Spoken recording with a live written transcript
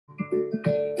Good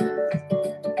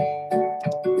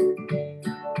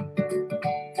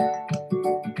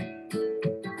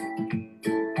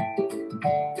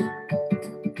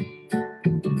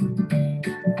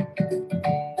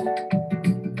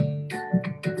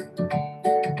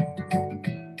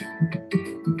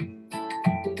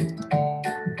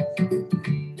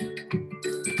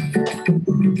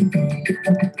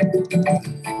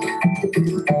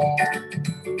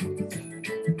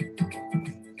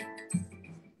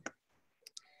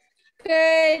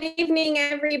evening,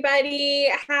 everybody.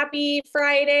 Happy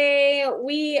Friday.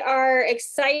 We are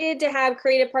excited to have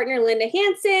creative partner Linda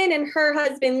Hanson and her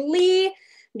husband Lee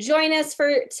join us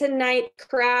for tonight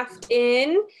Craft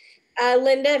In.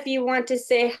 Linda, if you want to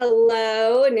say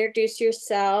hello, introduce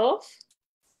yourself.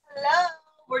 Hello.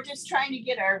 We're just trying to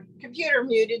get our computer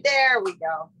muted. There we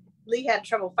go. Lee had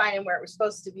trouble finding where it was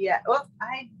supposed to be at. Oh,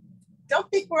 I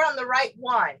don't think we're on the right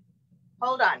one.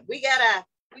 Hold on. We gotta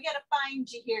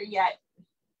find you here yet.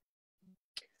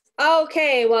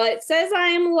 Okay, well, it says I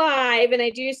am live and I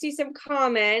do see some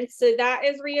comments, so that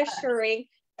is reassuring.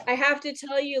 I have to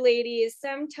tell you, ladies,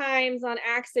 sometimes on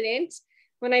accident,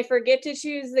 when I forget to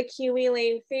choose the Kiwi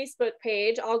Lane Facebook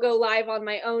page, I'll go live on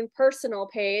my own personal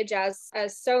page as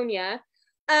Sonia.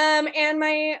 And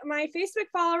my Facebook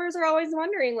followers are always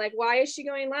wondering, like, why is she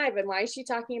going live and why is she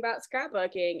talking about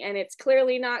scrapbooking? And it's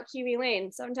clearly not Kiwi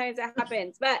Lane. Sometimes it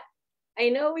happens, but I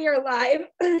know we are live,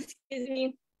 excuse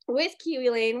me, with Kiwi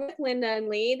Lane, with Linda and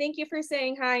Lee. Thank you for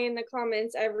saying hi in the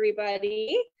comments,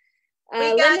 everybody.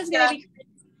 Linda's going to be,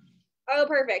 oh,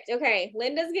 perfect. Okay,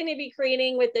 Linda's going to be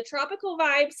creating with the Tropical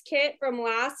Vibes kit from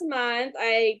last month.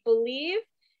 I believe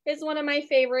is one of my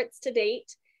favorites to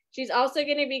date. She's also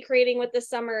going to be creating with the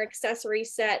summer accessory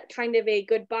set, kind of a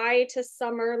goodbye to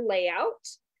summer layout.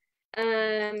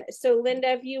 So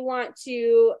Linda, if you want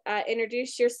to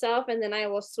introduce yourself, and then I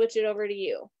will switch it over to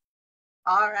you.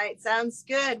 All right, sounds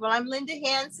good. Well, I'm Linda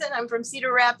Hanson. I'm from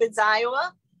Cedar Rapids,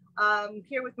 Iowa.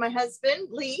 Here with my husband,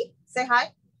 Lee. Say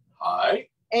hi. Hi.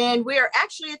 And we are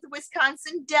actually at the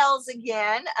Wisconsin Dells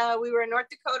again. We were in North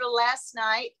Dakota last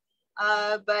night,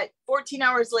 but 14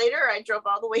 hours later, I drove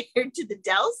all the way here to the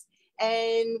Dells.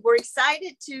 And we're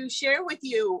excited to share with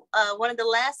you one of the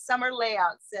last summer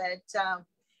layouts that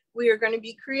we are going to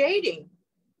be creating.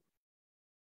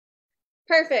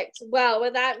 Perfect. Well,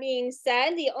 with that being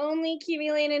said, the only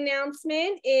Kiwi Lane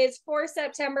announcement is for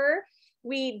September.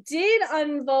 We did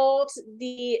unvault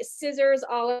the scissors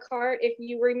a la carte. If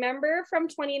you remember from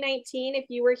 2019, if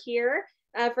you were here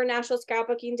for National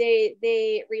Scrapbooking Day,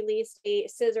 they released a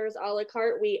scissors a la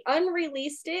carte. We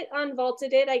unreleased it,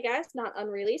 unvaulted it, I guess, not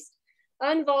unreleased.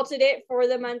 Unvaulted it for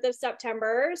the month of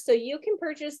September. So you can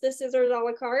purchase the scissors a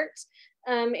la carte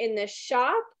in the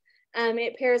shop.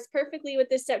 It pairs perfectly with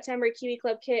the September Kiwi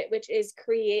Club kit, which is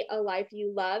Create a Life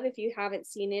You Love. If you haven't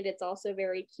seen it, it's also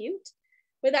very cute.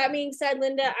 With that being said,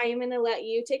 Linda, I am going to let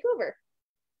you take over.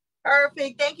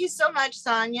 Perfect. Thank you so much,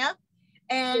 Sonia.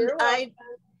 And I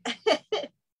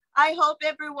hope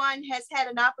everyone has had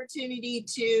an opportunity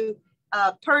to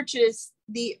purchase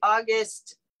the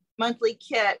August monthly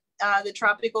kit, the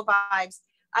Tropical Vibes.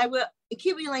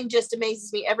 Kiwi Lane just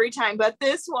amazes me every time, but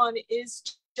this one is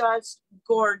just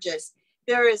gorgeous.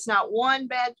 There is not one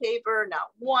bad paper,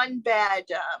 not one bad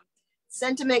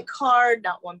sentiment card,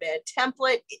 not one bad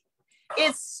template.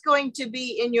 It's going to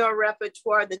be in your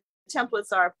repertoire. The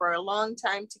templates are for a long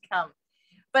time to come.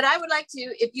 But I would like to,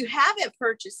 if you haven't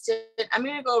purchased it, I'm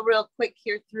going to go real quick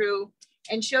here through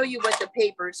and show you what the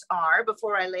papers are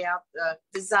before I lay out the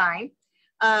design.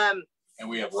 And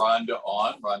we have Rhonda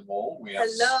on, Ron Mole. We have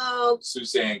hello.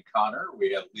 Suzanne Connor.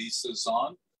 We have Lisa's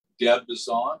on. Deb is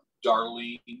on.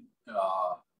 Darlene,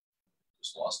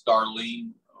 just lost Darlene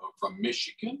from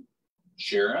Michigan.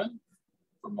 Sharon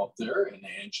from up there, and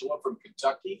Angela from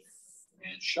Kentucky,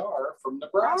 and Shar from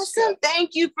Nebraska. Awesome.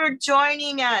 Thank you for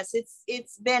joining us.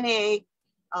 It's been a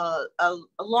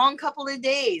long couple of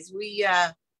days.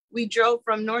 We drove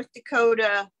from North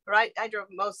Dakota, right? I drove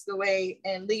most of the way,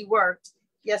 and Lee worked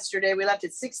yesterday. We left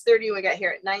at 6:30. We got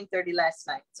here at 9:30 last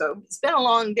night. So it's been a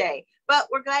long day, but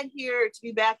we're glad here to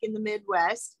be back in the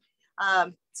Midwest.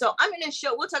 So I'm going to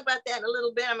show, we'll talk about that in a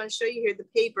little bit. I'm going to show you here the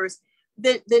papers.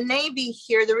 The navy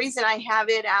here, the reason I have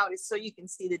it out is so you can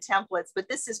see the templates, but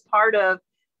this is part of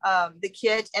the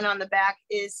kit, and on the back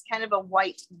is kind of a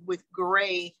white with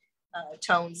gray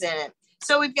tones in it.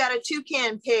 So we've got a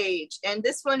toucan page, and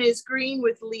this one is green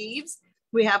with leaves.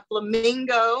 We have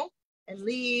flamingo and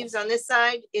leaves. On this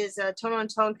side is a tone on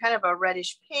tone, kind of a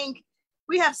reddish pink.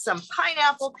 We have some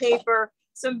pineapple paper,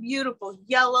 some beautiful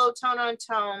yellow tone on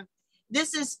tone.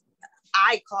 This is,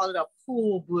 I call it a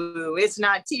pool blue. It's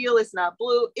not teal, it's not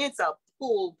blue, it's a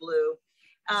cool blue.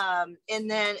 And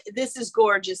then this is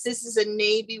gorgeous. This is a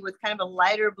navy with kind of a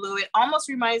lighter blue. It almost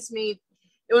reminds me,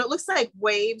 it looks like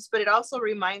waves, but it also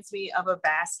reminds me of a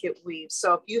basket weave.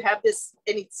 So if you have this,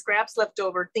 any scraps left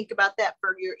over, think about that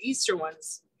for your Easter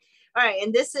ones. All right,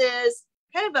 and this is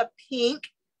kind of a pink.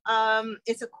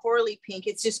 It's a corally pink.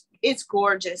 It's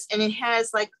gorgeous. And it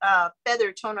has like a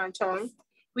feather tone on tone.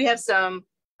 We have some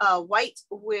white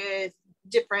with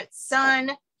different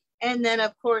sun. And then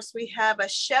of course we have a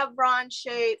chevron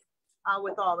shape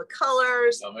with all the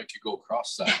colors. I'll make you go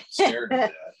cross that, scared of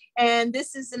that. And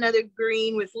this is another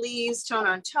green with leaves, tone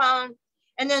on tone.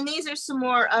 And then these are some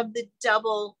more of the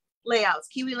double layouts.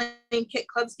 Kiwi Lane Kit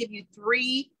Clubs give you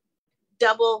 3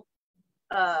 double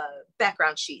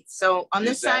background sheets. So on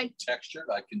this side, textured,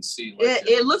 I can see. Like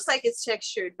it looks like it's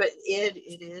textured, but it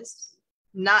is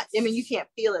not. I mean, you can't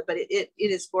feel it, but it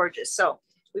is gorgeous. So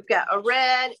we've got a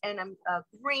red and a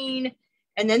green,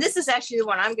 and then this is actually the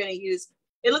one I'm going to use.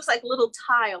 It looks like a little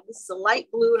tile. This is a light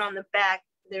blue, and on the back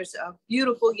there's a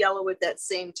beautiful yellow with that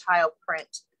same tile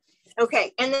print.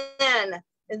 Okay, and then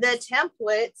the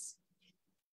templates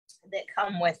that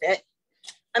come with it,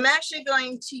 I'm actually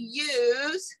going to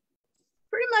use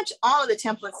pretty much all of the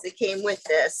templates that came with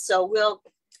this. So we'll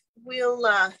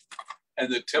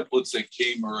and the templates that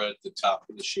came are at the top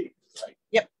of the sheet, right?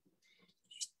 Yep.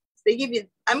 They give you,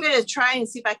 I'm going to try and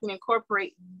see if I can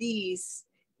incorporate these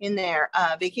in there.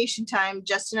 Vacation Time,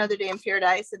 Just Another Day in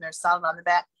Paradise, and they're solid on the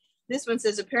back. This one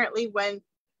says, apparently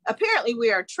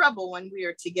we are trouble when we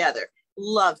are together.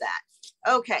 Love that.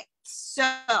 Okay, so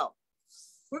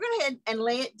we're going to go ahead and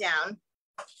lay it down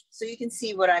so you can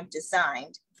see what I've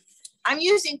designed. I'm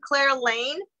using Claire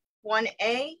Lane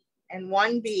 1A and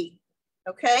 1B,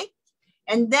 okay?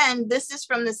 And then this is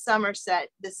from the summer set.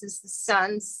 This is the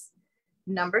Sun's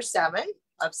number 7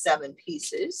 of 7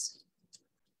 pieces.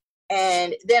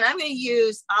 And then I'm going to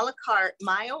use a la carte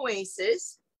My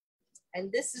Oasis.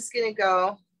 And this is going to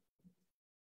go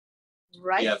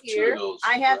right here.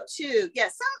 I have 2. Yeah,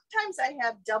 sometimes I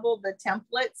have double the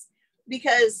templates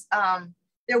because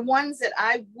they're ones that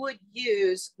I would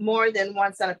use more than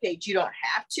once on a page. You don't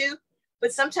have to,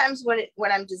 but sometimes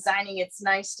when I'm designing, it's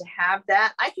nice to have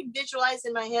that. I can visualize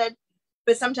in my head,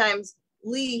 but sometimes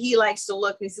Lee, he likes to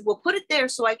look and he said, well, put it there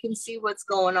so I can see what's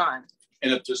going on.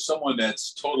 And if there's someone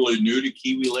that's totally new to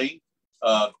Kiwi Lane,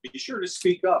 be sure to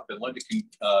speak up, and Linda can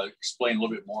explain a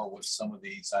little bit more what some of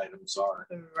these items are.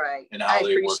 Right. And how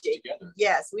they work together.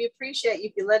 Yes, we appreciate you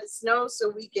if you let us know so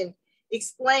we can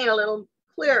explain a little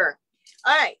clearer.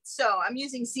 All right, so I'm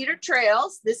using Cedar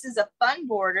Trails. This is a fun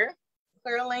border.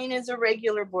 Claire Lane is a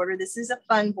regular border. This is a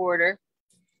fun border.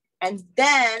 And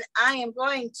then I am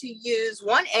going to use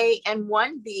 1A and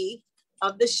 1B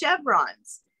of the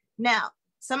chevrons. Now,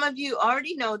 some of you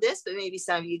already know this, but maybe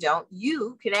some of you don't.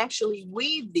 You can actually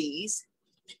weave these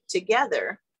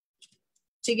together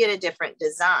to get a different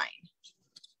design.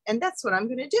 And that's what I'm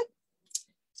going to do.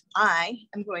 I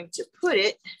am going to put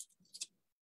it.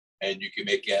 And you can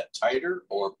make it tighter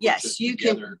or yes, you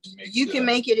can. You can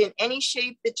make it in any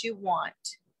shape that you want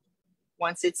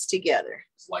once it's together.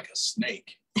 It's like a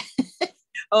snake.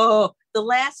 Oh, the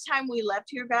last time we left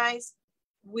here, guys,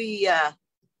 we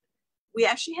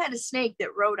actually had a snake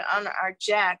that rode on our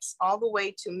jacks all the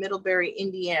way to Middlebury,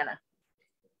 Indiana.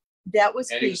 That was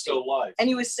creepy. And he was still alive. And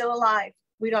he was still alive.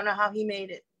 We don't know how he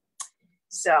made it.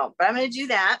 So, but I'm going to do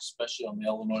that. Especially on the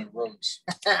Illinois roads.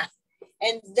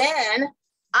 And then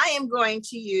I am going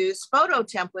to use photo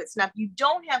templates. Now, if you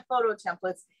don't have photo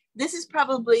templates, this is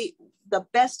probably the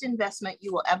best investment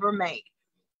you will ever make.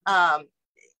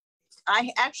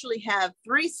 I actually have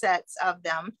 3 sets of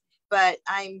them, but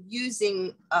I'm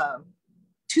using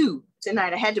 2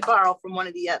 tonight. I had to borrow from one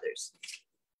of the others.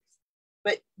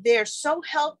 But they're so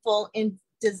helpful in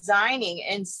designing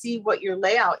and see what your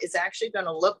layout is actually going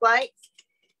to look like.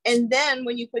 And then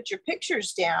when you put your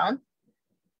pictures down,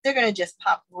 they're going to just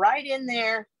pop right in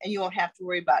there and you won't have to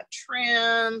worry about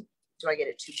trim. Do I get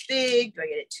it too big? Do I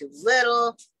get it too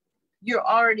little? You're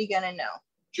already going to know.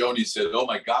 Joni said, oh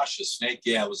my gosh, a snake.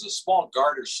 Yeah, it was a small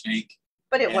garter snake.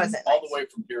 But it wasn't. All the way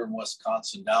from here in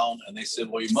Wisconsin down. And they said,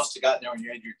 well, you must have gotten there when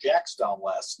you had your jacks down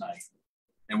last night.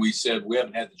 And we said, we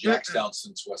haven't had the jacks down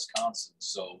since Wisconsin.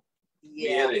 So we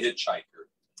had a hitchhiker.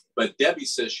 But Debbie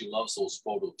says she loves those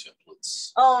photo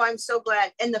templates. Oh, I'm so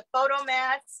glad. And the photo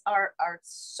mats are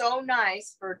so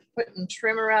nice for putting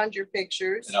trim around your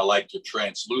pictures. And I like to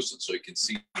translucent so you can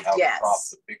see how to crop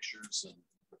the pictures and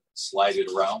slide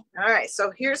it around. All right,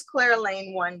 so here's Claire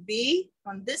Lane 1B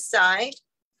on this side.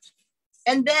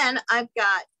 And then I've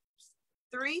got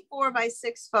 3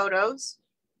 4x6 photos.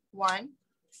 1,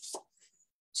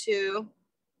 2,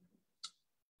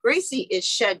 Gracie is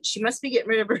shed. She must be getting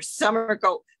rid of her summer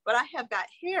coat, but I have got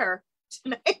hair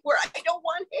tonight where I don't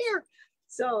want hair.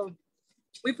 So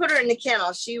we put her in the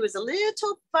kennel. She was a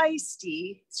little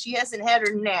feisty. She hasn't had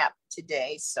her nap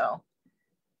today. So,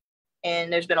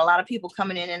 and there's been a lot of people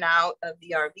coming in and out of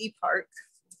the RV park.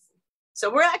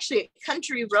 So we're actually at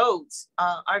Country Roads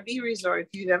RV Resort. If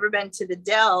you've ever been to the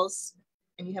Dells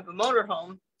and you have a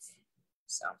motorhome.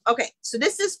 So, okay, so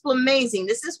this is Flamazing.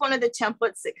 This is one of the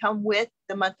templates that come with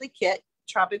the monthly kit,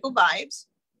 Tropical Vibes.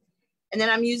 And then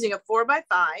I'm using a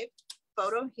 4x5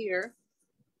 photo here.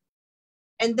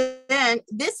 And then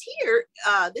this here,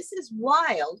 this is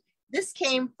wild. This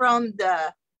came from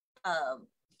the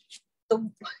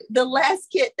last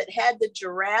kit that had the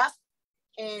giraffe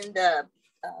and the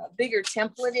bigger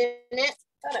template in it.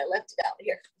 I thought I left it out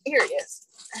here. Here it is.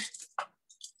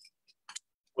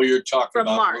 Well, you're talking From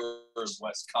about Mark. her in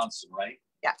Wisconsin, right?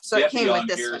 Yeah, so it came with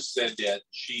this here one. said that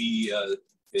she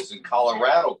is in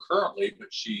Colorado currently, but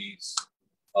she's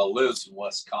lives in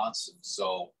Wisconsin.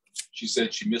 So she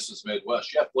said she misses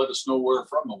Midwest. You have to let us know where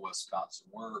from in Wisconsin.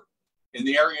 We're in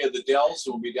the area of the Dells,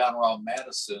 so we'll be down around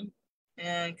Madison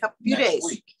in a few next days.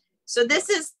 week. So this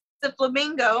is the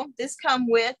Flamingo. This come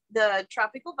with the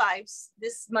Tropical Vibes,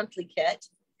 this monthly kit.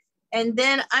 And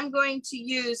then I'm going to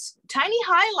use tiny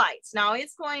highlights. Now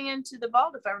it's going into the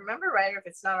vault, if I remember right, or if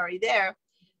it's not already there.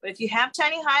 But if you have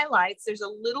tiny highlights, there's a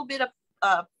little bit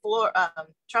of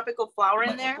tropical flower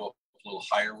in there. A little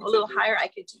higher. A little higher, I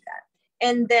could do that.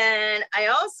 And then I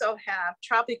also have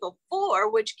Tropical 4,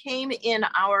 which came in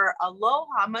our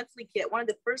Aloha monthly kit, one of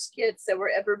the first kits that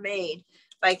were ever made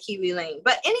by Kiwi Lane.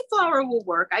 But any flower will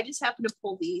work. I just happened to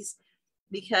pull these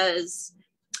because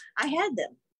I had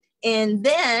them. And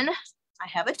then I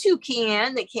have a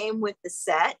toucan that came with the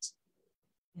set.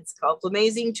 It's called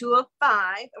Flamazing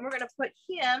 205. And we're going to put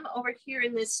him over here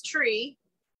in this tree.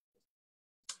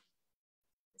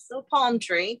 This little palm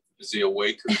tree. Is he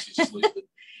awake or is he sleeping?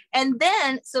 And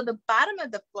then, so the bottom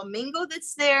of the flamingo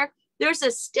that's there, there's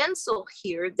a stencil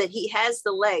here that he has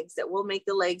the legs that we'll make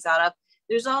the legs out of.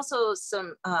 There's also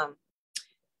some, what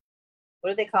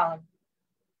do they call them?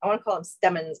 I want to call them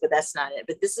stamens, but that's not it.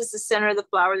 But this is the center of the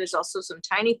flower. There's also some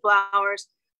tiny flowers,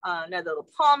 another little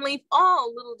palm leaf,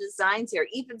 all little designs here,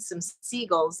 even some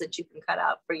seagulls that you can cut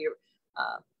out for your.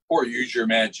 Or use your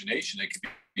imagination. It could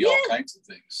be all kinds of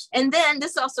things. And then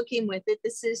this also came with it.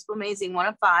 This is Flamazing 1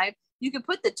 of 5. You can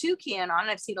put the toucan on.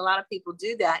 I've seen a lot of people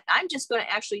do that. I'm just going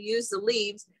to actually use the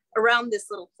leaves around this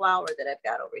little flower that I've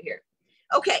got over here.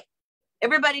 Okay.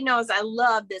 Everybody knows I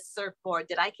love this surfboard,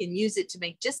 that I can use it to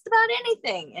make just about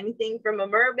anything from a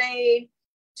mermaid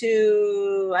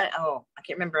to, I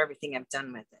can't remember everything I've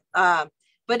done with it.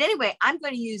 But anyway, I'm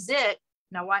going to use it.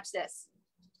 Now watch this.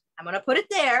 I'm going to put it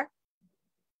there.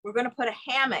 We're going to put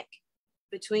a hammock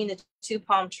between the two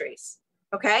palm trees.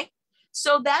 Okay.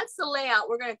 So that's the layout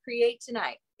we're going to create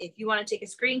tonight. If you want to take a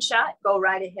screenshot, go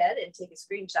right ahead and take a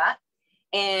screenshot.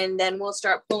 And then we'll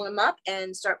start pulling them up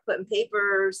and start putting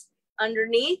papers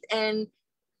underneath. And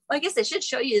I guess I should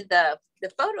show you the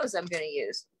photos I'm going to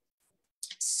use.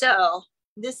 So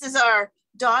this is our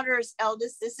daughter's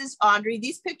eldest. This is Audrey.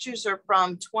 These pictures are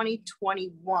from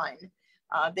 2021.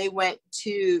 They went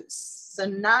to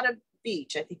Sonata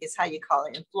Beach, I think is how you call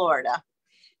it, in Florida.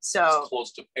 So it's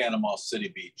close to Panama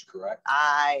City Beach, correct?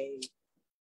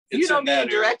 You don't get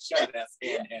directions.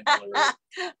 I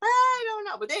I don't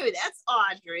know, but anyway, that's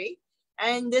Audrey.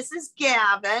 And this is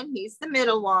Gavin. He's the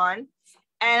middle one.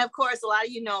 And of course, a lot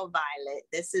of you know Violet.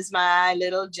 This is my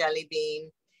little jelly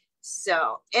bean.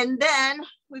 So, and then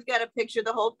we've got a picture of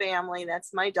the whole family.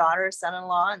 That's my daughter,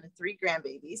 son-in-law, and the 3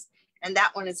 grandbabies. And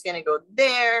that one is going to go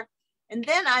there. And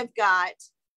then I've got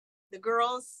the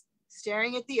girls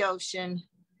staring at the ocean.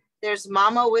 There's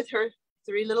Mama with her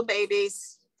 3 little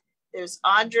babies. There's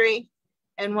Audrey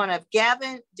and one of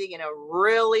Gavin digging a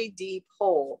really deep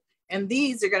hole. And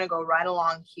these are going to go right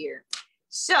along here.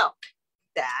 So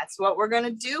that's what we're going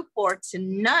to do for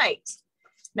tonight.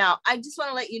 Now, I just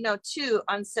want to let you know too,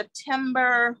 on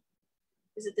September,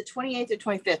 is it the 28th or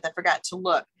 25th? I forgot to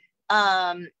look.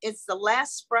 It's the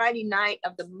last Friday night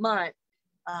of the month.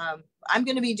 I'm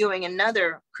going to be doing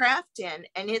another craft in,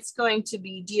 and it's going to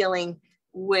be dealing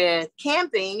with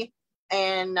camping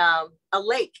and a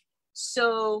lake.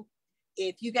 So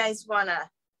if you guys want to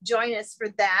join us for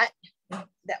that,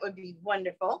 that would be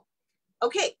wonderful.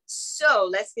 Okay, so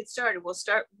let's get started. We'll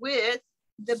start with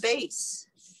the base.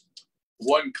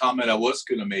 One comment I was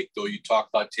going to make, though, you talked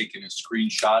about taking a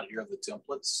screenshot here of the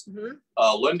templates.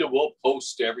 Mm-hmm. Linda will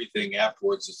post everything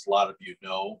afterwards, as a lot of you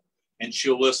know, and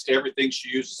she'll list everything she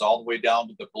uses all the way down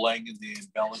to the bling and the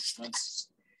embellishments.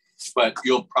 But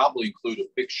you'll probably include a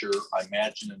picture, I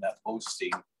imagine, in that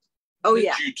posting. Oh, that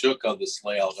yeah. You took of this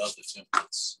layout of the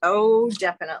templates. Oh,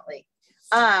 definitely.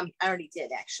 I already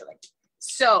did, actually.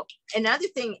 So another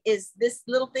thing is this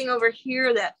little thing over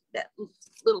here, that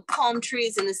little palm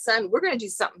trees in the sun. We're going to do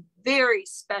something very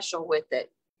special with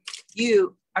it.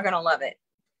 You are going to love it.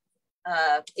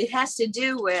 It has to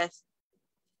do with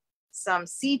some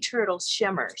sea turtle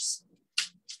shimmers.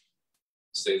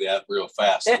 Say that real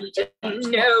fast 3 times.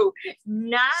 No,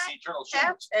 not Sea turtle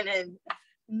shimmers. happening.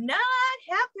 Not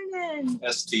happening.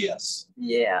 STS.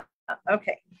 Yeah.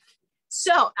 Okay.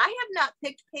 So I have not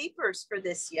picked papers for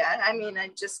this yet. I mean, I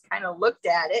just kind of looked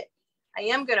at it. I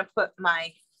am going to put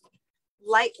my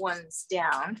light ones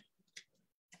down.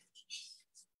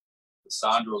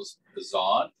 Sandro's is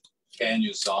on.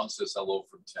 Tanya's on, says hello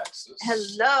from Texas.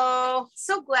 Hello.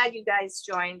 So glad you guys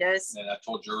joined us. And I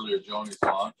told you earlier, Joni's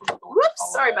on from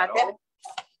Whoops, sorry about that.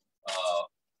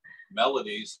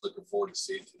 Melody's looking forward to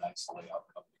seeing tonight's layout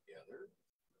come together.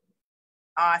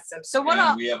 Awesome. So what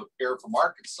else? We have a pair from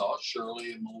Arkansas,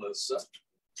 Shirley and Melissa.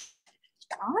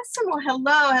 Awesome. Well,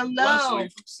 hello, hello. Leslie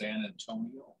from San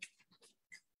Antonio.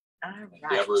 All and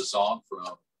right. Deborah's on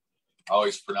from, I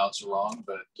always pronounce it wrong,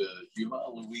 but Yuma,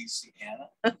 Louisiana.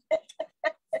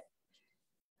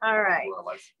 All right. Where I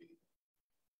like to be.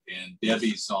 And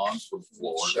Debbie's on from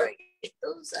Florida. Sure, get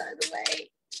those out of the way.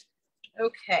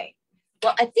 Okay.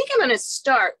 Well, I think I'm going to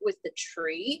start with the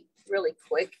tree really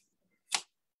quick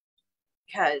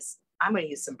because I'm going to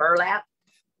use some burlap.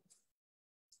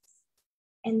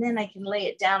 And then I can lay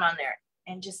it down on there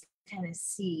and just kind of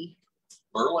see.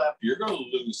 Burlap? You're going to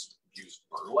use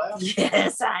burlap?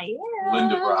 Yes, I am.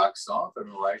 Linda Brock's on,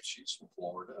 am I right? She's from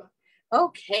Florida.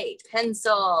 Okay,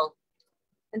 pencil.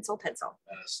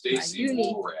 Stacy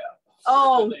Woolrap.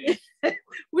 Oh,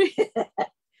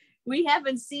 we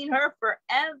haven't seen her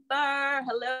forever.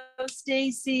 Hello,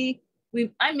 Stacy.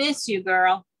 I miss you,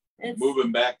 girl.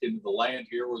 Moving back into the land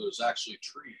here where there's actually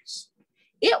trees.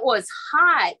 It was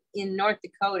hot in North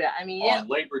Dakota. I mean, on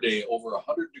Labor Day, over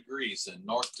 100 degrees in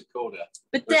North Dakota.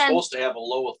 But We're then supposed to have a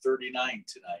low of 39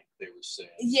 tonight, they were saying.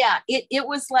 Yeah, it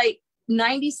was like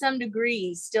 90 some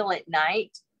degrees still at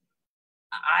night.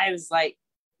 I was like,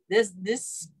 this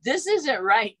isn't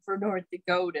right for North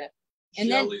Dakota. And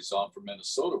Shelley's on from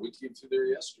Minnesota. We came through there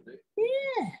yesterday.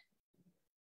 Yeah.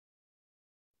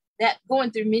 That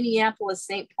going through Minneapolis,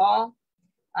 St. Paul,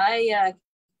 I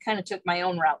kind of took my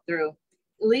own route through.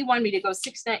 Lee wanted me to go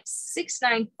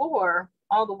 694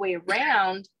 all the way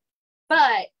around,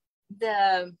 but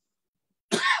the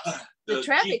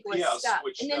traffic GPS, was stopped.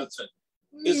 Which and then,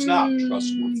 it's not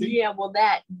trustworthy. Yeah, well,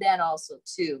 that also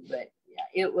too, but yeah,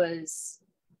 it was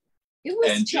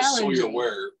and just so challenging. you're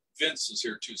aware, Vince is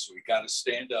here too, so we got to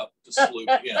stand up to salute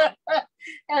him.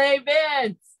 Hey,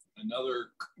 Vince. Another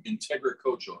Integra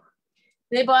coach owner.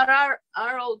 They bought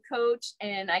our old coach,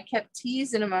 and I kept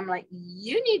teasing him. I'm like,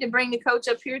 you need to bring the coach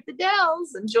up here at the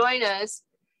Dells and join us.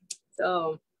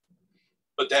 So,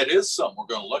 but that is something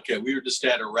we're going to look at. We were just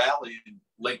at a rally in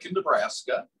Lincoln,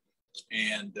 Nebraska,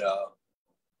 and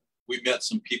we met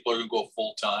some people who go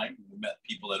full time. We met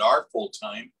people that are full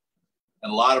time,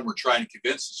 and a lot of them were trying to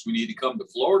convince us we need to come to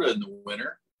Florida in the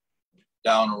winter,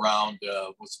 down around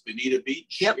what's Bonita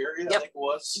Beach area, I think it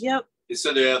was. Yep. They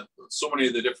said they have so many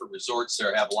of the different resorts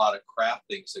there have a lot of craft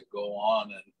things that go on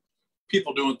and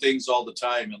people doing things all the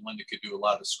time. And Linda could do a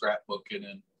lot of scrapbooking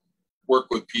and work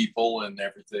with people and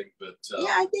everything. But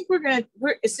yeah, I think we're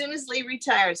as soon as Lee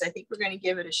retires, I think we're going to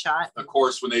give it a shot. Of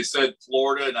course, when they said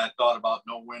Florida and I thought about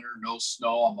no winter, no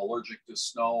snow, I'm allergic to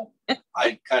snow.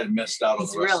 I kind of missed out on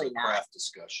the rest of the craft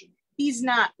discussion. He's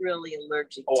not really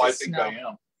allergic to snow. Oh, I think I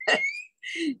am.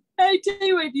 I tell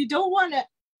you what, if you don't want to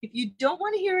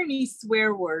hear any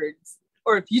swear words,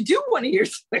 or if you do want to hear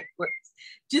swear words,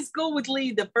 just go with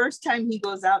Lee the first time he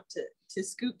goes out to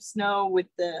scoop snow with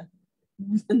the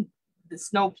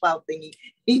snowplow thingy.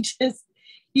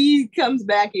 He comes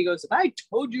back, he goes, I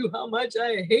told you how much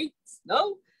I hate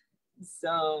snow.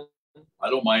 So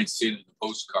I don't mind seeing it in the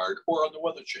postcard or on the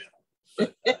Weather Channel,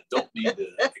 but I don't need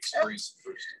to experience it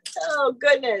first. Oh,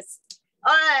 goodness.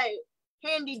 All right.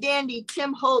 Handy dandy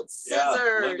Tim Holtz scissors.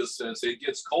 Yeah, Linda says it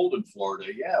gets cold in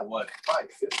Florida. Yeah, what,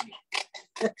 550?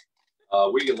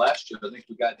 Last year, I think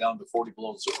we got down to 40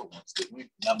 below zero once, didn't we?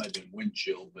 That might have been wind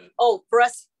chill, but. Oh, for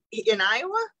us in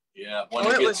Iowa? Yeah, when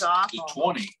it gets to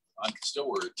 20, I can still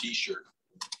wear a t-shirt.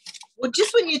 Well,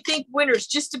 just when you think winter's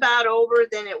just about over,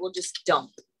 then it will just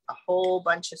dump a whole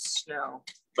bunch of snow.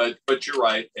 But you're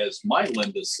right, as my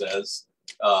Linda says,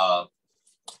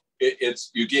 it's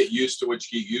you get used to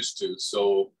what you get used to.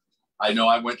 So I know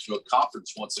I went to a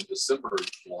conference once in December in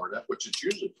Florida, which is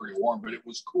usually pretty warm, but it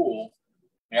was cool.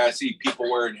 And I see people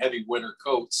wearing heavy winter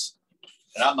coats,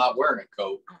 and I'm not wearing a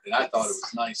coat. And I thought it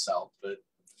was nice out, but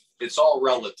it's all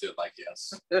relative, I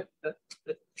guess.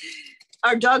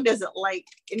 Our dog doesn't like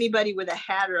anybody with a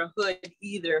hat or a hood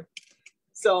either.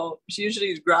 So she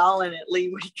usually is growling at Lee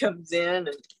when he comes in.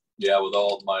 And yeah, with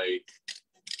all my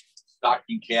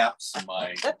stocking caps and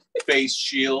my face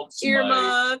shields.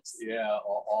 Earmuffs. Yeah,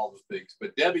 all the things.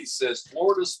 But Debbie says,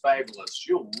 Florida's fabulous.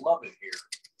 You'll love it here.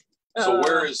 So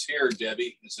where is here,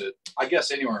 Debbie? Is it, I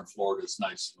guess anywhere in Florida is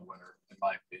nice in the winter, in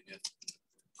my opinion.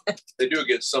 They do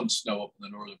get some snow up in the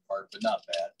northern part, but not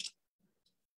bad.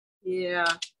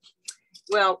 Yeah.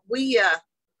 Well, we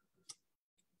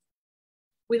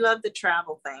love the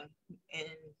travel thing. And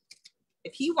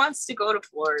if he wants to go to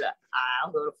Florida,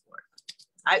 I'll go to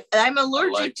Florida. I'm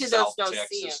allergic like to South those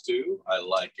Texas too. I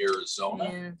like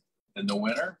Arizona in the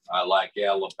winter. I like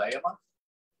Alabama.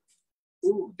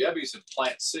 Ooh, Debbie's in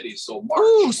Plant City, so March.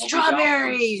 Ooh,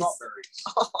 strawberries. Strawberries.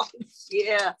 Oh,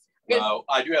 yeah.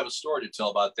 I do have a story to tell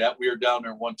about that. We were down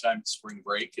there one time at spring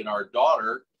break, and our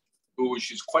daughter,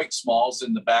 she's quite small, is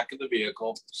in the back of the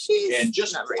vehicle. And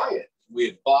just quiet. We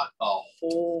had bought a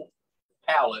whole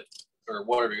pallet or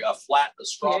whatever, a flat of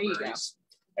strawberries.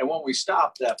 And when we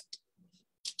stopped, that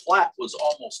flat was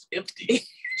almost empty.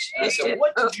 And I said,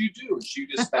 "What did you do?" And she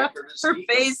just back her to her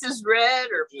face is red,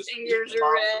 her fingers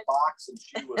are red. The box, and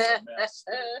she was a mess.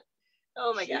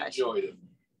 Oh my gosh! Enjoyed it.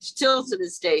 Still to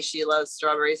this day, she loves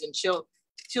strawberries, and she'll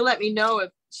let me know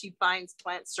if she finds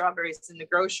plant strawberries in the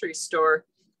grocery store.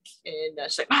 And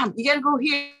she's like, "Mom, you got to go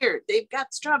here. They've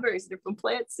got strawberries. They're from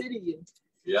Plant City." And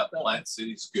yeah, Plant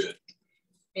City's good.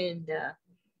 And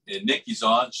Nikki's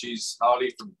on. She's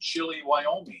howdy from Chile,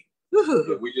 Wyoming.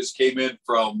 We just came in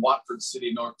from Watford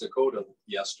City, North Dakota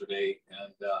yesterday,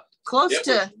 and it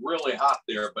was really hot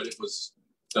there, but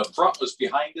the front was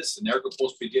behind us, and they're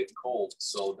supposed to be getting cold,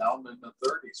 so down in the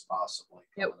 30s possibly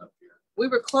coming up here. We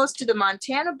were close to the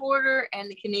Montana border and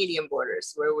the Canadian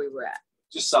borders where we were at.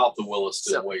 Just south of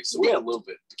Williston way, so we had a little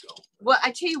bit to go. Well,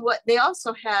 I tell you what, they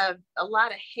also have a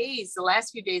lot of haze. The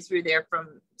last few days we were there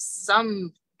from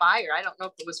some fire. I don't know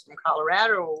if it was from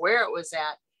Colorado or where it was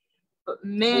at. But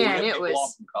man, it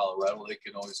was from Colorado. They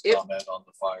can always comment on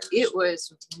the fires. It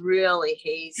was really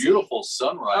hazy. Beautiful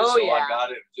sunrise. Oh, so yeah. I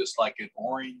got it just like an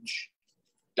orange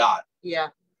dot. Yeah.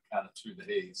 Kind of through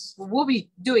the haze. We'll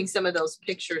be doing some of those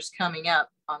pictures coming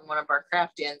up on one of our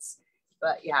craft ins.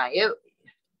 But yeah, it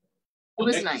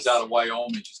was Nikki's nice. Out of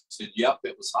Wyoming. She said, "Yep,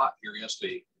 it was hot here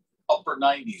yesterday. Upper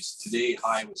 90s. Today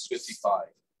high was 55."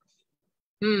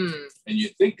 And you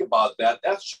think about that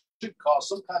should cause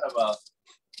some kind of a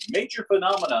major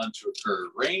phenomenon to occur.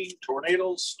 Rain,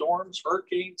 tornadoes, storms,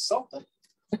 hurricanes, something.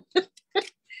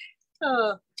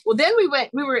 Well, then we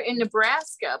were in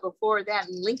Nebraska before that,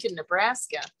 in Lincoln,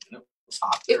 Nebraska. And it was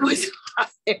hot there. It was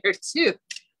hot there too,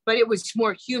 but it was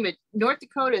more humid. North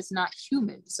Dakota is not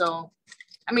humid. So,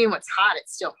 I mean, what's hot,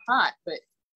 it's still hot, but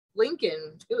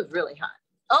Lincoln, it was really hot.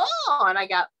 Oh, and I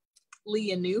got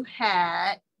Lee a new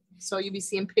hat. So you'll be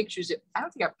seeing pictures. I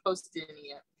don't think I've posted any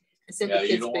yet. I sent the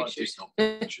kids you don't pictures. Want to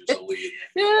take no pictures of Lee.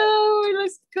 No, it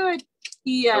looks good.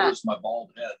 That was my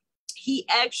bald head. He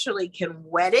actually can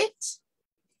wet it,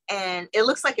 and it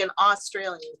looks like an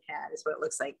Australian hat is what it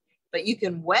looks like. But you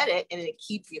can wet it, and it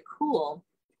keeps you cool.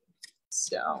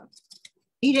 So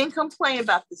he didn't complain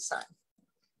about the sun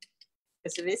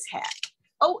because of his hat.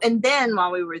 Oh, and then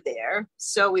while we were there,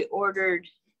 so we ordered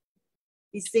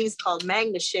these things called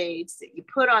Magna Shades that you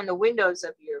put on the windows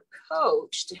of your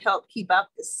coach to help keep out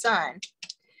the sun.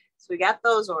 So we got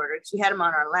those ordered. We had them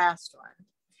on our last one.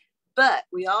 But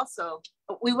we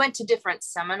went to different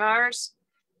seminars.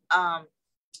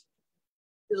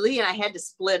 Lee and I had to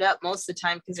split up most of the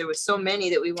time because there was so many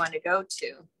that we wanted to go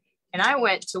to. And I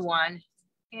went to one,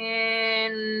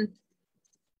 and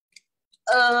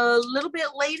a little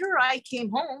bit later, I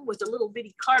came home with a little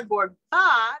bitty cardboard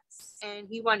box, and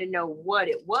he wanted to know what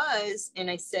it was. And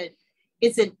I said,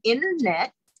 "It's an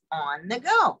internet on the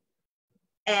go."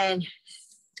 And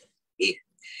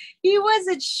he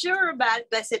wasn't sure about it,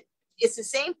 but I said, "It's the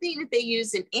same thing that they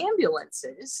use in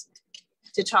ambulances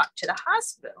to talk to the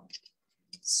hospital.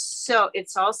 So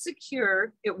it's all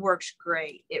secure. It works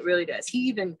great. It really does." He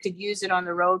even could use it on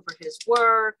the road for his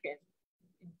work and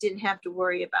didn't have to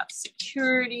worry about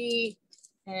security.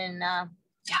 And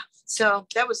so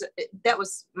that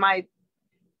was my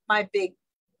big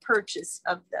purchase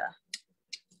of the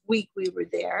week we were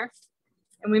there.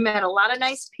 And we met a lot of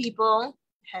nice people,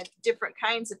 had different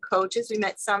kinds of coaches. We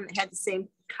met some that had the same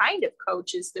kind of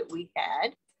coaches that we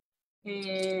had.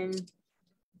 And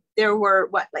there were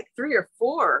what, like 3 or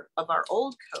 4 of our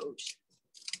old coach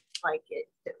like it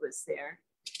that was there.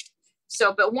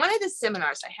 So, but one of the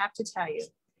seminars, I have to tell you,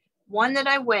 one that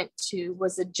I went to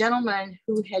was a gentleman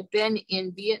who had been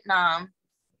in Vietnam,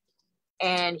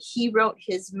 and he wrote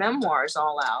his memoirs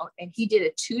all out, and he did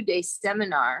a 2-day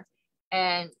seminar,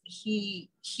 and he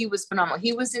was phenomenal.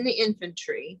 He was in the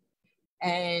infantry,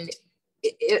 and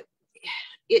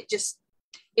it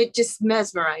just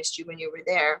mesmerized you when you were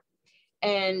there.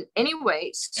 And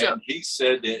anyway, so and he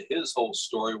said that his whole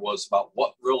story was about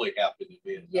what really happened in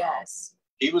Vietnam. yes,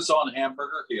 He was on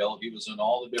Hamburger Hill. He was in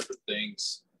all the different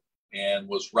things and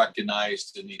was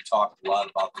recognized. And he talked a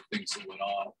lot about the things that went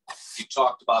on. He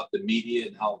talked about the media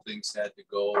and how things had to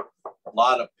go. A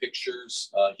lot of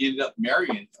pictures. He ended up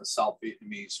marrying a South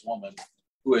Vietnamese woman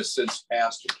who has since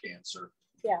passed of cancer.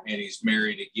 Yeah. And he's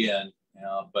married again.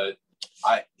 But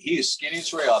he is skinny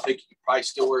as rail. I think he probably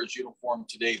still wears his uniform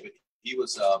today, but he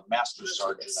was a master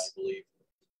sergeant, I believe.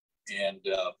 And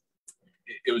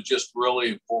it was just really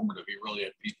informative. He really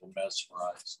had people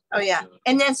mesmerized. Oh, yeah.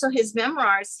 And then so his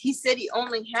memoirs, he said he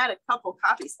only had a couple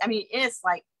copies. I mean, it's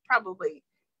like probably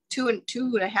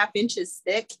 2.5 inches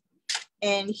thick.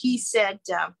 And he said,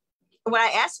 when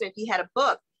I asked him if he had a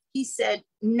book, he said,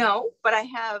 no, but I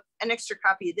have an extra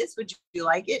copy of this. Would you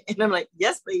like it? And I'm like,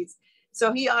 yes, please.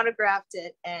 So he autographed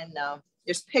it, and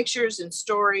there's pictures and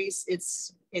stories.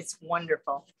 It's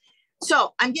wonderful.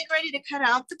 So I'm getting ready to cut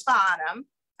out the bottom.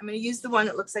 I'm going to use the one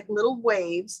that looks like little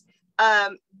waves.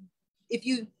 If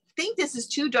you think this is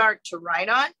too dark to write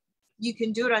on, you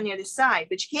can do it on the other side,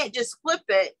 but you can't just flip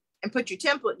it and put your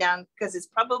template down, because it's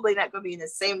probably not going to be in the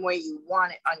same way you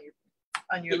want it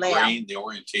on your layout. Grain, the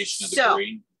orientation of the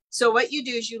grain. So what you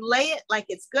do is you lay it like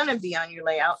it's going to be on your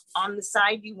layout on the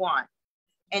side you want.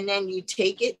 And then you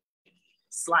take it,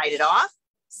 slide it off,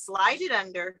 slide it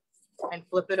under, and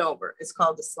flip it over. It's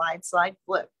called the slide, slide,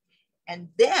 flip. And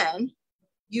then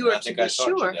you are to be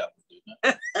sure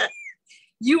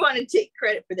you want to take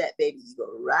credit for that, baby. You go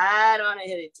right on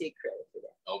ahead and take credit for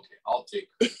that. Okay, I'll take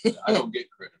credit for that. I don't get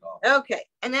credit off. Okay,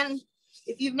 and then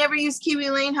if you've never used Kiwi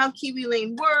Lane, how Kiwi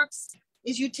Lane works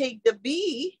is you take the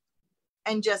B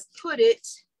and just put it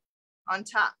on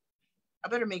top. I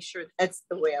better make sure that's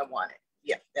the way I want it.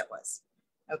 Yeah, that was.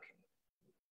 Okay.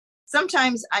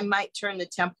 Sometimes I might turn the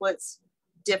templates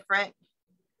different.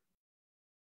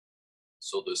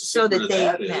 So the secret of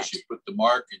that is you put the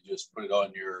mark and just put it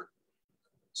on your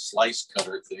slice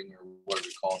cutter thing, or whatever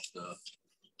you call it,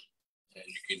 and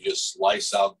you can just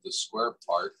slice out the square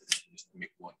part and just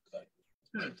make one cut.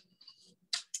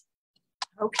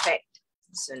 Okay,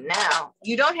 so now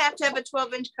you don't have to have a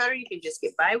 12-inch cutter. You can just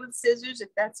get by with scissors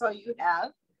if that's all you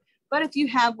have. But if you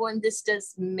have one, this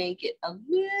does make it a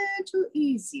little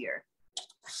easier.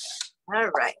 All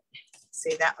right,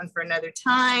 save that one for another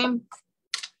time.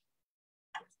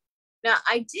 Now,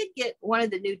 I did get one of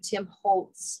the new Tim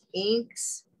Holtz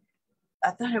inks.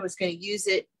 I thought I was going to use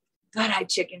it, but I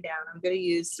chickened out. I'm going to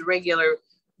use the regular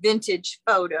vintage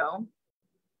photo.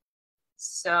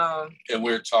 So. And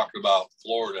we were talking about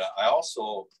Florida. I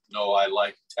also know I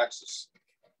like Texas.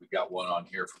 We got one on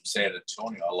here from San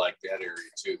Antonio. I like that area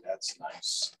too. That's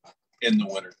nice in the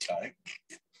wintertime.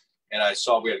 And I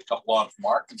saw we had a couple on from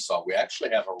Arkansas. We actually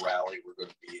have a rally we're going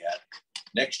to be at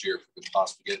next year, if we could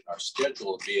possibly get in our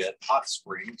schedule, to be at Hot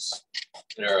Springs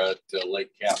there at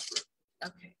Lake Catherine.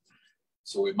 Okay.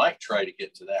 So we might try to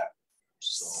get to that.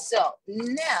 So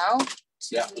now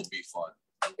that will be fun.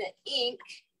 The ink.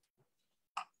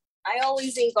 I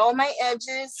always ink all my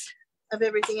edges of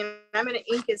everything, and I'm going to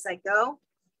ink as I go.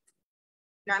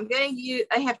 Now I'm going to use,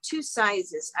 I have 2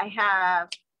 sizes. I have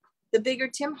the bigger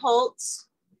Tim Holtz,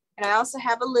 and I also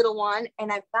have a little one,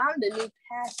 and I found a new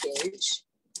package.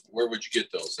 Where would you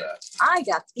get those at? I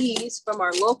got these from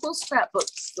our local scrapbook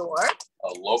store. A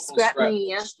local scrapbook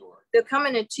store. They'll come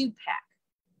in a 2-pack.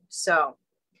 So.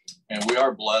 And we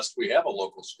are blessed. We have a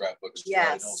local scrapbook store. Yes.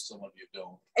 I know some of you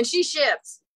don't. And she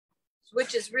ships,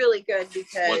 which is really good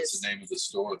because. What's the name of the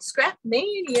store? Scrap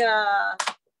Mania.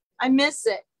 I miss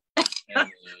it. I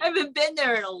haven't been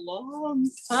there in a long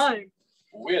time.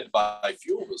 Well, we had to buy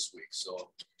fuel this week,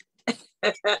 so.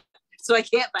 So I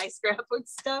can't buy scrapbook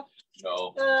stuff?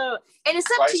 No. And it's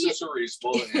up to you. Prices are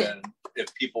reasonable, and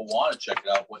if people want to check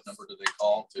it out, what number do they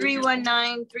call?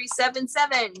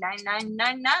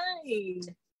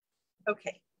 319-377-9999.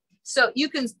 Okay. So you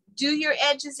can do your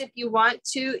edges if you want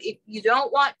to. If you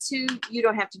don't want to, you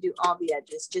don't have to do all the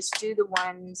edges. Just do the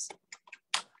ones.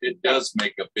 It does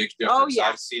make a big difference. Oh, yeah.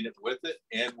 I've seen it with it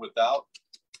and without.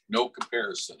 No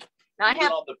comparison. Now I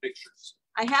have all the pictures.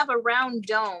 I have a round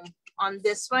dome on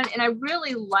this one. And I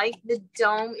really like the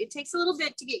dome. It takes a little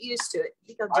bit to get used to it.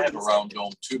 I have a round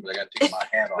dome too, but I got to take my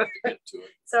hat off to get to it.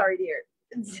 Sorry, dear.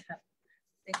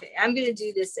 Okay, I'm going to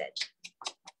do this edge.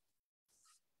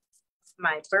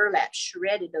 My burlap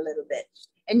shredded a little bit.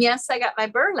 And yes, I got my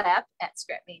burlap at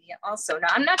Scrapmania also. Now,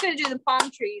 I'm not going to do the palm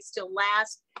trees till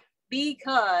last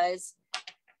because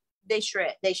they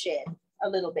shed a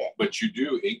little bit. But you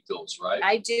do ink those, right?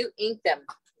 I do ink them.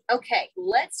 Okay,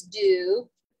 let's do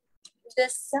the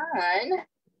sun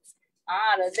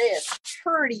out of this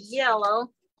pretty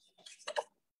yellow.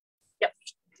 Yep.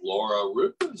 Laura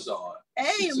Ripper's on.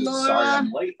 Hey, Says, Laura. sorry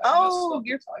I'm late. Oh,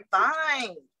 you're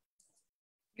fine.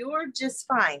 You're just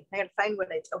fine. I gotta find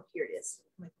what I, oh, here it is.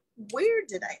 Where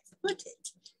did I put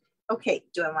it? Okay,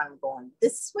 do I want to go on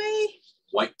this way?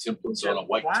 White templates on a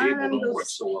white table don't work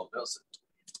so well, does it?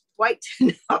 White,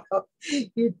 no,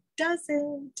 it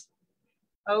doesn't.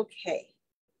 Okay.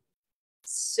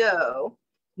 So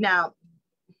now,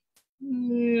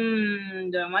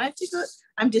 do I want it to go?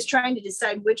 I'm just trying to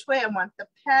decide which way I want the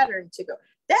pattern to go.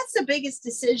 That's the biggest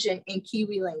decision in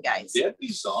Kiwiling, guys.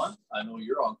 Debbie's on. I know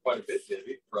you're on quite a bit,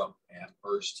 Debbie, from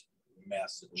Amherst,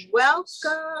 Massachusetts.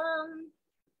 Welcome.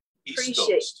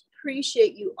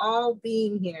 Appreciate you all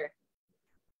being here.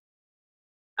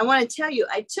 I want to tell you,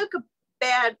 I took a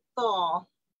bad fall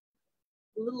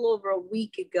a little over a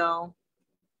week ago.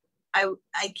 I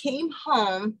came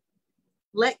home,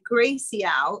 let Gracie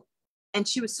out, and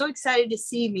she was so excited to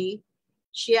see me.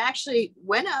 She actually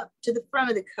went up to the front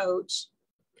of the coach,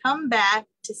 come back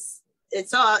to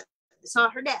saw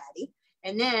her daddy,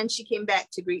 and then she came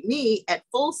back to greet me at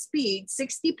full speed,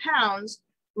 60 pounds,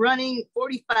 running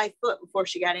 45 foot before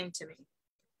she got into me,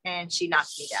 and she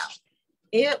knocked me down.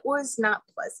 It was not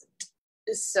pleasant.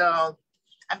 So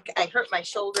I hurt my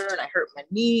shoulder and I hurt my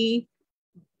knee.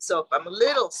 So if I'm a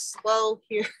little slow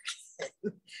here,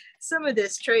 some of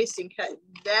this tracing cut,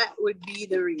 that would be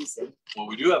the reason. Well,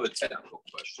 we do have a technical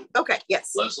question. Okay,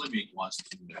 yes. Leslie Meek wants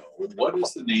to know, what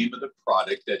is the name of the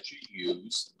product that you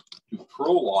use to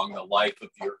prolong the life of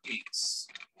your inks?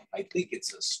 I think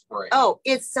it's a spray. Oh,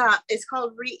 it's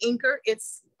called Re-Inker.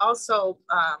 It's also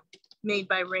made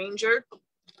by Ranger.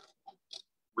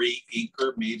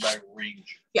 Re-Inker made by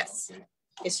Ranger. Yes. Okay.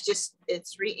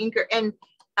 It's Re-Inker. And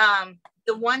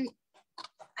the one,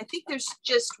 I think there's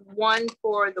just one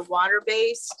for the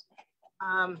water-based.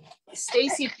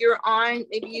 Stacy, if you're on,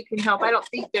 maybe you can help. I don't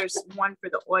think there's one for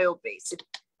the oil-based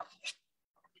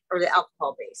or the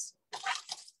alcohol-based.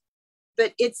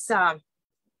 But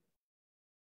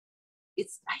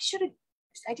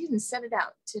I didn't set it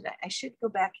out today. I should go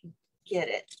back and get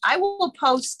it. I will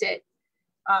post it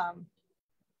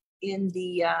in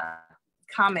the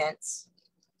comments.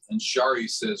 And Shari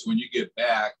says, when you get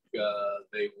back,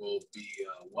 they will be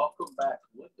welcome back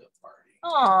Linda party.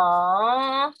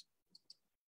 Aww.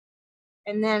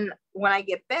 And then when I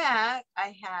get back,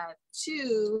 I have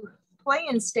 2 play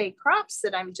and stay crops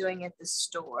that I'm doing at the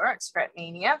store at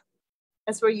Scrapmania.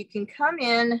 That's where you can come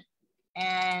in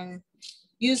and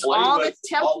use all the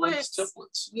templates.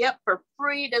 Yep, for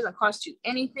free. It doesn't cost you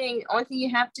anything. The only thing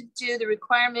you have to do, the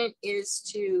requirement is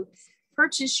to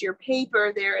purchase your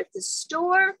paper there at the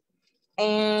store.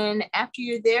 And after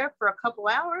you're there for a couple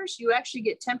hours, you actually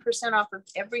get 10% off of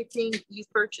everything you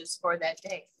purchase for that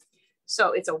day.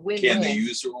 So it's a win-win. Can they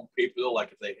use their own paper though,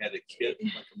 like if they had a kit,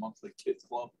 like a monthly kit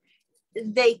club?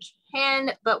 They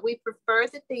can, but we prefer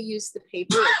that they use the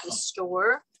paper at the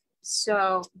store.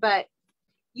 So, but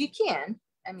you can.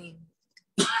 I mean,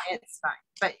 it's fine.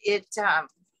 But it,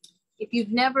 if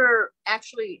you've never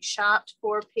actually shopped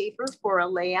for paper for a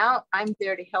layout, I'm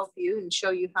there to help you and show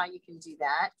you how you can do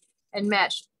that and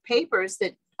match papers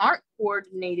that aren't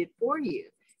coordinated for you,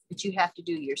 that you have to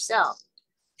do yourself.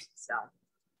 So,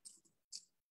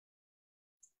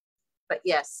 but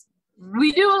yes,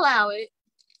 we do allow it,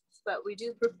 but we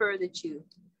do prefer that you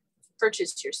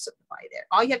purchase your supply there.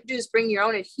 All you have to do is bring your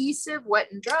own adhesive, wet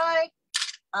and dry,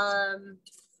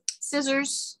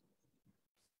 scissors,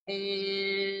 and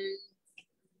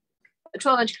a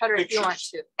 12-inch cutter if you want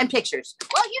to, and pictures.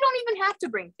 Well, you don't even have to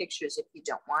bring pictures if you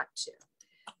don't want to.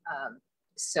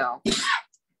 So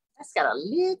that's got a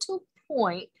little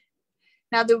point.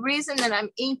 Now, the reason that I'm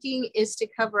inking is to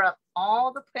cover up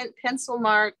all the pencil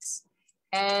marks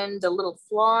and the little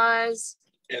flaws.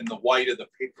 And the white of the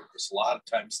paper, because a lot of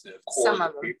times the core of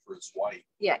the paper is white.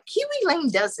 Yeah,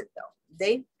 Kiwiling doesn't though.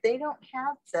 They don't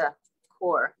have the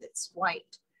core that's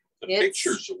white. The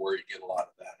pictures are where you get a lot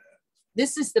of that at.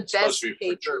 This is the best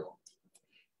paper.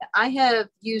 I have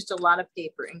used a lot of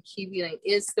paper, and Kiwiling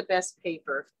is the best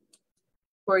paper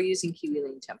for using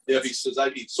Kiwiling templates. Debbie says, I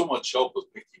need so much help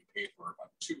with picking paper. I'm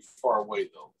too far away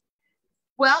though.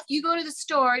 Well, you go to the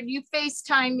store and you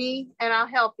FaceTime me and I'll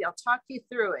help you. I'll talk you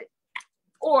through it.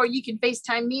 Or you can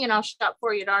FaceTime me and I'll shop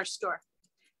for you at our store.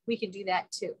 We can do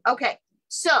that too. Okay,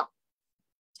 so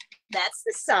that's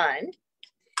the sun.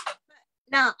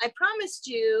 Now, I promised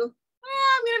you,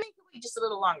 I'm going to make it wait just a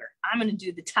little longer. I'm going to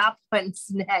do the top ones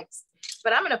next,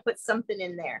 but I'm going to put something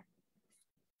in there.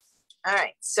 All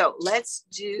right, so let's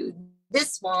do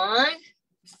this one.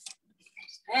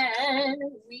 And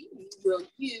we will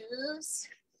use.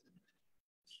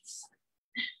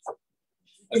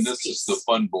 And this is the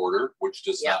fun border, which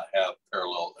does not have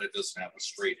parallel. It doesn't have a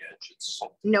straight edge. It's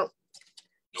no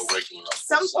regular.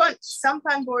 Some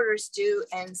fun borders do,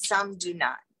 and some do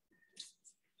not.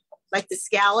 Like the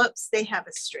scallops, they have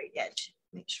a straight edge.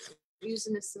 Make sure I'm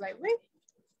using this the right way.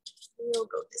 We'll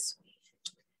go this way.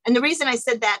 And the reason I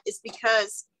said that is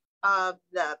because of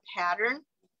the pattern.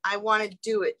 I want to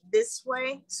do it this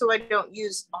way so I don't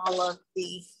use all of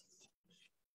the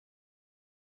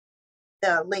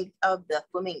length of the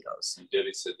flamingos. And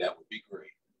Debbie said that would be great.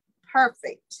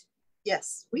 Perfect.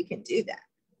 Yes, we can do that.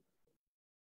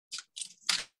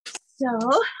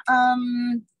 So,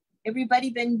 everybody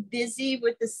been busy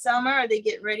with the summer? Are they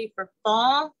getting ready for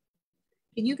fall?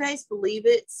 Can you guys believe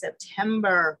it?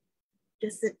 September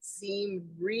doesn't seem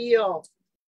real.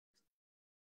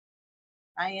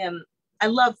 I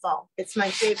love fall. It's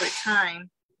my favorite time.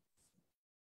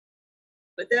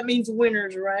 But that means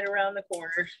winter's right around the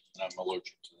corner. I'm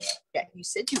allergic to that. Yeah, you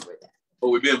said you were that. But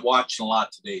we've been watching a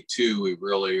lot today too. We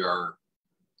really are.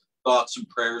 Thoughts and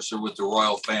prayers are with the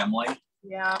royal family.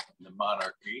 Yeah. And the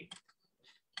monarchy.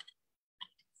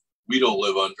 We don't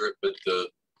live under it, but the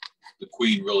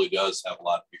queen really does have a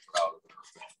lot to be proud of her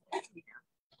family. Yeah.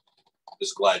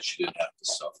 Just glad she didn't have to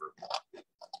suffer.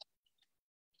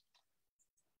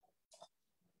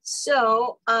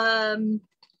 So,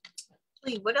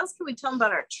 Lee, what else can we tell them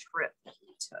about our trip that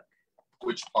we took?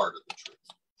 Which part of the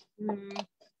trip?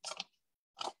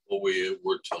 Well, we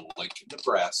were to Lincoln,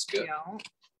 Nebraska. Yeah.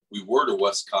 We were to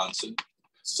Wisconsin,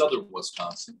 southern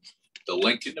Wisconsin, to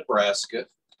Lincoln, Nebraska,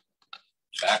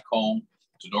 back home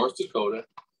to North Dakota,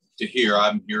 to here.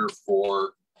 I'm here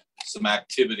for some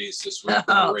activities this week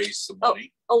to raise some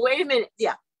money. Oh, wait a minute.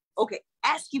 Yeah. Okay.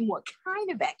 Ask him what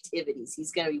kind of activities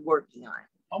he's going to be working on.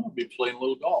 I'm going to be playing a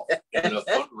little golf and a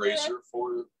fundraiser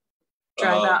for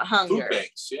Drive Out Hunger. Food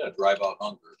banks. Yeah, Drive Out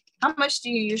Hunger. How much do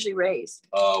you usually raise?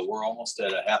 We're almost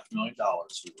at $500,000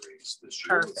 we raised this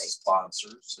year. Perfect. With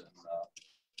sponsors, and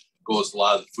goes to a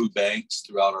lot of the food banks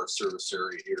throughout our service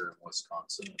area here in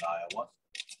Wisconsin and Iowa.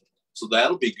 So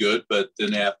that'll be good. But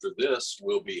then after this,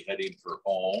 we'll be heading for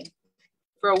home.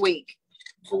 For a week.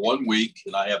 For 1 week.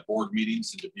 And I have board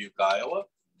meetings in Dubuque, Iowa.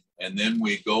 And then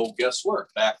we go, guess where?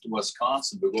 Back to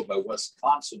Wisconsin. We go by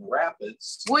Wisconsin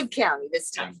Rapids. Wood County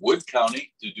this time. In Wood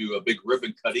County to do a big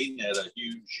ribbon cutting at a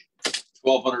huge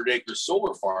 1,200-acre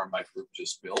solar farm my group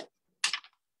just built.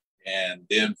 And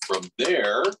then from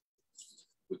there,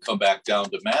 we come back down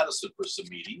to Madison for some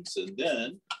meetings. And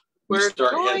then we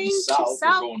start heading south. We're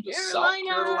going to South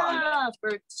Carolina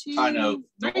for 3 north,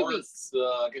 weeks.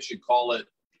 I guess you'd call it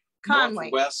Conway.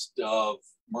 Northwest of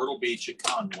Myrtle Beach at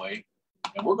Conway.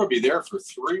 And we're going to be there for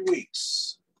 3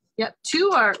 weeks. Yep,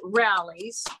 2 are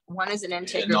rallies. One is an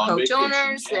Integra Coach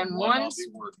Owners, then one's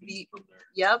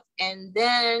yep, and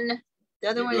then the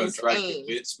other one is AIM.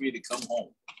 Convince me to come home.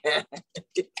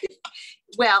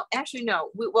 Well, actually,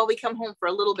 no. We come home for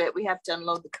a little bit. We have to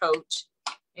unload the coach,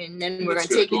 and then we're going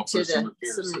to take it to some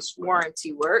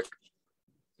warranty work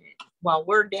while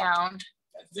we're down.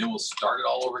 And then we'll start it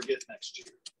all over again next year.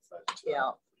 But,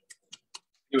 yeah.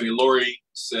 Anyway, Lori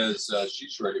says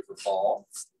she's ready for fall.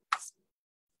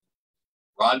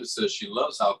 Rhonda says she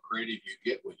loves how creative you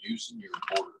get when using your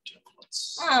border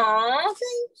templates. Aw,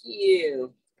 thank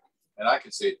you. And I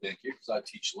can say thank you because I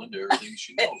teach Linda everything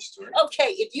she knows. Right?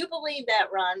 Okay, if you believe that,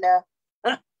 Rhonda.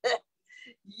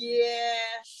 Yeah.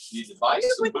 You need to buy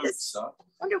some boots, huh? I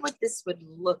wonder what this would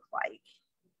look like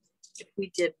if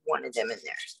we did one of them in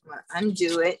there. I'm going to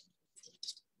undo it.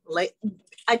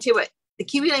 I tell you what. The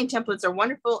Kiwi Lane templates are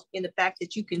wonderful in the fact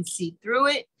that you can see through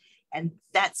it, and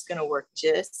that's going to work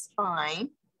just fine.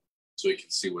 So you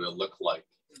can see what it looked like.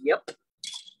 Yep.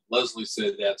 Leslie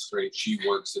said that's great. She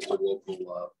works at the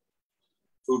local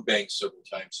food bank several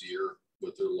times a year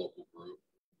with their local group.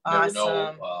 Awesome.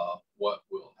 Never know what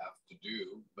we'll have to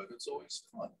do, but it's always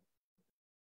fun.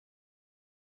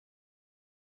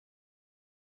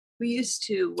 We used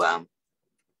to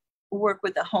work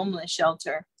with a homeless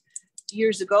shelter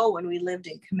years ago when we lived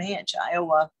in Comanche,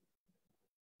 Iowa.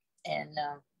 And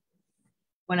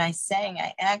when I sang,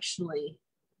 I actually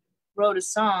wrote a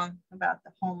song about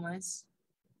the homeless.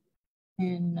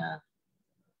 And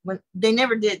when they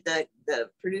never did, the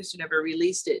producer never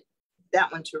released it,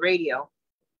 that one to radio,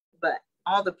 but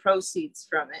all the proceeds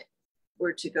from it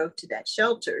were to go to that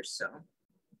shelter. So,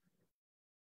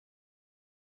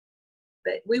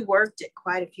 but we worked it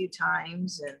quite a few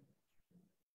times, and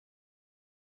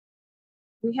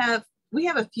we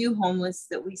have a few homeless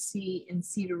that we see in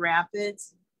Cedar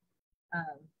Rapids.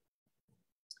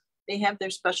 They have their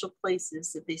special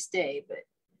places that they stay, but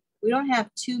we don't have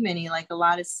too many like a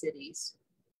lot of cities,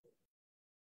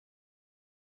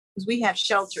 because we have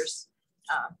shelters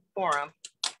for them.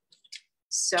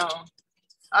 So,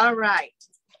 all right.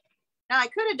 Now I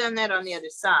could have done that on the other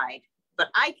side, but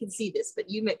I can see this, but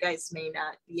you guys may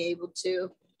not be able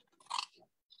to.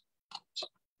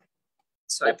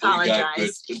 So Hopefully I you got good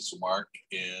apologize. pencil mark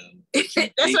and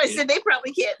That's why I said they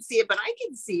probably can't see it, but I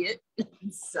can see it.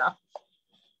 So.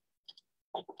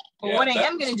 Well, what I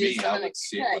am going to do is I'm I going would to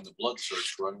see it when the blood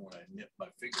starts running when I nip my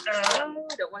fingers. I don't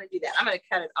want to do that. I'm going to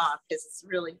cut it off because it's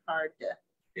really hard to.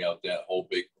 Yeah, that whole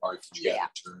big part that you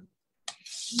got to turn.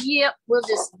 Yep, we'll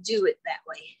just do it that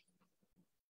way.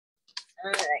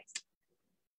 All right.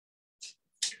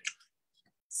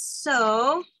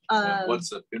 So, And what's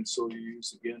the pencil you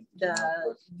use again?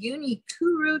 the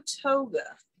Unikuru Toga.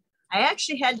 I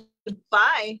actually had to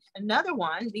buy another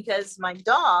one because my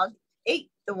dog ate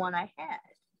the one I had.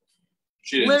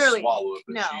 She didn't Literally, swallow it,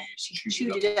 but no, she she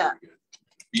chewed chewed it up. pretty good.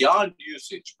 Beyond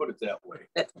usage, put it that way.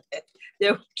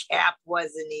 The cap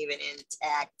wasn't even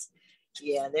intact.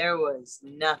 Yeah, there was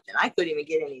nothing. I couldn't even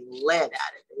get any lead out of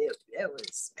it. It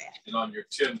was bad. And on your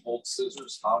 10-volt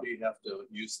scissors, how do you have to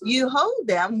use them? You hold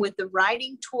them with the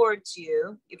writing towards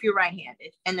you if you're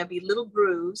right-handed, and there'll be little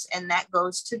grooves, and that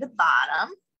goes to the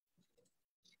bottom.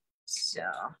 So,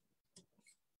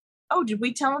 oh, did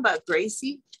we tell them about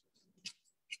Gracie?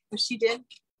 What she did?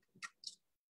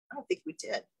 I don't think we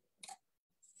did.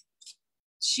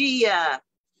 She,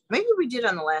 maybe we did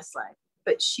on the last slide,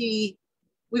 but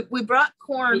we brought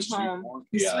corn home.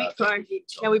 Yeah, Sweet corn.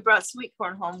 Yeah, we brought sweet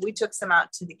corn home. We took some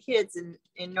out to the kids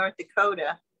in North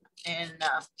Dakota, and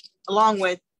along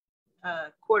with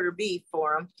quarter beef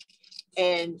for them.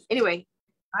 And anyway,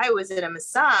 I was at a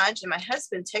massage, and my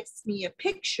husband texted me a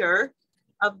picture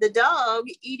of the dog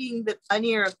eating an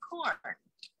ear of corn.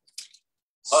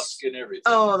 Husk and everything.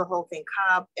 Oh, the whole thing,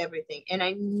 cob, everything. And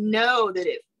I know that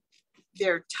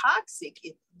they're toxic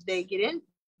if they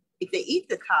eat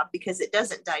the cob, because it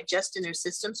doesn't digest in their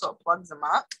system, so it plugs them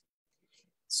up.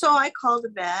 So I called the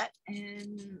vet,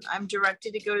 and I'm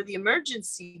directed to go to the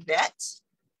emergency vet.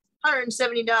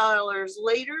 $170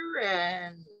 later,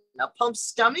 and a pumped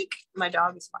stomach. My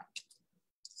dog is fine.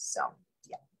 So,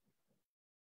 yeah.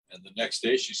 And the next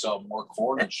day she saw more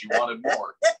corn and she wanted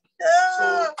more.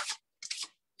 So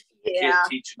you Yeah. can't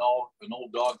teach an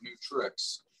old dog new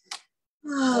tricks.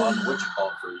 Well, I don't know what you call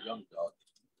it for a young dog.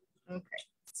 Okay.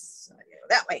 So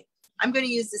that way. I'm going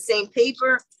to use the same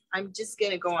paper. I'm just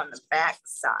going to go on the back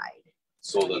side.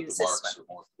 So I'll that use the this marks one. are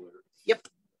more clear. Yep.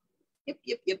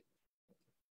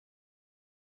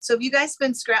 So have you guys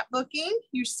been scrapbooking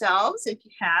yourselves? If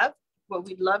you have, well,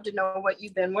 we'd love to know what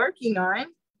you've been working on.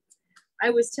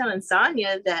 I was telling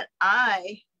Sonia that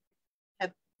I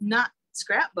have not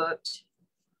scrapbooked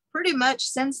pretty much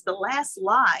since the last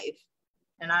live,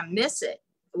 and I miss it.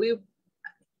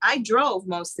 I drove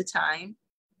most of the time,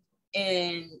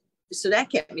 and so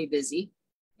that kept me busy.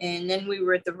 And then we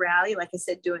were at the rally, like I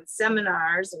said, doing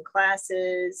seminars and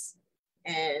classes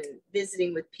and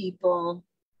visiting with people.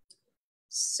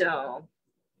 So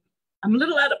I'm a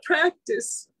little out of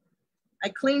practice. I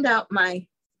cleaned out my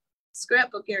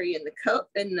scrapbook area in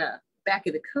the back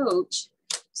of the coach.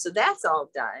 So that's all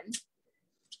done.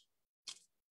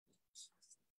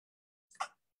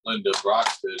 Linda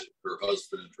Brockstead, her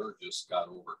husband and her just got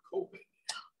over COVID.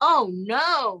 Oh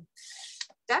no,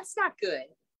 that's not good.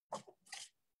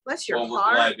 Bless your Well, we're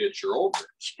heart. glad that you're over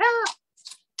it.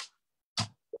 Yeah.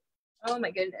 Oh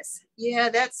my goodness. Yeah,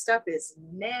 that stuff is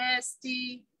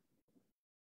nasty.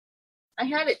 I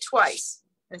had it twice.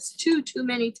 That's too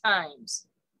many times.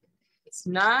 It's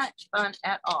not fun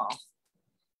at all.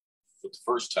 But the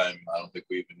first time, I don't think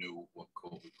we even knew what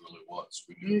COVID really was.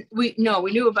 We knew. We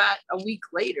knew about a week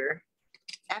later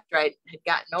after I had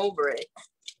gotten over it.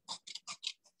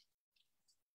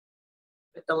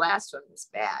 But the last one was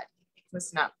bad. It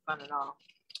was not fun at all.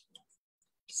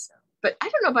 So, but I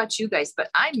don't know about you guys, but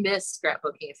I miss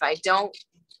scrapbooking. If I don't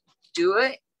do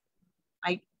it,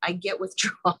 I get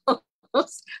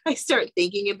withdrawals. I start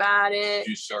thinking about it.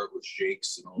 You start with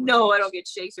shakes and all No, that. I don't get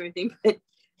shakes or anything, but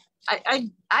I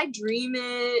dream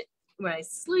it when I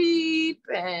sleep,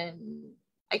 and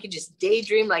I can just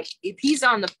daydream. Like if he's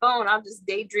on the phone, I'll just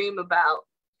daydream about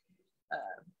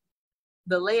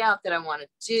the layout that I want to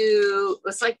do.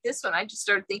 It's like this one. I just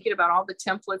started thinking about all the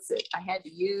templates that I had to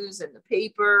use and the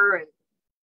paper, and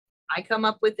I come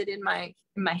up with it in my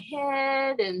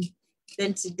head. And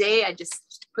then today I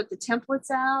just put the templates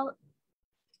out.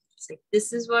 It's like,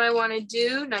 this is what I want to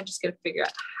do. And I just got to figure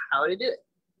out how to do it.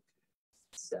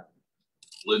 So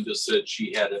Linda said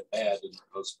she had it bad and her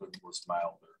husband was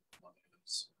milder.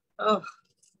 Oh.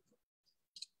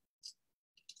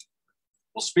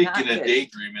 Well, speaking of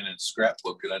daydreaming and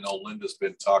scrapbooking, I know Linda's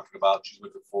been talking about she's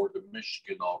looking forward to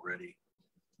Michigan already.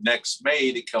 Next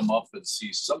May to come up and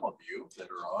see some of you that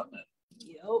are on and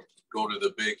go to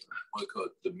the big, what do you call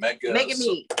it, the mega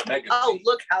meet. Oh,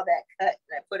 look how that cut.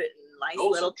 And I put it in a nice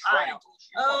little triangle.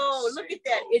 Oh, look at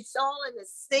that. Those. It's all in the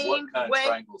same way. What kind of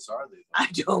triangles are they? I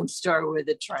don't start with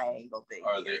a triangle thing.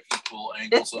 Are they equal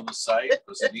angles on the side?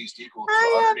 Because it needs to equal to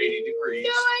 180 degrees.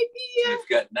 No idea. And you've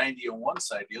got 90 on one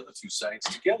side, the other two sides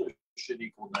together should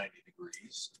equal 90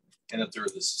 degrees. And if they're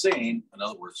the same, in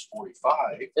other words,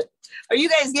 45. Are you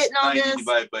guys getting all 90 this?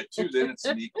 divided by 2, then it's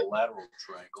an equilateral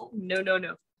triangle.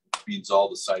 No. Means all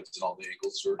the sides and all the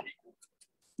angles are equal.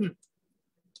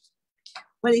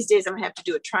 One of these days I'm gonna have to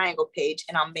do a triangle page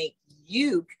and I'll make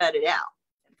you cut it out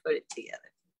and put it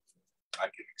together. I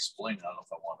can explain. I don't know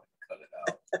if I want to cut it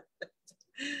out.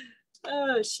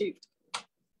 Oh, shoot.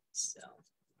 So,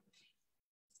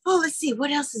 let's see what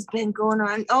else has been going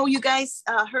on. Oh, you guys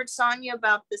heard Sonia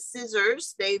about the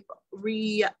scissors. They've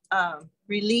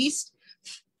released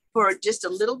for just a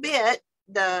little bit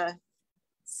the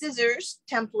scissors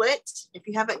template. If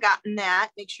you haven't gotten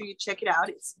that, make sure you check it out.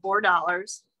 It's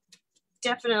 $4.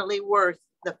 Definitely worth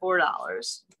the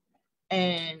 $4.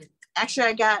 And actually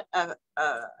I got I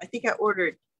think I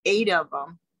ordered 8 of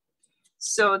them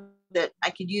so that I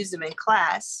could use them in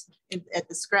class at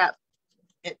the scrap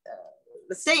at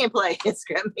the Stay and Play at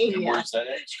Scrapmania. Where's that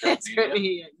at?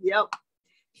 Scrapmania. Yep.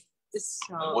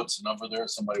 So, and what's the number there?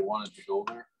 Somebody wanted to go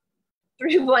there.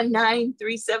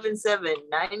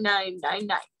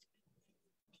 319-377-9999.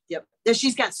 Yep. And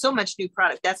she's got so much new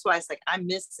product. That's why it's like, I'm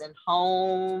missing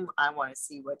home. I want to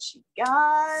see what she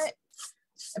got.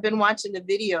 I've been watching the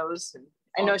videos and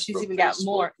I know she's even got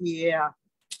more. Yeah.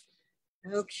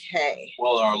 Okay.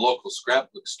 Well, our local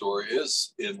scrapbook store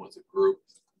is in with a group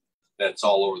that's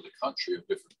all over the country of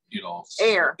different,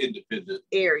 independent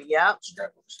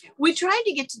scrapbook stores. We tried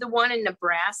to get to the one in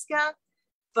Nebraska,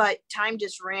 but time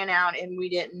just ran out and we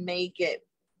didn't make it.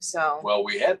 So well,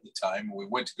 we had the time and we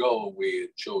went to go and we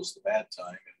chose the bad time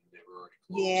and they were already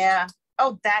closed. Yeah.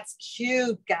 Oh, that's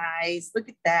cute, guys. Look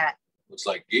at that. Looks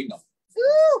like gingham.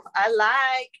 Ooh, I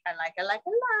like.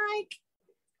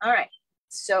 All right.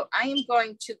 So I am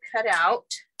going to cut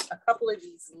out a couple of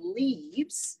these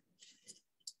leaves.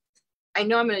 I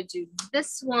know I'm going to do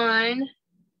this one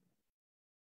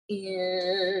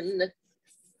in,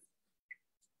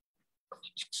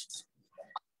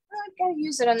 I've got to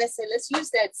use it on this side. Let's use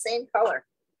that same color.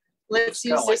 Let's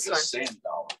use this one. It's kind of like a sand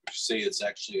dollar. You say it's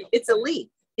actually it's a leaf.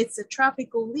 It's a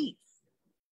tropical leaf.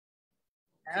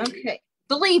 Okay.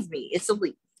 Believe me, it's a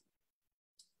leaf.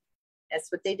 That's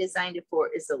what they designed it for,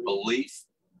 is a leaf. A leaf?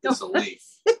 It's a leaf.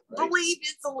 Right? Believe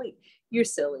it's a leaf. You're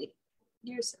silly.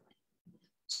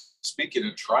 Speaking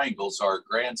of triangles, our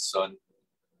grandson,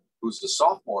 who's a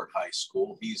sophomore at high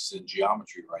school, he's in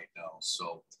geometry right now.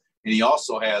 So, and he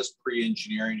also has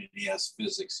pre-engineering and he has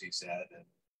physics he's had. And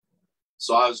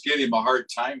so I was giving him a hard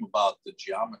time about the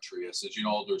geometry. I said,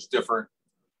 there's different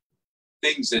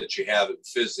things that you have in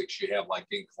physics. You have like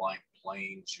inclined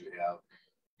planes, you have,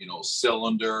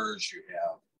 cylinders, you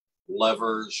have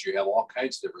levers, you have all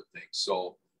kinds of different things.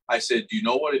 So I said, do you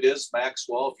know what it is,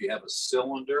 Maxwell, if you have a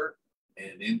cylinder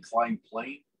and an inclined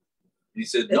plane? And he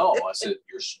said, no. I said,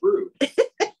 you're screwed.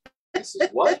 I said,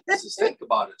 what? He says, think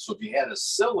about it. So if you had a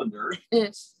cylinder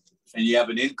and you have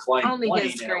an inclined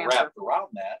plane and wrapped around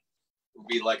that, it would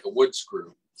be like a wood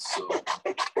screw. So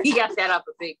he got that off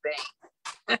of Big Bang.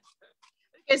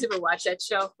 You guys ever watch that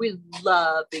show? We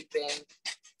love Big Bang.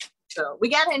 So we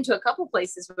got into a couple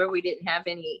places where we didn't have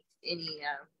any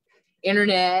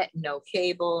internet, no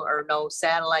cable or no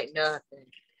satellite, nothing.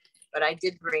 But I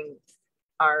did bring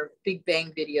our Big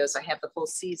Bang videos. I have the whole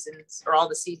seasons or all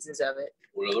the seasons of it.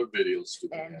 What other videos do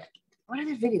we have? What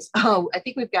other videos? Oh, I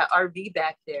think we've got RV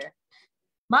back there.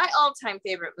 My all-time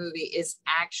favorite movie is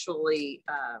actually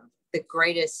The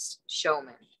Greatest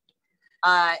Showman.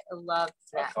 I love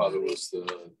that. I thought movie. It was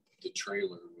the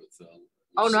trailer with.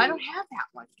 Oh no, I don't have that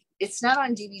one. It's not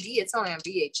on DVD. It's only on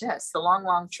VHS. The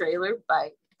long trailer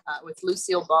by with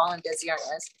Lucille Ball and Desi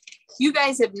Arnaz. You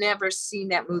guys have never seen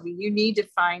that movie. You need to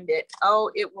find it.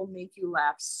 Oh, it will make you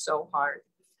laugh so hard.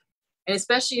 And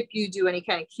especially if you do any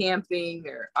kind of camping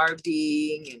or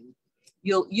RVing, and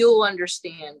you'll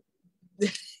understand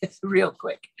real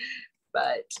quick.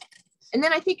 But, and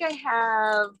then I think I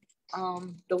have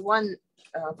the one,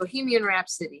 Bohemian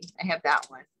Rhapsody. I have that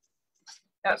one.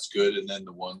 That's good. And then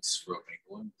the ones from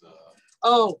England.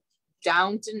 Oh,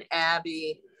 Downton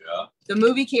Abbey. Yeah. The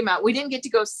movie came out. We didn't get to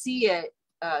go see it.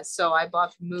 So I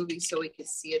bought the movie so we could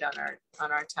see it on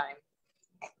our time.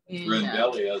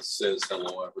 Grindelia says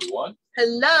hello, everyone.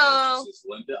 Hello. This is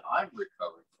Linda. I'm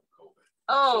recovering from COVID.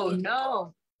 Oh, so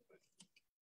no.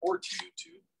 Or to you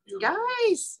too.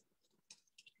 Guys,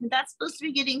 that's supposed to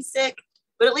be getting sick,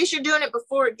 but at least you're doing it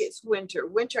before it gets winter.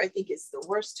 Winter, I think, is the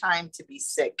worst time to be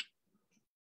sick.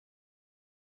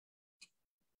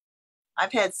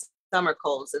 I've had summer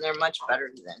colds and they're much better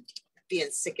than being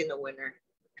sick in the winter.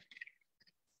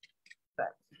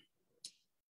 But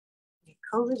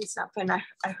COVID is not fun.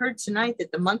 I heard tonight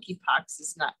that the monkeypox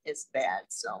is not as bad,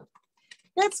 so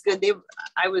that's good.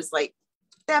 I was like,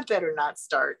 that better not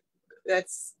start.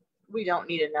 We don't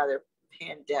need another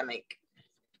pandemic.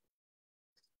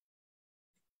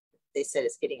 They said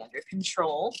it's getting under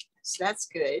control, so that's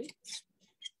good.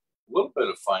 A little bit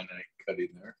of fine cutting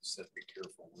there, so be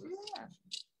careful with. Yeah.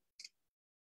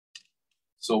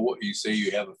 So what you say, you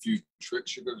have a few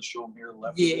tricks you're going to show them here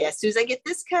left? Yeah, as soon as I get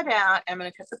this cut out, I'm going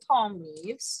to cut the palm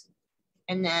leaves,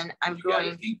 and then I'm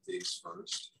going to ink these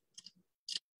first.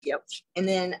 Yep, and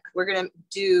then we're going to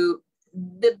do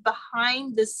the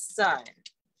behind the sun.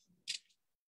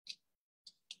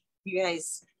 You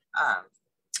guys,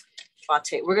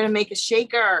 we're going to make a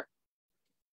shaker.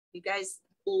 You guys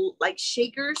like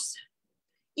shakers?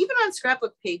 Even on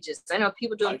scrapbook pages, I know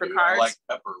people do them for cards. I like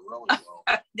pepper really well.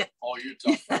 Oh, you're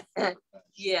talking about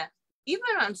yeah. Even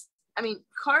on,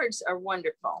 cards are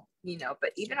wonderful,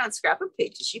 but even on scrapbook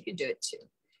pages, you can do it too,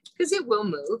 because it will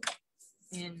move,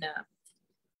 and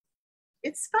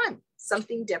it's fun,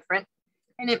 something different,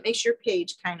 and it makes your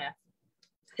page kind of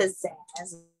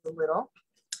pizzazz a little.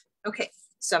 Okay,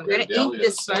 so I'm going to ink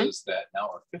this one. That now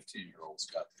our 15-year-old's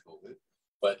got COVID,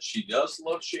 but she does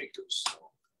love shakers. So.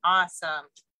 Awesome.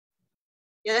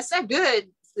 Yeah, that's not good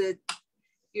that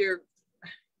your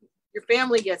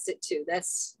family gets it too.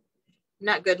 That's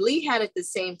not good. Lee had it the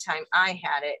same time I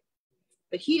had it,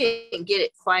 but he didn't get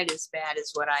it quite as bad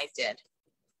as what I did.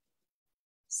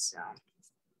 So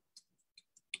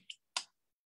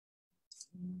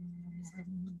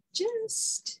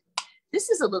this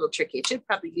is a little tricky. I should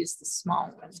probably use the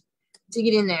small one to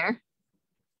get in there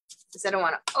because I don't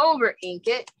want to over ink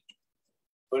it.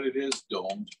 But it is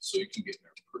domed, so you can get in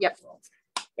there pretty yep. well.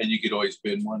 And you could always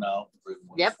bin one out. And bin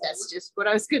one yep, forward. That's just what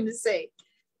I was going to say.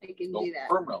 I can Don't do that.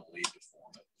 Permanently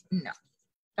deform it. No,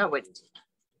 I wouldn't do that.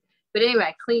 But anyway,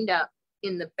 I cleaned up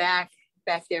in the back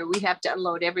there. We have to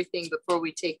unload everything before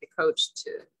we take the coach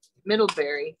to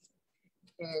Middlebury.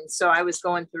 And so I was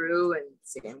going through and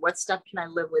saying, what stuff can I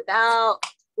live without?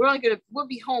 We'll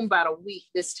be home about a week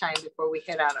this time before we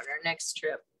head out on our next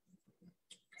trip.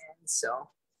 And so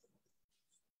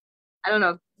I don't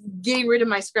know, getting rid of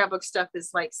my scrapbook stuff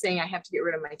is like saying I have to get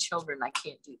rid of my children. I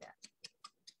can't do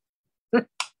that.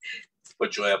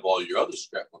 But you'll have all your other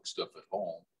scrapbook stuff at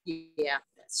home. Yeah,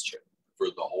 that's true. For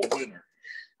the whole winter.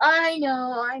 I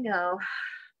know.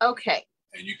 Okay.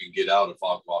 And you can get out if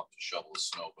I'll go out to shovel the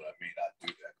snow, but I may not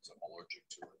do that because I'm allergic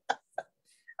to it.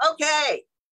 Okay.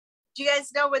 Do you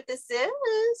guys know what this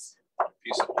is? A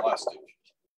piece of plastic.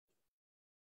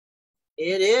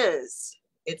 It is.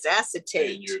 It's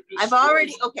acetate. I've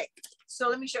already, okay. So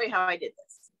let me show you how I did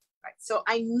this. All right. So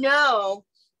I know,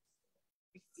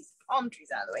 these palm trees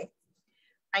out of the way.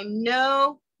 I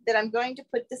know that I'm going to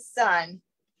put the sun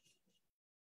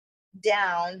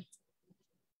down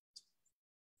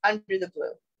under the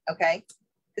blue, okay?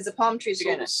 Because the palm trees are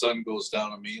gonna. The sun goes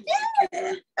down on me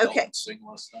like okay. Sing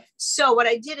last night. So what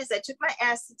I did is I took my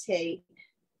acetate,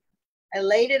 I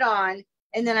laid it on,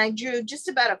 and then I drew just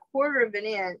about 1/4 of an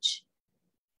inch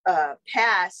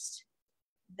past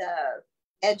the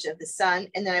edge of the sun,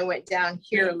 and then I went down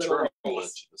here a little bit.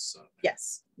 Edge of the sun.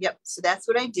 Yes, yep. So that's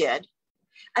what I did.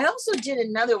 I also did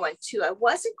another one too. I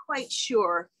wasn't quite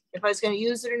sure if I was going to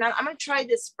use it or not. I'm going to try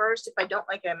this first. If I don't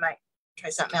like it, I might try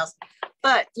something else.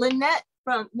 But Lynette,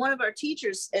 from one of our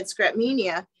teachers at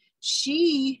Scrapmania,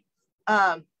 she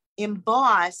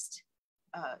embossed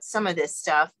some of this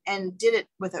stuff and did it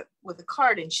with a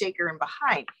card and shaker and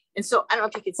behind. And so I don't know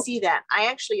if you can see that. I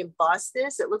actually embossed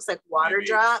this. It looks like water Maybe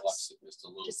drops.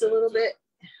 Just a little bit.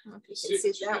 I don't know if you can see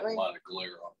it that way. A lot of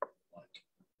glare on it.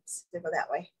 Let's go that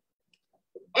way.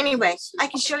 Anyway, I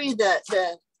can show you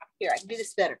here, I can do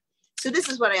this better. So this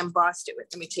is what I embossed it with.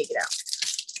 Let me take it out.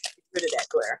 Get rid of that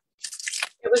glare.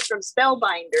 It was from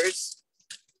Spellbinders.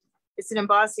 It's an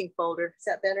embossing folder. Is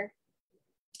that better?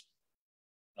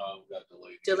 No, we got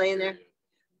delayed. Delay in there?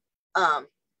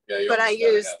 Yeah, you But I almost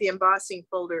gotta used have the embossing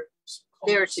folder some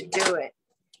there colors to in do it.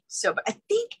 So, but I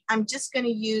think I'm just going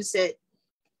to use it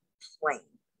plain.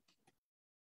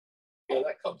 Yeah,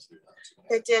 that comes through.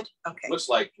 It did? Okay. Looks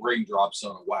like raindrops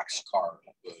on a wax card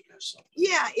or something.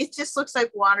 Yeah, it just looks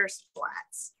like water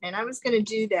splats. And I was going to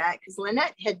do that because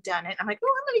Lynette had done it. I'm like,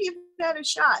 oh, I'm going to give that a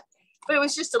shot. But it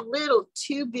was just a little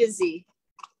too busy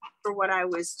for what I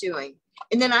was doing.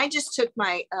 And then I just took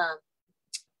my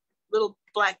little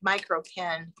black micro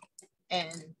pen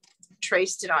and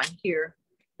traced it on here.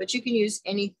 But you can use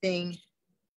anything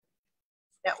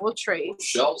that will trace.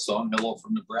 Shell's on Hello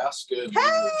from Nebraska. And we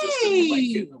were just in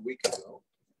Lincoln a week ago.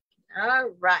 All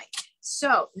right.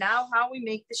 So now how we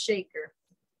make the shaker.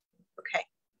 Okay.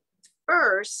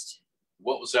 First.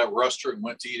 What was that restaurant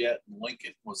went to eat at in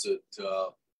Lincoln? Was it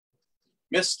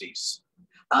Misty's?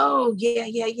 Oh,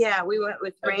 yeah. We went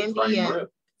with That was Randy prime and rib.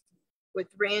 with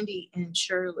Randy and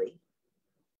Shirley.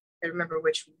 I remember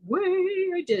which way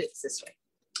I did it. It's this way.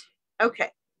 Okay.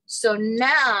 So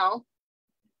now,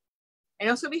 I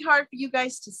know it's going to be hard for you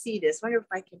guys to see this. I wonder if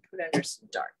I can put under some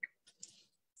dark.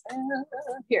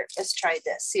 Here, let's try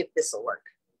this. See if this will work.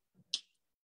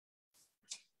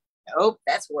 Oh,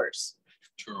 that's worse.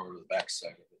 Turn over to the back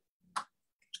side of it.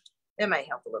 That might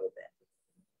help a little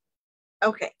bit.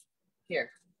 Okay,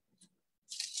 here.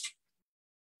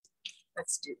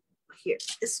 Let's do here.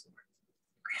 This one.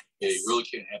 Yeah, you really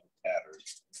can't have a pattern.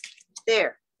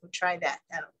 There. We'll try that.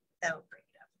 That'll bring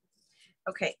it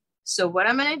up. Okay. So what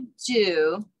I'm going to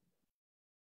do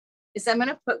is I'm going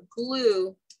to put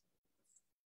glue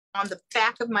on the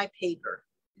back of my paper.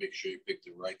 Make sure you pick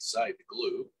the right side to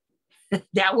glue.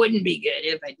 That wouldn't be good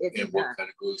if I didn't. And what kind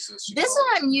of glue is this? This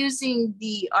one I'm using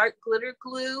the art glitter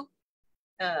glue.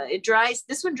 It dries.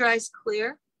 This one dries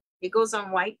clear. It goes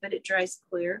on white, but it dries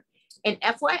clear. And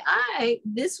FYI,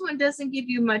 this one doesn't give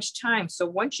you much time. So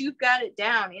once you've got it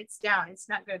down, it's down. It's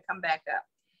not going to come back up.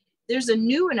 There's a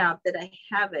new one out that I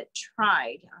haven't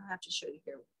tried. I'll have to show you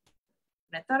here.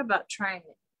 And I thought about trying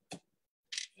it.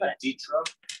 But Detra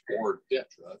or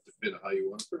Detra, depending on how you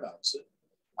want to pronounce it.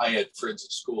 I had friends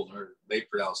at school and they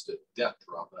pronounced it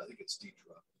Detra, but I think it's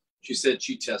Detra. She said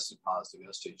she tested positive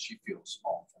yesterday. She feels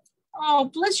awful. Oh,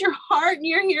 bless your heart. And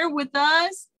you're here with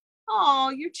us.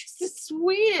 Oh, you're just the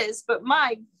sweetest. But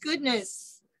my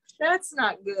goodness, that's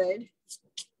not good.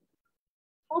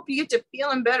 Hope you get to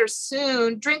feeling better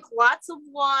soon. Drink lots of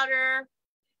water.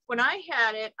 When I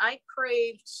had it, I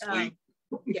craved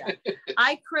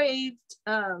I craved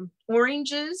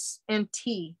oranges and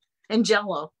tea and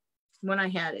Jello when I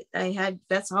had it.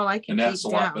 That's all I can. And that's a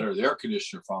lot better. The air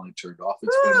conditioner finally turned off.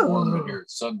 It's been warm in here. The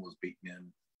sun was beating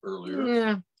in earlier.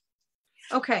 Yeah.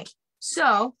 Okay.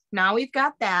 So now we've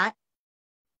got that.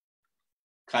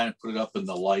 Kind of put it up in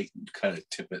the light and kind of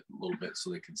tip it a little bit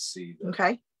so they can see.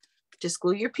 Okay. Just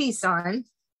glue your piece on.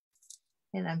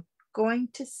 And I'm going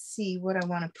to see what I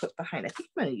want to put behind. I think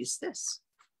I'm going to use this.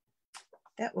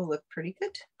 That will look pretty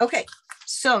good. Okay.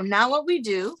 So now what we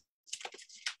do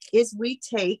is we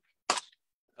take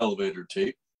elevator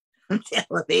tape.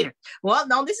 Elevator. Well,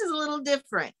 no, this is a little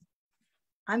different.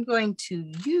 I'm going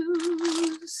to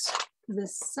use the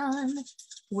sun.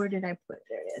 Where did I put it?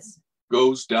 There it is.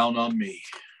 Goes down on me.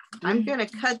 I'm going to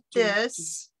cut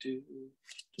this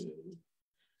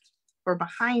for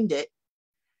behind it.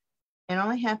 And all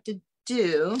I have to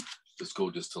do. Just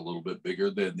go just a little bit bigger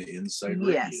than the inside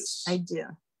radius. radius. I do.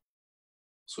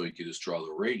 So you can just draw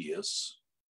the radius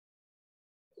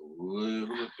a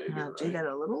little bit bigger. I'll do that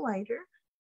a little lighter.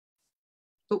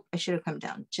 Oh, I should have come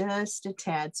down just a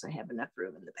tad so I have enough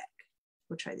room in the back.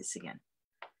 We'll try this again.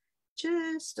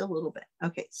 Just a little bit.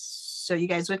 Okay, so you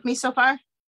guys with me so far?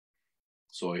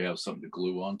 So you have something to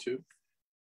glue onto?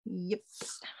 Yep.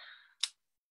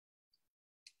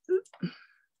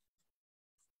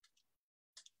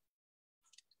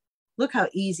 Look how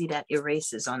easy that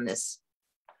erases on this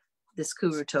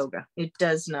Kurutoga. It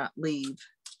does not leave.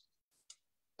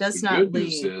 The good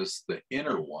news is the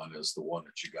inner one is the one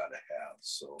that you got to have.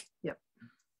 So yep,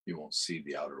 you won't see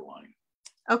the outer line.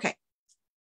 Okay.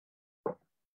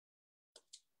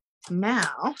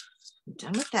 Now I'm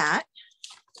done with that.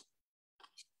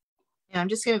 And I'm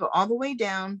just going to go all the way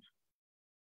down.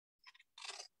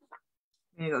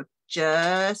 I'm going to go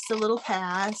just a little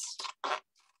past.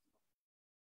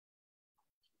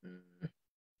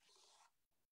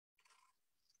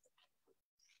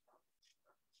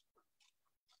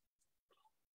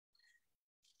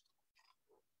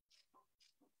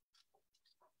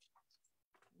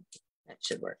 That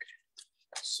should work.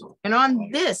 So And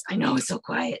on this, I know it's so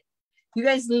quiet. You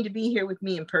guys need to be here with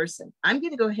me in person. I'm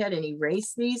going to go ahead and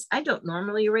erase these. I don't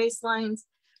normally erase lines,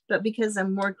 but because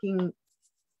I'm working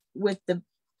with the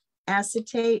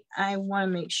acetate, I want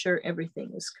to make sure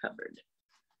everything is covered.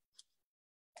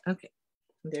 Okay,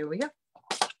 there we go.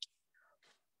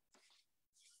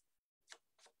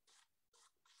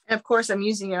 And of course, I'm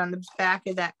using it on the back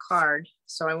of that card,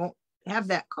 so I won't have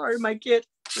that card in my kit.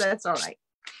 That's all right.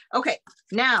 Okay,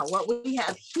 now what we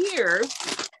have here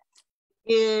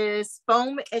is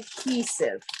foam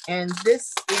adhesive, and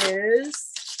this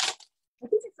is, I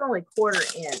think it's only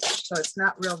 1/4 inch, so it's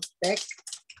not real thick.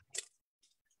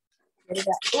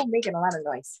 Oh, making a lot of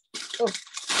noise. Oh,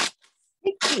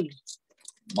 sticky.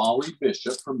 Molly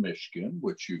Bishop from Michigan,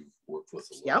 which you worked with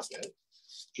a little bit,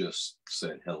 just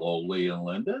said hello, Lee and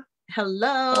Linda.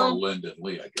 Hello. Or Linda and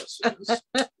Lee, I guess it is.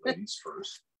 Ladies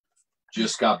first.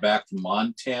 Just got back from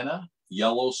Montana,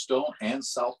 Yellowstone, and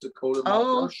South Dakota,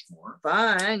 Mount Rushmore.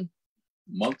 Fun.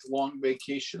 Month-long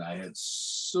vacation. I had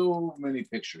so many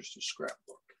pictures to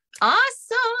scrapbook.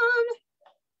 Awesome.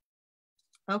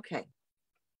 Okay.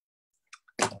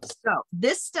 So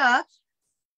this stuff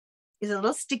is a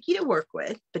little sticky to work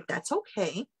with, but that's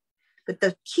okay. But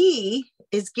the key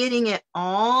is getting it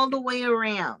all the way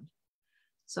around.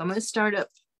 So I'm going to start up,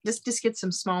 just get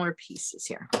some smaller pieces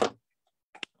here.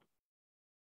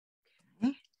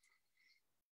 Okay.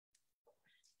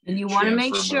 And you want to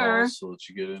make sure. So that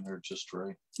you get in there just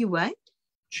right. You what?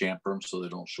 Chamfer them so they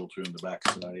don't show through in the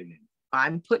backside.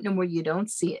 I'm putting them where you don't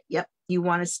see it. Yep. You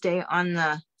want to stay on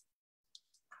the,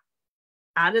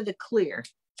 out of the clear.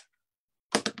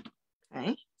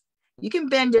 Okay. You can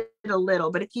bend it a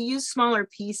little, but if you use smaller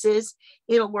pieces,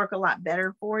 it'll work a lot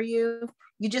better for you.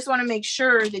 You just want to make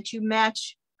sure that you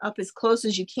match up as close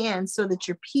as you can so that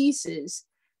your pieces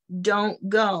don't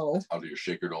go out of your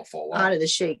shaker, don't fall out. Out of the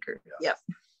shaker. Yeah. Yep.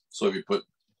 So if you put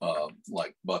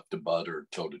like butt to butt or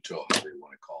toe to toe, however you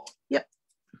want to call it. Yep.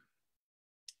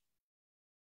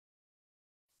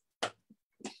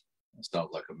 It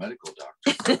sounds like a medical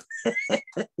doctor.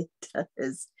 It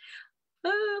does.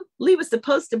 Lee was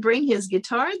supposed to bring his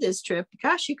guitar this trip.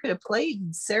 Gosh, you could have played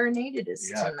and serenaded us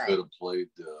tonight. I could have played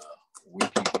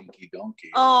Winky Dinky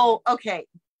Donkey. Oh, okay.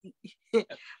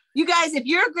 You guys, if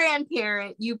you're a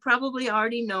grandparent, you probably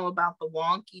already know about the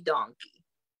Wonky Donkey.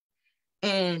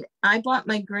 And I bought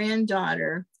my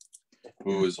granddaughter,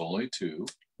 who is only 2,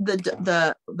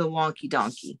 the Wonky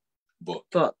Donkey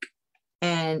book.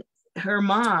 And her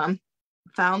mom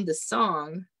found the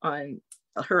song on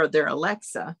their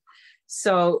Alexa.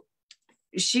 So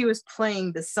she was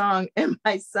playing the song, and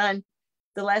my son,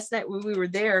 the last night when we were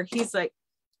there, he's like,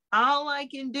 all I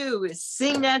can do is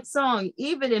sing that song.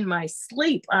 Even in my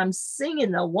sleep, I'm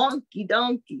singing the Wonky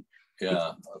Donkey.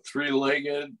 Yeah, a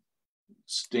 3-legged,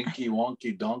 stinky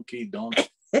wonky donkey.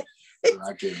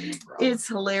 It's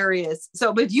hilarious.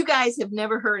 So, but you guys have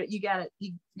never heard it. You got it.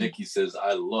 Nikki says,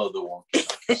 I love the Wonky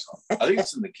Donkey song. I think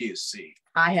it's in the key of C.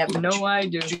 I have no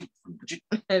idea.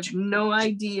 I have no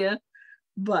idea,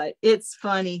 but it's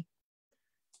funny.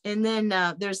 And then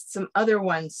there's some other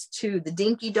ones too. The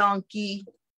Dinky Donkey.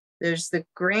 There's the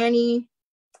Granny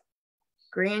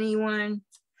one.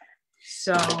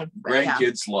 So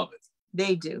grandkids love it.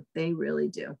 They do. They really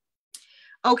do.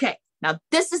 Okay. Now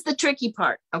this is the tricky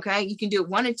part. Okay. You can do it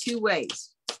one of 2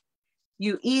 ways.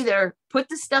 You either put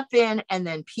the stuff in and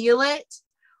then peel it,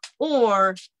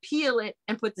 or peel it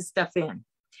and put the stuff in.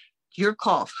 Your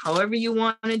call, however you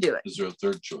want to do it. Is there a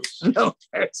third choice? No,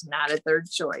 there's not a third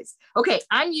choice. Okay.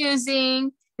 I'm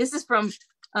using, this is from,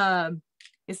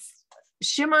 it's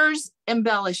Shimmer's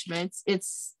Embellishments.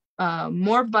 It's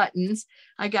more buttons.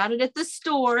 I got it at the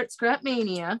store at Scrap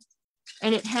Mania,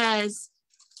 and it has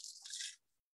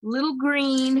little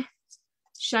green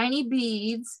shiny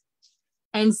beads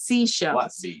and seashells.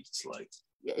 What beads? Like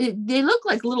they look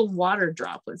like little water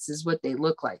droplets is what they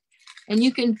look like, and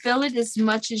you can fill it as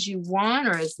much as you want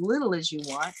or as little as you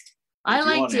want. I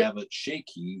like to have it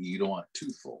shaky. You don't want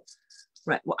too full.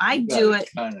 Right. Well, I do it.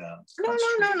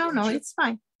 No. It's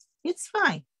fine. It's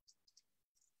fine.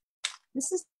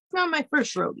 This is not my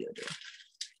first rodeo, dear.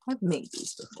 I've made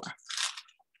these before.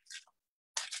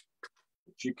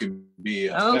 But you can be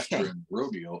a veteran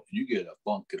rodeo and you get a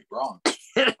bunket bronc.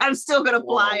 I'm still gonna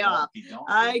fly off.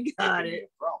 I got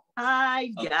it.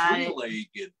 I got it.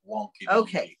 3-legged wonky.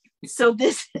 Okay. So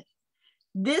this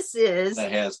is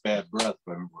that has bad breath,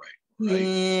 but right.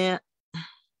 Yeah.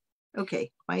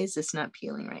 Okay. Why is this not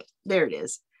peeling right? There it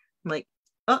is. I'm like,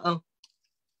 uh-oh.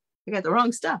 I got the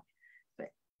wrong stuff. But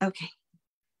okay.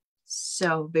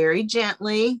 So very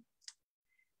gently,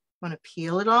 want to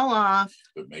peel it all off.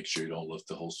 But make sure you don't lift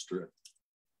the whole strip.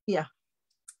 Yeah.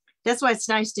 That's why it's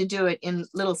nice to do it in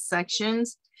little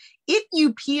sections. If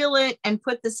you peel it and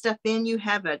put the stuff in, you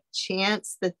have a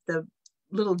chance that the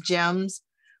little gems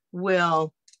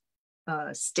will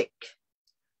stick.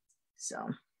 So,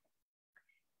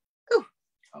 ooh,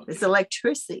 okay. It's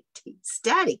electricity,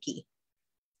 staticky.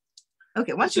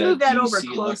 Okay, why don't you move that over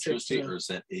closer to me? Or is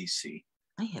that AC?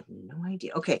 I have no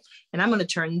idea. Okay, and I'm going to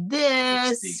turn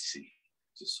this. It's AC,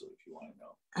 just so if you want to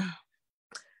know.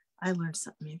 I learn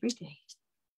something every day.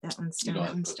 That one's done. You don't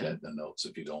have to put that in the notes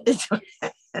if you don't want to.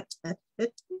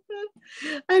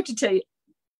 I have to tell you,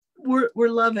 we're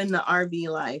loving the RV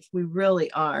life. We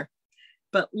really are.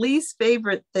 But Lee's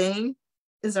favorite thing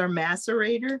is our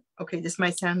macerator. Okay, this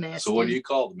might sound nasty. So what do you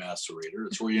call the macerator?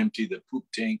 It's where you empty the poop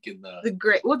tank in the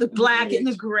gray. Well, the black and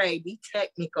the gray. Be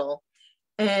technical.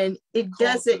 And it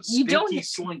does it. You don't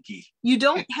slinky. You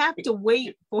don't have to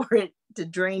wait for it to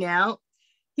drain out.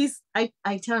 I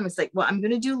tell him, it's like, well, I'm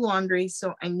going to do laundry,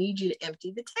 so I need you to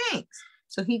empty the tanks.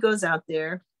 So he goes out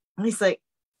there and he's like,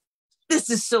 this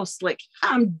is so slick.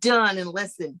 I'm done in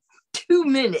less than 2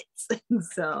 minutes.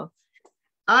 So,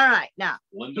 all right, now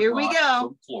Linda here Brock we go.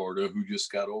 From Florida, who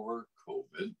just got over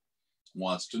COVID,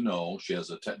 wants to know, she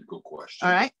has a technical question.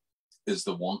 All right. Is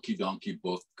the Wonky Donkey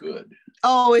book good?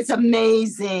 Oh, it's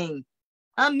amazing.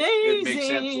 Amazing. It makes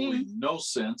absolutely no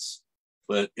sense.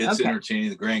 But it's entertaining.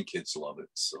 The grandkids love it.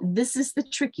 So this is the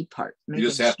tricky part. You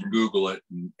just have to Google it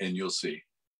and you'll see.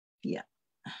 Yeah.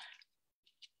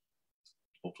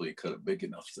 Hopefully you cut it big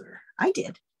enough there. I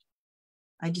did.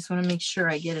 I just want to make sure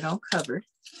I get it all covered.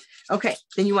 Okay.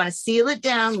 Then you want to seal it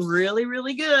down really,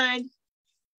 really good.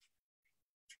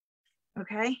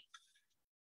 Okay.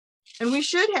 And we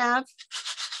should have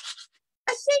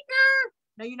a shaker.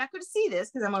 Now you're not going to see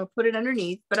this because I'm going to put it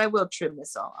underneath, but I will trim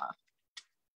this all off.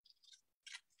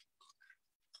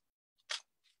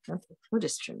 Okay, we'll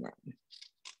just trim that.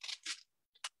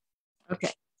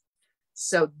 Okay,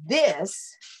 so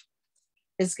this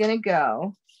is going to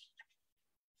go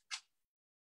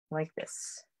like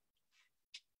this.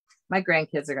 My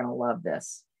grandkids are going to love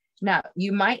this. Now,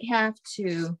 you might have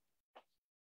to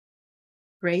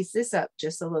raise this up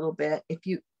just a little bit. If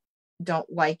you don't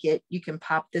like it, you can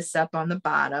pop this up on the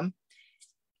bottom.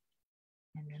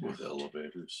 And then with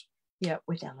elevators. Yeah,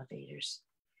 with elevators.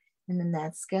 And then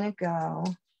that's going to go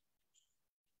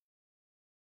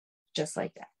just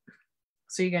like that.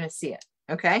 So you're going to see it.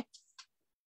 Okay.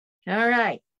 All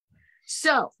right.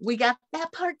 So we got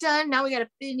that part done. Now we got to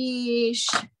finish.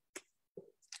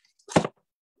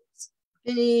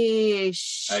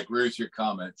 I agree with your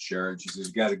comment, Sharon. She says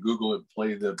you got to Google it,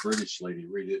 play the British lady,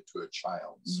 read it to a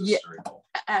child.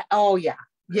 Oh, yeah.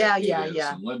 Yeah.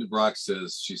 And Linda Brock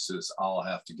says, I'll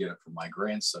have to get it for my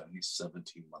grandson. He's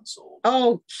 17 months old.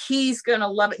 Oh, he's going to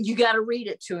love it. You got to read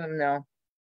it to him, though.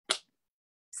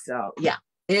 So, yeah,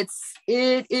 it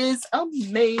is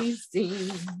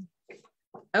amazing.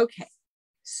 Okay.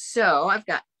 So I've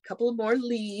got a couple of more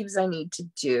leaves I need to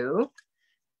do.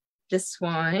 This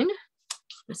one.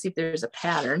 Let's see if there's a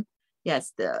pattern.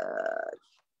 Yes, the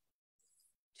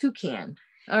toucan.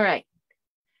 All right.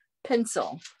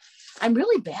 Pencil. I'm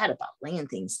really bad about laying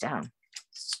things down.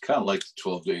 It's kind of like the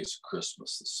 12 Days of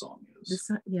Christmas, the song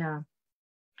is. Yeah.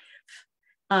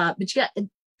 But you got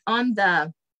on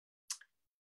the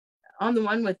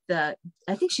one with the,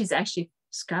 I think she's actually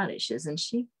Scottish, isn't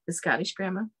she? The Scottish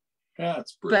grandma. Yeah,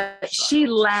 it's British. But she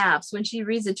laughs when she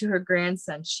reads it to her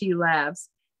grandson. She laughs.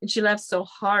 And she laughs so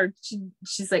hard.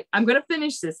 She's like, I'm going to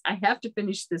finish this. I have to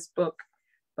finish this book.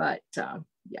 But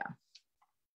yeah,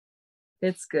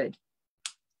 it's good.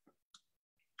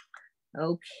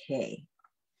 Okay.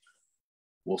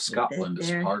 Well, Scotland is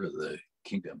part of the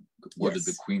kingdom. What did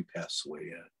the Queen pass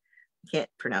away at? I can't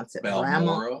pronounce it.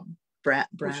 Balmoral,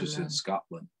 which is in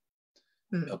Scotland,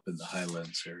 up in the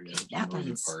Highlands area. That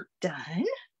one's done.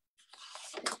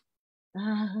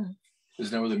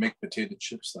 Isn't that where they make potato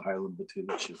chips? The Highland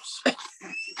potato chips.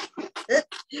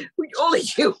 Only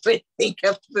you would think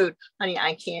of food, honey.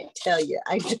 I can't tell you.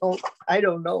 I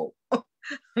don't know.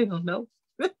 I don't know.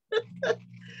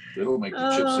 They don't make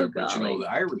the chips there, but you know the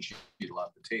Irish eat a lot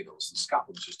of potatoes, and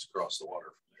Scotland's just across the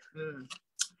water from there.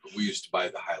 But we used to buy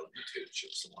the Highland potato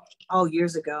chips a lot. Oh,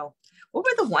 years ago. What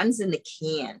were the ones in the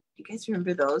can? You guys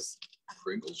remember those?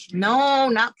 Pringles? No,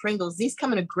 not Pringles. These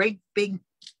come in a great big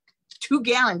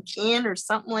 2-gallon can or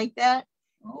something like that.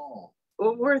 Oh.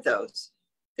 What were those?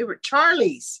 They were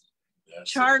Charlie's.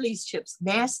 Charlie's chips.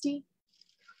 Nasty.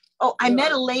 Oh, I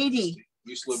met a lady.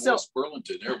 We used to live in West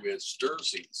Burlington. There we had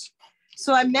Sturzies.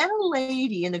 So I met a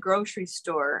lady in the grocery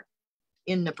store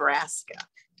in Nebraska.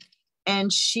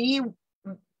 And she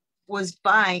was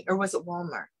buying, or was it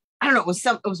Walmart? I don't know, it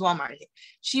was Walmart, I think.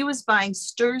 She was buying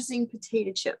Sturzing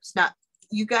potato chips. Now,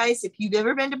 you guys, if you've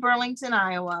ever been to Burlington,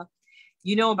 Iowa,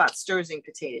 you know about Sturzing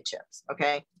potato chips,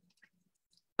 okay?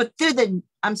 But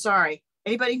I'm sorry,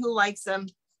 anybody who likes them,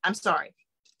 I'm sorry,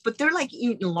 but they're like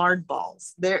eating lard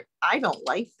balls. I don't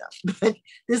like them. But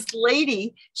this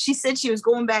lady, she said she was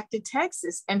going back to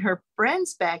Texas, and her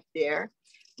friends back there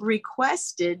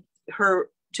requested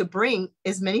her to bring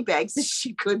as many bags as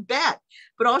she could back,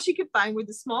 but all she could find were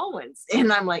the small ones.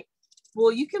 And I'm like, well,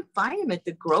 you can find them at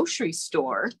the grocery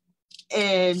store.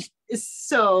 And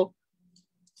so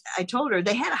I told her,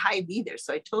 they had a Hy-Vee there.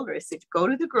 So I told her, I said, go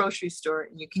to the grocery store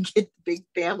and you can get the big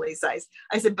family size.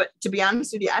 I said, but to be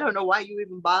honest with you, I don't know why you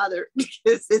even bother,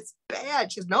 because it's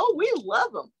bad. She said, no, we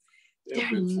love them.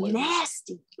 They're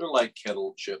nasty. They're like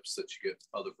kettle chips that you get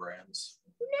other brands.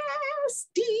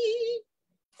 Nasty.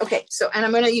 Okay, so, and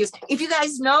I'm going to use, if you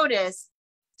guys notice,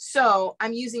 so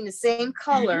I'm using the same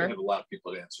color. You have a lot of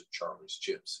people that answer Charlie's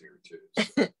chips here too.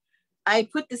 So. I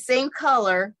put the same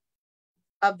color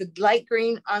of the light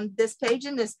green on this page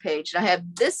and this page. And I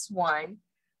have this one.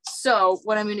 So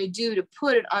what I'm going to do to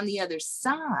put it on the other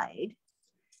side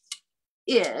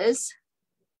is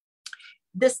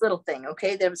this little thing,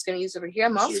 okay, that I was going to use over here.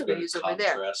 I'm also going to use over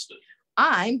there.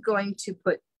 I'm going to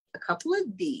put a couple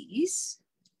of these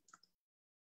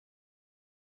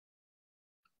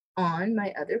on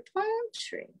my other palm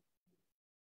tree.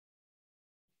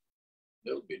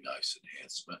 It'll be nice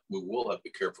enhancement. We will have to be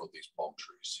careful with these palm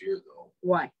trees here, though.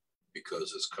 Why?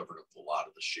 Because it's covered up a lot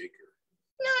of the shaker.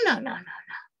 No.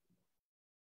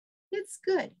 It's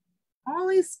good. All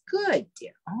is good,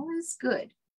 dear. All is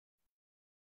good.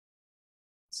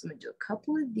 So I'm going to do a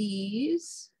couple of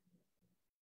these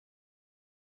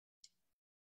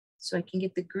so I can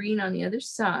get the green on the other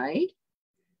side.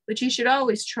 But you should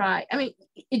always try. I mean,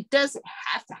 it doesn't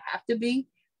have to be,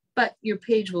 but your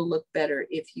page will look better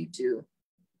if you do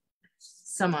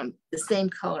some on the same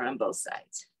color on both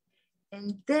sides.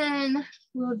 And then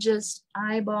we'll just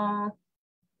eyeball,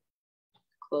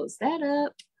 close that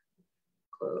up,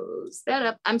 close that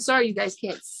up. I'm sorry you guys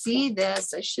can't see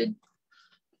this. I should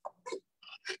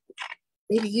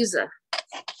maybe use a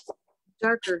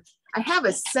darker. I have a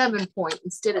 7-point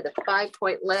instead of the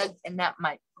 5-point lead, and that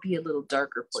might be a little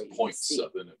darker for you. 0.7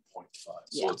 and 0.5.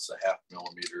 Yeah. So it's a 0.5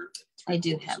 millimeter. I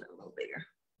do have it a little bigger.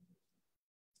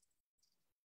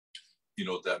 You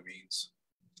know what that means?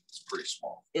 It's pretty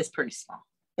small. It's pretty small.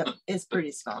 Yep, it's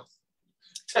pretty small.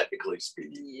 Technically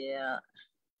speaking. Yeah.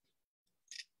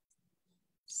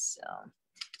 So.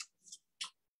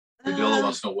 Daniela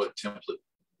wants to know, what template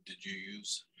did you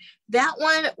use? That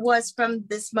one was from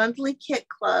this monthly kit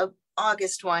club,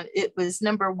 August one. It was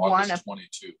number August 1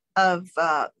 of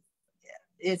 22.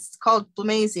 It's called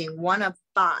Blamazing, 1 of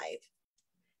 5.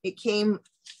 It came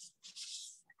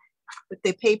with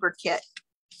the paper kit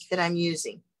that I'm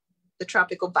using, the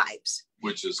Tropical Vibes.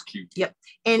 Which is cute. Yep.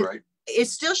 And right? it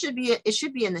should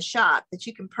be in the shop that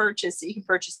you can purchase. You can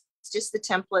purchase just the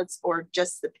templates or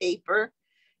just the paper.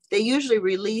 They usually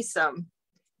release them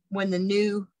when the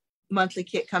new monthly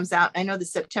kit comes out. I know the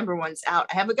September one's out.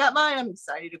 I haven't got mine. I'm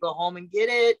excited to go home and get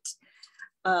it.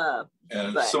 And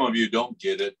if some of you don't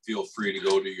get it, feel free to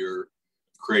go to your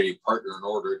creative partner and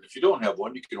order it. If you don't have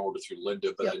one, you can order through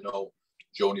Linda, but yep. I know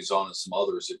Joni's on and some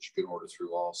others that you can order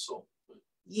through also.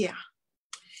 Yeah.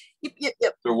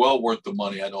 Yep. They're well worth the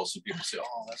money. I know some people say,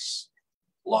 oh, that's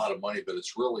a lot of money, but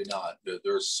it's really not.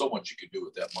 There's so much you can do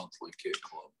with that monthly kit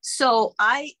club. So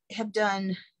I have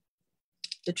done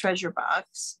the Treasure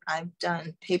Box. I've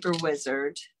done Paper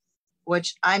Wizard,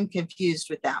 which I'm confused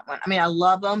with that one. I mean, I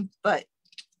love them, but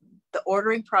the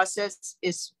ordering process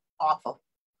is awful.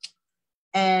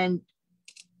 And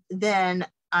then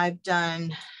I've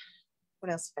done,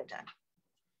 what else have I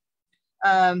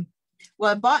done?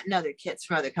 Well, I bought other kits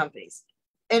from other companies.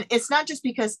 And it's not just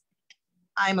because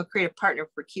I'm a creative partner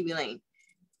for Kiwi Lane.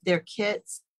 They're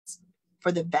kits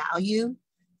for the value,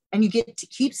 and you get to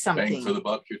keep something. Bang for the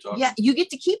buck, you're talking. Yeah, you get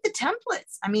to keep the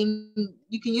templates. I mean,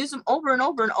 you can use them over and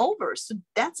over and over. So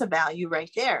that's a value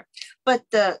right there. But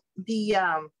the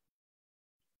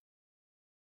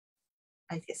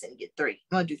I guess I can get 3. I'm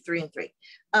gonna do 3 and 3.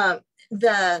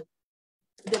 The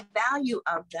value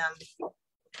of them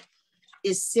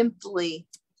is simply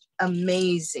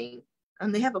amazing.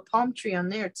 And they have a palm tree on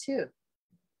there too.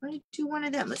 Let me do one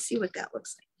of them. Let's see what that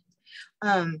looks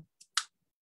like.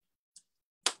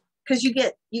 Because you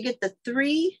get the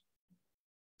 3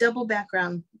 double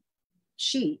background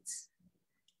sheets,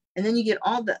 and then you get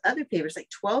all the other papers, like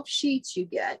 12 sheets you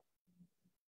get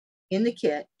in the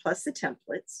kit, plus the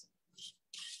templates.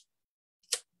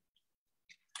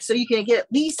 So you can get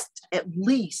at least at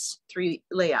least 3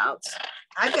 layouts.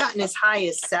 I've gotten as high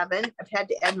as 7. I've had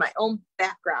to add my own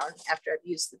background after I've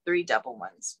used the 3 double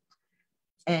ones.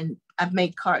 And I've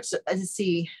made cards. So let's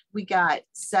see, we got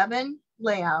 7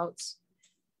 layouts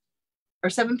or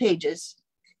 7 pages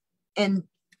and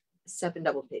 7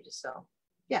 double pages. So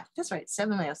yeah, that's right.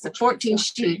 7 layouts. So 14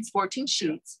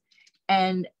 sheets.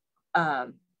 And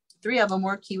 3 of them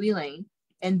were Kiwi Lane.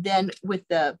 And then with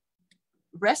the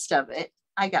rest of it,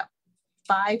 I got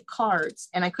 5 cards,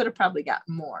 and I could have probably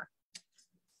gotten more.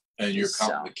 And your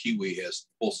the Kiwi has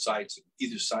both sides,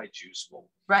 either side's useful.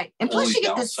 Right. And plus you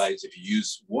get the downsides, if you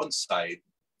use one side,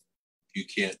 you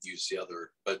can't use the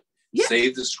other, but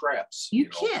save the scraps. You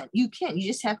can. You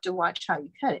just have to watch how you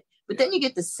cut it. But then you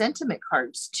get the sentiment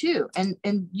cards too.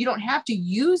 And you don't have to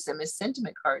use them as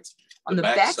sentiment cards. On the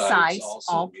back sides,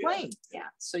 all plain. Yeah.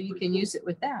 So you can use it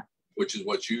with that. Which is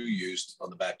what you used on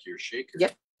the back of your shaker.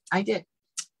 Yep, I did.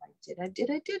 I did.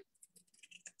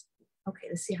 Okay,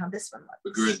 let's see how this one looks.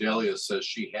 But Grindelia says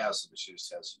she has them, she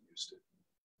just hasn't used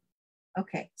it.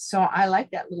 Okay, so I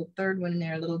like that little third one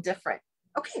there, a little different.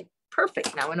 Okay,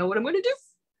 perfect. Now I know what I'm going to do.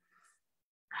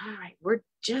 All right, we're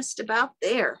just about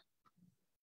there.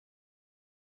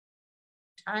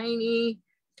 Tiny.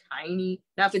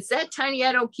 Now, if it's that tiny,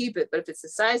 I don't keep it. But if it's the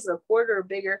size of a quarter or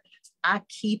bigger, I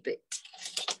keep it.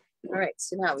 All right,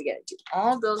 so now we got to do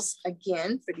all those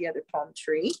again for the other palm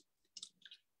tree.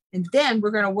 And then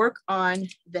we're going to work on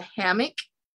the hammock.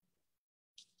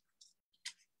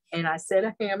 And I said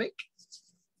a hammock.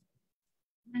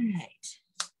 All right.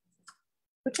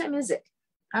 What time is it?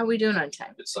 How are we doing on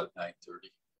time? It's like 9:30.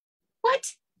 What?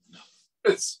 No,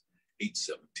 it's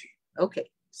 8:17. Okay.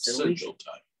 So Central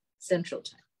time. Central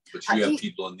time. But you have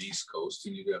people on the East Coast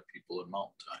and you have people in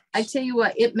Mountain Time. I tell you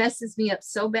what, it messes me up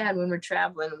so bad when we're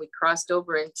traveling and we crossed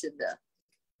over into the.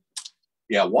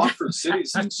 Yeah, Watford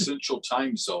City's in Central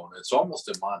Time Zone. It's almost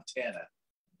in Montana.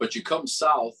 But you come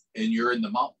south and you're in the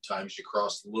Mountain Times. You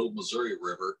cross the Little Missouri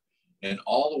River and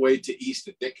all the way to east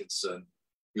of Dickinson,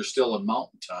 you're still in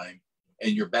Mountain Time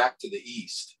and you're back to the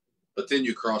east. But then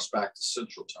you cross back to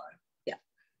Central Time. Yeah.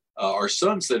 Our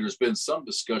son said there's been some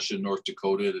discussion in North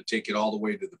Dakota to take it all the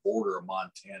way to the border of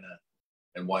Montana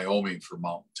and Wyoming for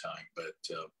Mountain Time, but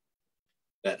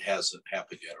that hasn't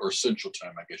happened yet. Or Central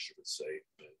Time, I guess you would say.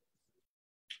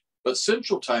 But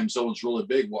Central Time Zone is really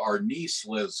big. Well, our niece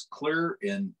lives clear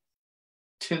in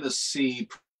Tennessee,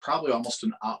 probably almost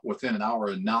within an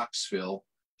hour in Knoxville.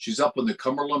 She's up in the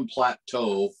Cumberland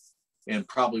Plateau, and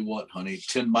probably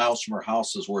 10 miles from her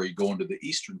house is where you go into the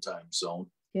Eastern Time Zone.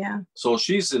 Yeah. So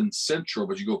she's in Central,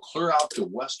 but you go clear out to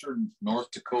Western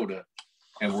North Dakota,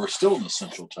 and we're still in the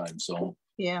Central Time Zone.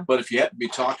 Yeah. But if you happen to be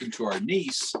talking to our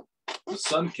niece, the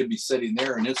sun can be setting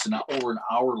there, and it's over an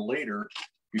hour later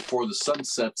before the sun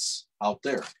sets out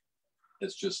there.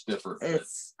 It's just different.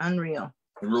 It's unreal.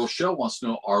 And Rochelle wants to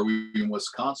know, are we in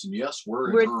Wisconsin? Yes,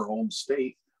 we're in her home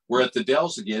state. We're at the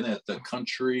Dells again at the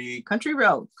Country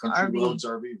Roads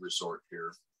RV Resort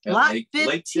here. At Lot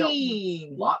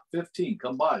 15. Lot 15.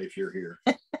 Come by if you're here.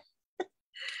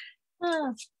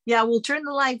 Yeah, we'll turn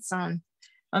the lights on.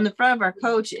 On the front of our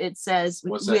coach, it says...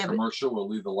 What's that commercial? We'll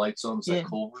leave the lights on. Is that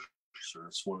Culver's? Or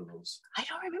it's one of those? I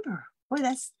don't remember. Boy,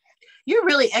 you're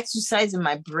really exercising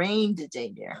my brain today,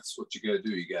 dear. That's what you got to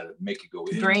do. You got to make it go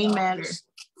in. Brain matter.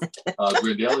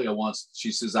 Grindelia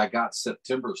she says, I got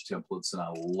September's templates and I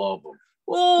love them.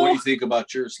 Oh, what do you think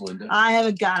about yours, Linda? I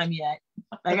haven't got them yet.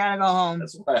 I got to go home.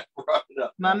 That's why I brought it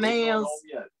up. My mail's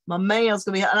going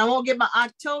to be, and I won't get my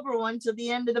October one till the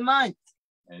end of the month.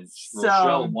 And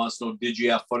Rochelle wants to know, did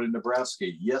you have fun in Nebraska?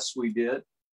 Yes, we did.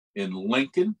 In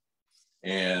Lincoln.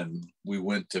 And we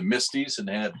went to Misty's and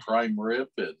had prime rib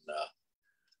and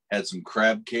had some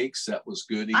crab cakes. That was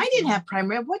good eating. I didn't have prime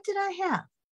rib. What did I have?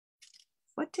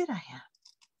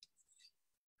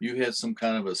 You had some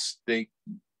kind of a steak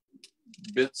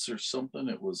bits or something.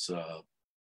 It was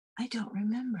I don't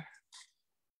remember.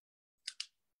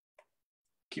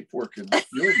 Keep working.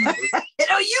 You remember.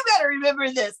 You got to remember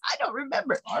this. I don't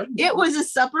remember. It was a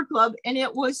supper club and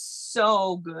it was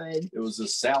so good. It was a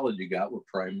salad you got with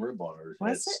prime rib on it.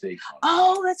 Was it? Steak on it.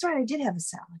 Oh, that's right. I did have a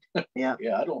salad. Yeah.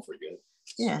 Yeah, I don't forget.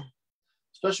 Yeah.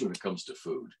 Especially when it comes to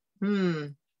food.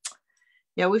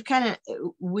 Yeah, we've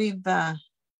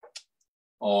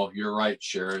Oh, you're right,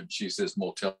 Sharon. She says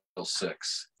Motel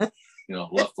 6.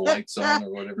 Left the lights on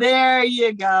or whatever. There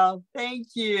you go.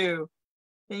 Thank you.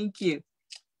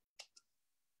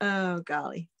 Oh,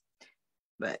 golly.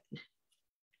 But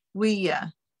we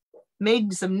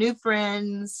made some new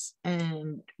friends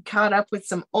and caught up with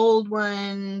some old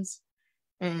ones.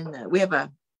 And we have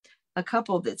a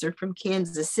couple that are from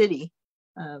Kansas City.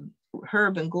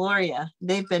 Herb and Gloria,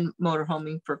 they've been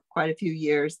motorhoming for quite a few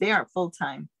years. They aren't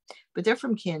full-time, but they're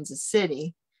from Kansas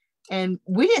City. And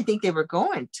we didn't think they were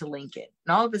going to Lincoln.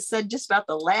 And all of a sudden, just about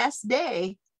the last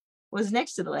day was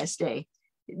next to the last day.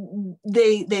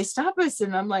 They stop us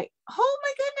and I'm like, oh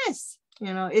my goodness.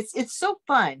 You know, it's so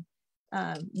fun.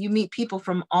 You meet people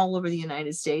from all over the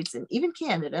United States and even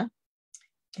Canada.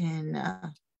 And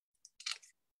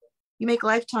you make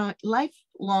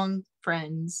lifelong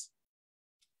friends,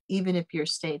 even if you're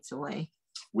states away.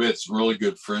 We had some really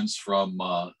good friends from,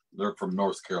 they're from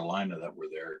North Carolina that were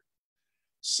there.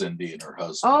 Cindy and her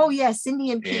husband. Oh yeah,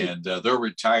 Cindy and Pete. And they're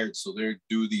retired, so they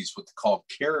do these what they call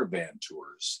caravan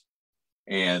tours.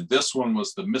 And this one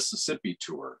was the Mississippi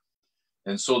tour.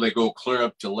 And so they go clear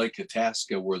up to Lake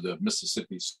Itasca where the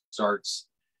Mississippi starts,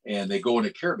 and they go in a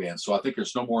caravan. So I think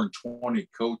there's no more than 20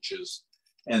 coaches,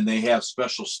 and they have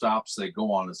special stops they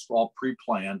go on. It's all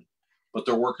pre-planned, but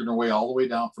they're working their way all the way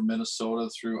down from Minnesota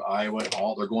through Iowa.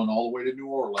 They're going all the way to New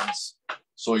Orleans.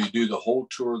 So you do the whole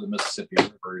tour of the Mississippi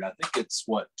River. And I think it's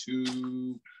what,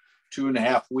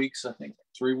 2.5 weeks, I think,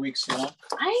 3 weeks long.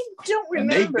 I don't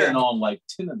remember. And they've been on like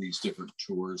 10 of these different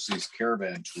tours, these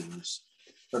caravan tours.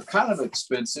 They're kind of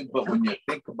expensive, but when you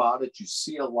think about it, you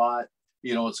see a lot.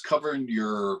 You know, it's covering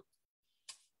your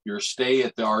stay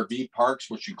at the RV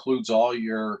parks, which includes all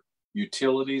your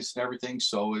utilities and everything.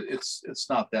 So it's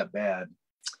not that bad.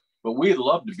 But we'd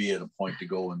love to be at a point to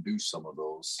go and do some of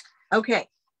those. Okay.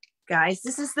 Guys,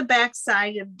 this is the back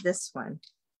side of this one.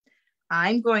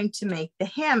 I'm going to make the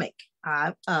hammock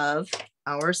out of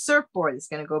our surfboard. It's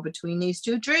going to go between these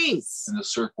two trees. And the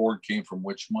surfboard came from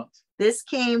which month? This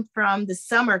came from the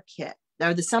summer kit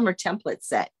or the summer template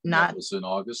set. That was in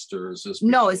August, or is this?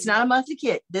 No, it's not a monthly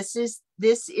kit. This is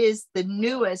the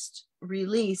newest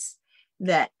release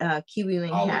that Kiwiling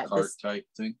had. A la carte type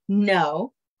thing?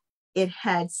 No. It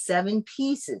had 7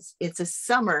 pieces. It's a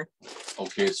summer.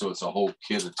 Okay, so it's a whole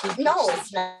kit of templates. No,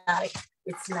 it's not.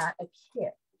 It's not a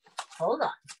kit. Hold on.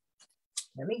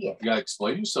 Let me get it. You gotta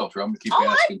explain yourself, or I'm gonna keep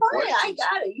asking questions. I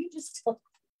got it. You just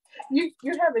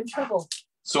you're having trouble.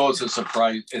 So it's a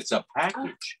surprise. It's a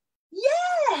package.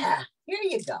 Yeah. Here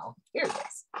you go. Here it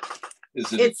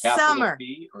is. Is it a capital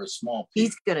P or a small P?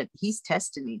 He's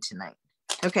testing me tonight.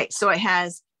 Okay, so it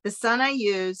has the sun I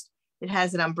used. It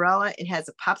has an umbrella. It has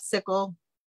a popsicle.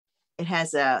 It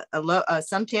has a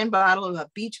suntan bottle, a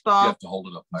beach ball. You have to hold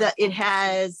it up. It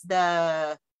has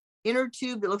the inner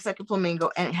tube that looks like a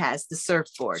flamingo, and it has the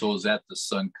surfboard. So is that the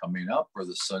sun coming up or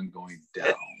the sun going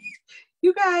down?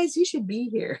 You guys, you should be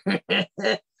here.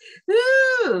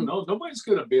 No, nobody's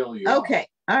going to bail you out. Okay,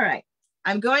 all right.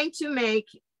 I'm going to make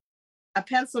a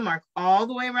pencil mark all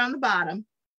the way around the bottom.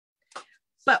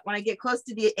 But when I get close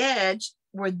to the edge,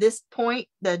 where this point,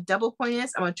 the double point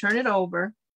is, I'm going to turn it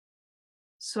over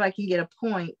so I can get a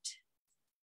point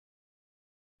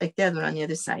like the other one on the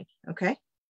other side. Okay.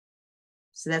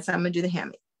 So that's how I'm going to do the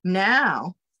hammock.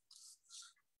 Now,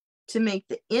 to make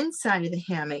the inside of the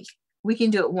hammock, we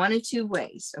can do it one of 2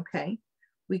 ways. Okay.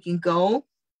 We can go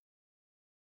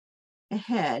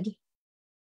ahead.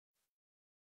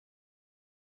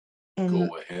 And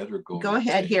go ahead or go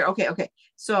ahead here. Okay. Okay.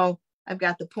 So I've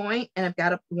got the point and I've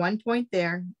got one point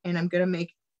there, and I'm going to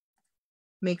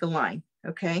make a line.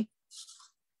 Okay.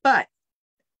 But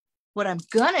what I'm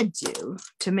going to do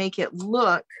to make it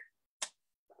look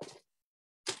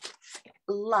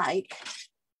like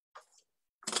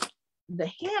the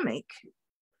hammock,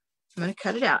 I'm going to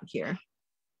cut it out here.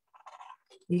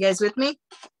 You guys with me?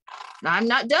 Now, I'm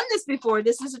not done this before.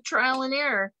 This is a trial and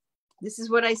error. This is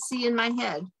what I see in my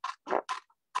head.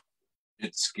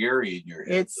 It's scary in your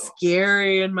head. It's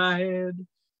scary in my head.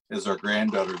 As our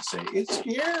granddaughter would say, it's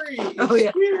scary. Oh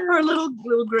yeah, her little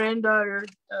granddaughter,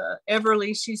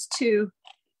 Everly, she's 2,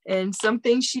 and some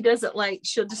things she doesn't like,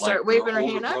 she'll just start waving her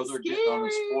hand. Brother getting on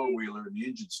his 4-wheeler and the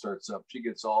engine starts up, she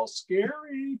gets all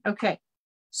scary. Okay,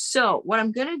 so what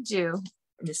I'm gonna do,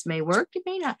 and this may work, it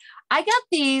may not. I got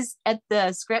these at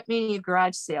the Scrap Mania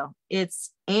garage sale.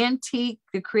 It's antique,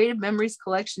 the Creative Memories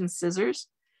Collection scissors.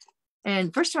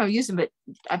 And first time I used them, but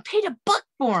I paid $1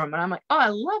 for them. And I'm like, oh, I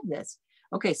love this.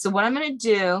 Okay, so what I'm going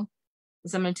to do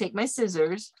is I'm going to take my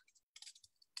scissors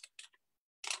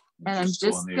and I'm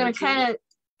just going to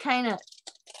kind of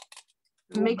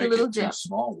make a little dip. Too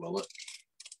small, will it?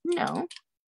 No.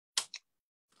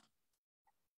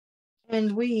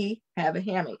 And we have a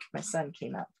hammock. My son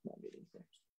came out from underneath there.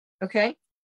 Okay,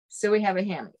 so we have a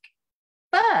hammock,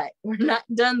 but we're not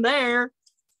done there.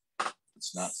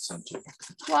 It's not centered.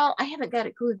 Well, I haven't got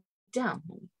it glued down.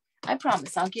 I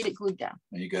promise I'll get it glued down.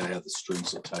 And you got to have the strings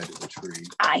so tight to the tree.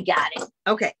 I got it.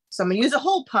 Okay, so I'm going to use a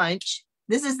hole punch.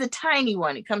 This is the tiny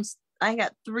one. It comes I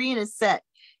got 3 in a set,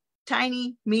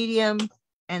 tiny, medium,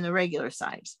 and the regular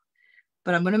size.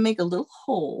 But I'm going to make a little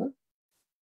hole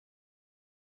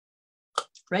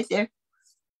right there.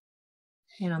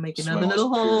 And I'll make another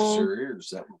little hole. Your ears,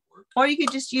 that would work. Or you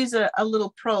could just use a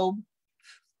little probe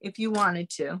if you wanted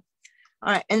to.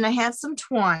 All right, and I have some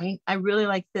twine. I really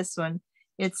like this one.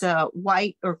 It's a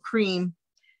white or cream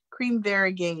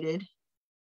variegated.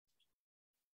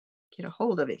 Get a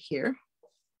hold of it here.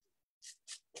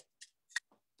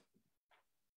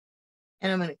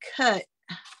 And I'm going to cut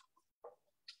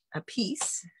a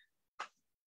piece.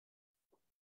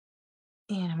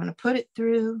 And I'm going to put it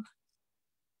through.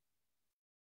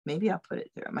 Maybe I'll put it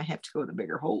through. I might have to go with a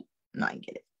bigger hole. No, I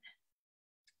get it.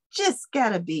 Just got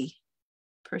to be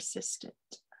persistent.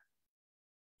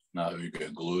 Now, are you going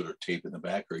to glue it or tape in the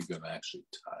back, or are you going to actually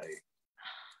tie?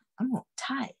 I'm going to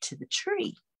tie it to the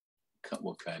tree.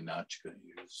 What kind of knot you going to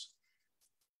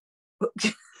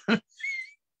use?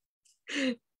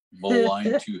 Bowline,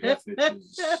 2.5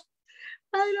 inches.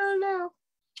 I don't know.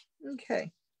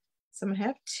 Okay. So I'm going to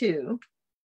have 2.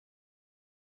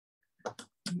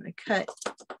 I'm going to cut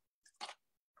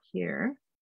here.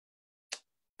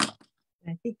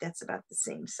 I think that's about the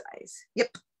same size.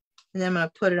 Yep. And then I'm going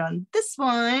to put it on this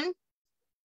one.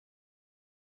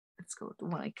 Let's go with the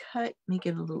one I cut, make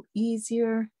it a little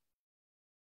easier.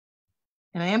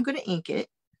 And I am going to ink it.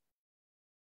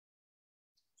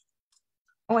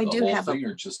 Oh, I do have a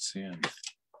finger just hand.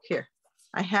 Here.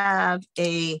 I have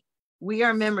a We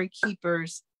Are Memory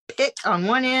Keepers pick on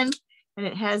one end, and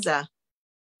it has a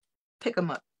pick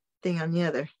 'em up thing on the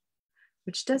other,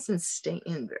 which doesn't stay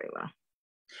in very well.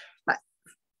 But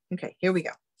okay, here we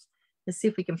go. Let's see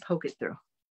if we can poke it through.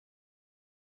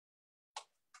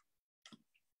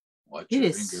 Watch it your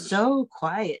is fingers. So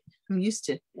quiet. I'm used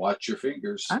to. Watch your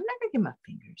fingers. I'm not gonna get my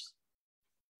fingers.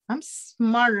 I'm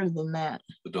smarter than that.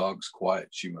 The dog's quiet.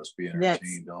 She must be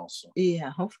entertained also. Yeah,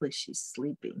 hopefully she's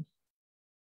sleeping.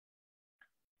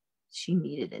 She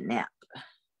needed a nap.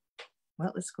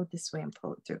 Well, let's go this way and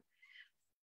pull it through.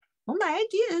 Well, my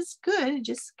idea is good.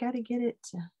 Just got to get it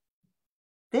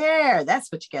there.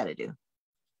 That's what you got to do.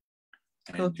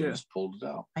 And you just pulled it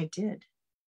out. I did.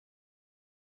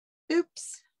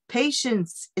 Oops.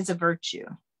 Patience is a virtue.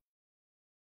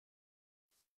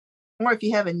 Or if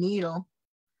you have a needle,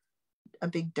 a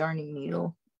big darning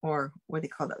needle, or what do they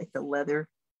call that, like the leather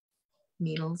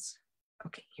needles.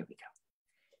 Okay, here we go.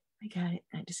 I got it.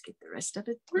 I just get the rest of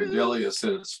it through. Cordelia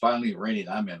said it's finally raining.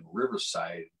 I'm in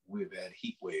Riverside. We've had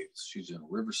heat waves. She's in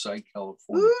Riverside,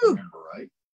 California. Remember, right?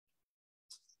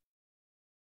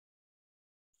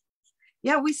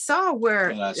 Yeah, we saw where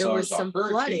and I there saw was some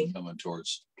flooding coming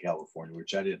towards California,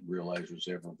 which I didn't realize was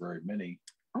ever very many.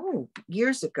 Oh,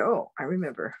 years ago, I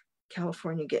remember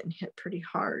California getting hit pretty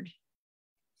hard.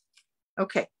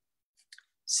 Okay,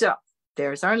 so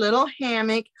there's our little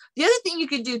hammock. The other thing you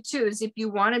could do too is if you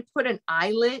want to put an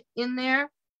eyelet in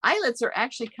there, eyelets are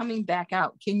actually coming back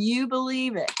out. Can you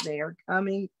believe it? They are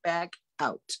coming back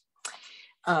out.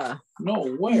 No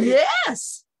way.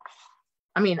 Yes.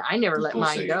 I mean, I never let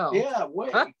mine go. Yeah,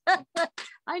 wait.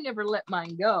 I never let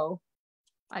mine go.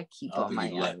 I keep all my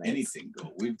eyelets. Let anything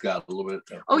go. We've got a little bit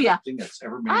of everything that's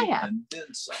ever made, and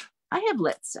then some. I have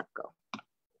let stuff go.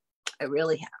 I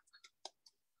really have.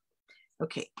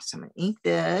 Okay, so I'm going to ink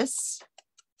this.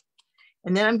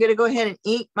 And then I'm going to go ahead and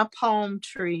ink my palm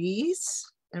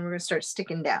trees. And we're going to start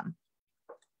sticking down.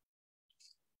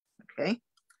 Okay,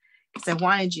 because I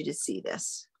wanted you to see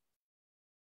this.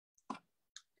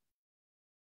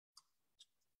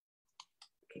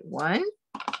 Okay, 1,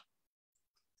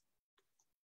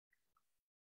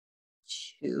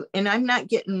 2, and I'm not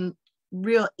getting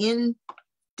real in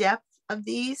depth of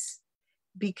these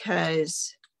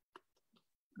because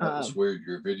that was weird.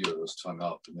 Your video was hung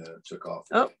up and then it took off.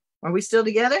 Oh, are we still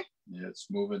together? Yeah, it's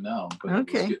moving now, but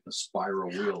okay. It was getting a spiral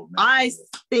wheel. I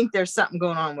think there's something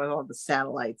going on with all the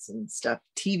satellites and stuff.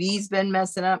 TV's been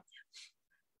messing up.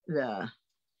 The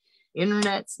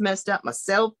internet's messed up. My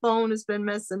cell phone has been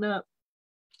messing up.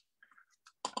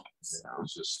 So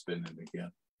it's just spinning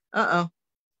again. Uh-oh.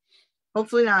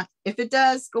 Hopefully not. If it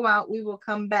does go out, we will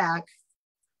come back.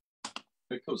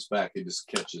 If it goes back, it just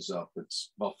catches up.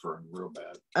 It's buffering real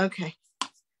bad. Okay.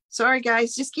 Sorry,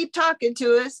 guys. Just keep talking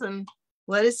to us and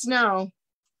let us know.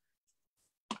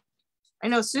 I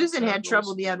know Susan had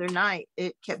trouble the other night.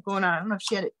 It kept going on. I don't know if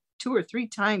she had it 2 or 3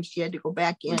 times. She had to go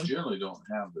back in. We generally don't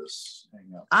have this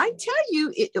hang up. I tell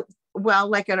you, well,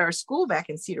 like at our school back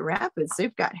in Cedar Rapids,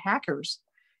 they've got hackers.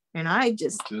 And I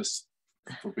just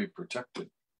will be protected.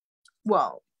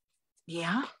 Well,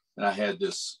 yeah. And I had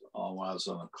this when I was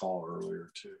on a call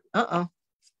earlier too. Uh-oh.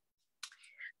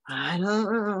 I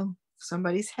don't know.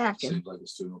 Somebody's hacking. Seems like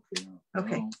it's doing okay now.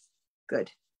 Okay, good.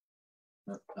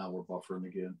 Now we're buffering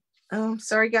again. Oh,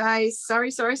 sorry, guys.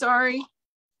 Sorry.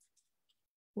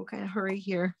 We'll kind of hurry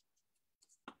here.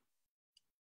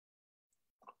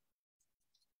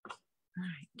 All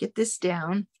right, get this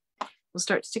down. We'll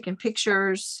start sticking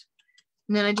pictures.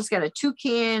 And then I just got a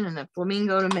toucan and a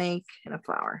flamingo to make and a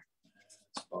flower.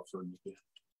 It's buffering again.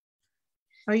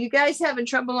 Are you guys having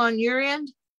trouble on your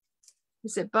end?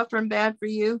 Is it buffering bad for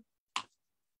you?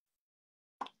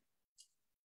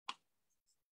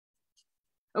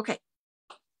 Okay.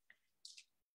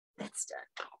 That's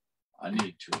done. I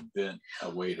need to invent a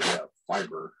way to have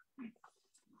fiber,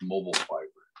 mobile fiber.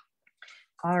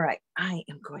 All right, I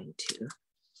am going to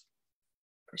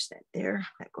push that there.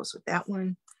 That goes with that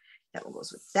one. That one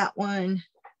goes with that one.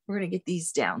 We're going to get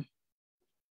these down.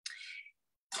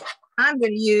 I'm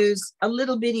going to use a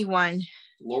little bitty one.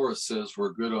 Laura says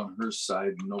we're good on her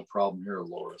side. No problem here,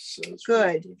 Laura says.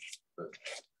 Good. But,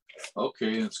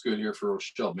 okay, it's good here for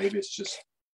Rochelle. Maybe it's just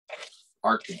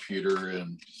our computer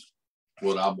and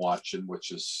what I'm watching,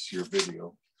 which is your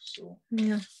video. So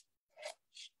yeah,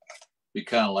 be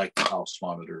kind of like the house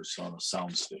monitors on a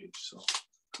sound stage. So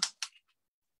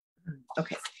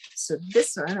okay, so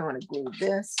this one I want to glue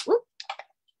this. Whoop.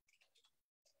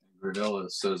 Gradella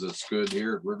says it's good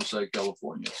here at Riverside,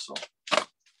 California. So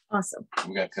awesome.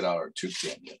 We got to cut out our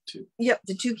toucan yet too. Yep,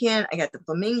 the toucan. I got the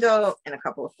flamingo and a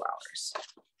couple of flowers.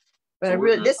 But So I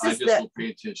really, this I is just the. will pay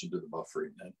attention to the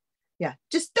buffering then. Yeah,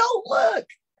 just don't look.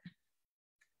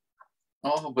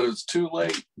 Oh, but it's too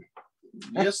late.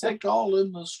 Yes, they call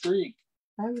in the streak.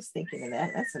 I was thinking of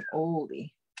that. That's an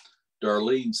oldie.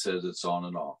 Darlene says it's on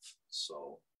and off.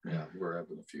 So yeah, we're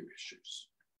having a few issues.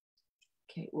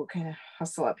 Okay, we'll kind of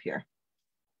hustle up here.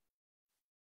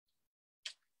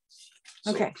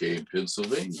 It's Okay. okay in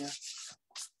Pennsylvania.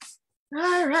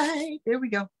 All right, there we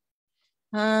go.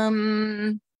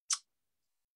 I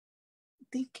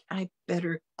think I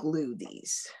better glue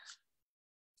these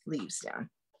leaves down.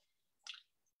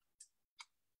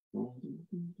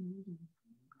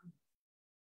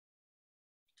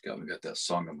 Got that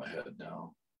song in my head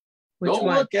now. Which Don't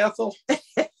one? look, Ethel.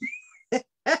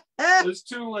 It's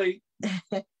too late.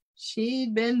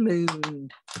 She'd been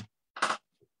mooned.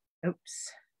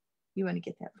 Oops. You want to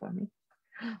get that for me?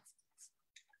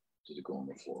 Did it go on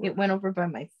the floor? It went over by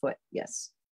my foot.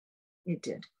 Yes, it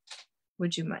did.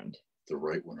 Would you mind? The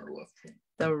right one or left one?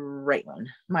 The right one.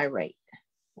 My right.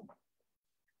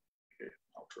 Okay,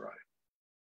 I'll try.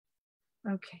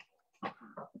 Okay.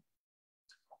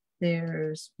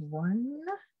 There's one.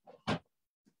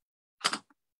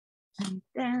 And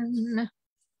then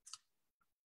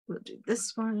we'll do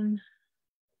this one.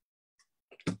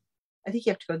 I think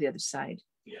you have to go the other side.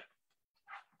 Yeah.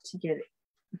 To get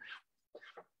it.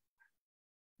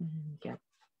 And get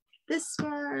this I'm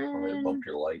gonna one. bump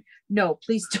your light. No,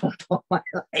 please don't bump my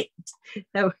light.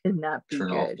 That would not be Turn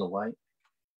good. off the light.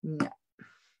 No.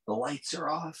 The lights are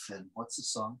off. And what's the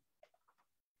song?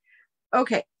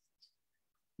 Okay,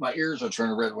 My ears are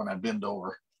turning red when I bend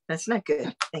over. that's not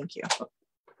good. Thank you.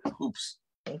 Oops.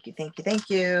 Thank you, thank you, thank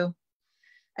you.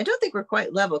 I don't think we're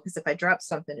quite level because if I drop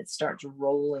something, it starts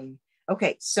rolling.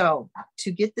 Okay, so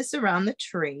to get this around the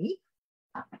tree,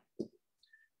 You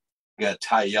got to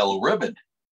tie yellow ribbon.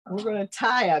 we're going to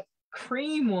tie a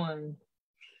cream one.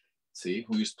 See,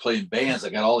 we used to play in bands. I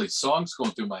got all these songs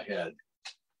going through my head.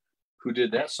 Who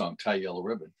did that song, Tie Yellow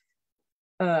Ribbon?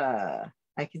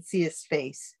 I can see his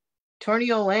face.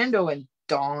 Tony Orlando and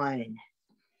Dawn.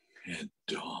 And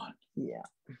Dawn. Yeah.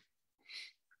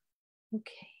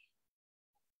 Okay.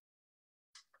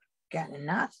 Got a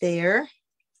knot there.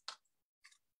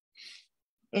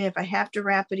 And if I have to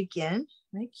wrap it again,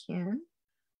 I can.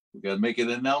 We got to make an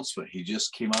announcement. He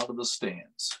just came out of the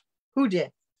stands. Who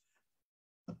did?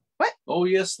 Oh,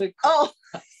 yes, they. Oh,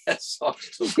 That song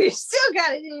still you goes. still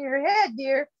got it in your head,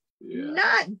 dear. Yeah.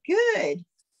 Not good.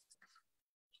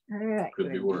 All right.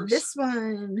 Could be we're gonna do worse. This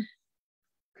one.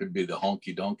 Could be the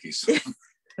honky donkey song.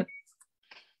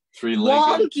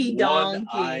 Three-legged, Wonky donkey.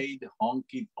 one-eyed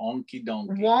honky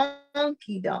donkey.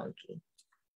 Wonky donkey.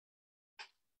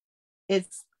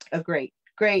 It's a great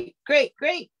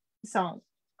song.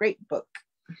 Great book.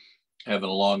 Having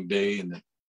a long day and it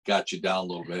got you down a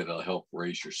little bit. It'll help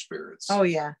raise your spirits. Oh,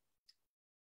 yeah.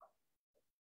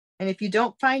 And if you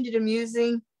don't find it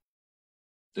amusing,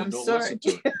 Then I'm don't sorry. listen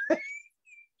to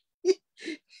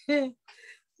it.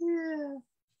 Yeah.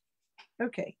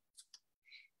 Okay.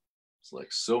 It's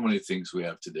like so many things we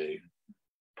have today.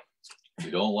 If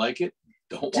you don't like it,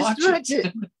 don't Just watch watch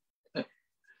it. it.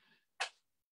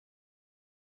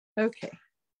 Okay.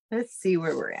 Let's see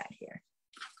where we're at here.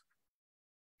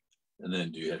 And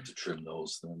then do you have to trim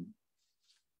those then?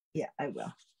 Yeah, I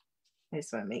will. I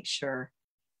just want to make sure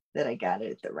that I got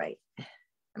it at the right.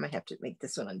 I might have to make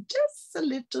this one just a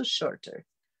little shorter.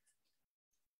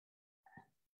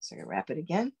 So I can wrap it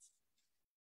again.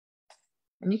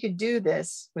 And you could do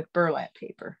this with burlap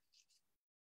paper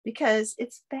because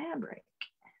it's fabric.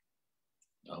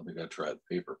 I don't think I tried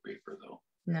paper though.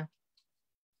 No.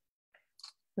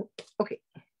 Okay,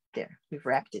 there, we've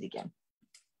wrapped it again.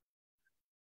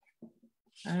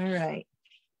 All right.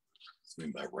 What do you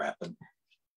mean by wrapping?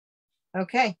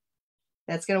 Okay,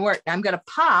 that's gonna work. Now I'm gonna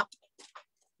pop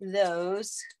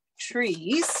those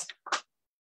trees.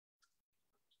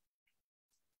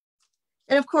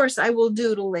 And of course I will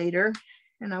doodle later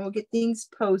and I will get things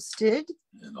posted.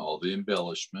 And all the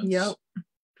embellishments. Yep.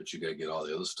 But you gotta get all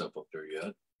the other stuff up there yet.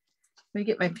 Let me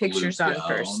get my pictures on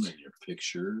first. And your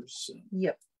pictures. And...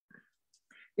 Yep.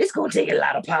 It's gonna take a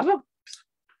lot of pop-up.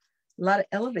 A lot of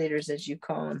elevators, as you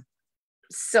call them.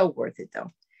 So worth it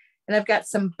though. And I've got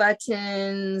some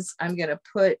buttons I'm gonna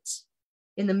put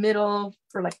in the middle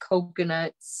for like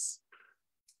coconuts.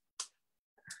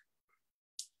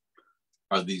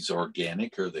 Are these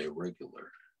organic or are they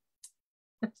regular?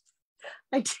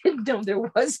 I didn't know there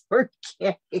was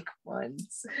organic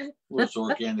ones. Well, it's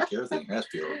organic. Everything has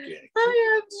to be organic.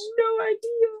 I have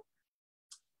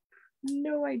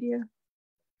no idea.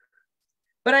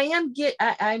 But I am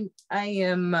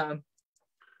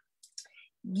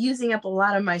using up a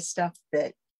lot of my stuff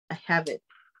that I haven't,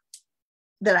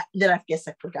 that I guess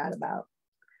I forgot about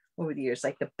over the years,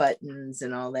 like the buttons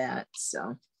and all that.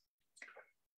 So,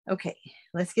 okay,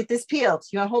 let's get this peeled.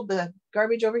 You want to hold the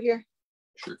garbage over here?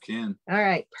 Sure can. All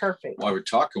right, perfect. While we're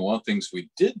talking, one of the things we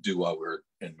did do while we were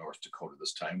in North Dakota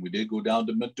this time, we did go down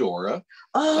to Medora.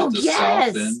 Oh, at the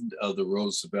yes. south end of the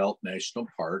Roosevelt National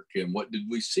Park. And what did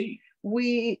we see?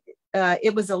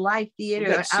 It was a live theater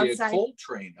we got to see outside. a coal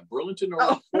train, a Burlington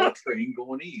Northern coal train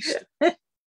going east.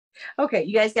 Okay,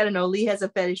 you guys got to know Lee has a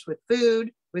fetish with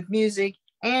food, with music,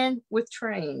 and with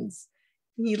trains.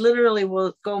 He literally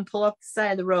will go and pull up the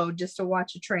side of the road just to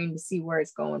watch a train to see where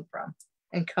it's going from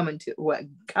and coming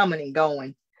and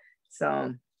going.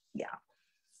 So, yeah.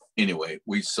 Anyway,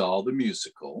 we saw the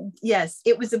musical. Yes,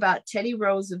 it was about Teddy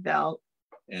Roosevelt.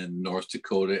 And North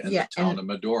Dakota and the town of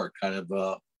Medora, kind of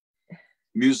a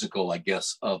musical, I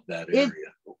guess, of that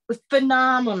area. It was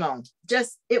phenomenal.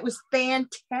 It was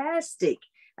fantastic.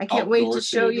 I can't wait to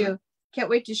show you. Can't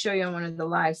wait to show you on one of the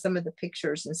lives some of the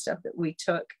pictures and stuff that we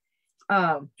took.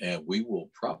 And we will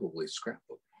probably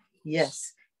scrapbook.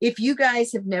 Yes. If you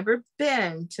guys have never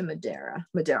been to Medora,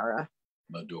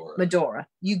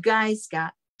 you guys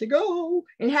got to go.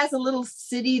 It has a little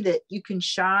city that you can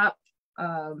shop,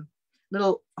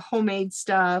 little homemade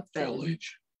stuff.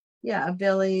 Village. A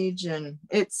village, and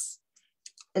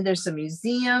there's some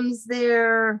museums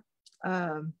there.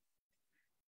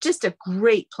 Just a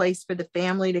great place for the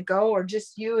family to go, or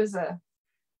just you as a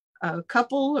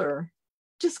couple, or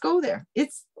just go there.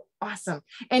 It's awesome.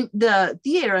 And the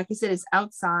theater, like I said, is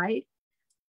outside,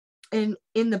 and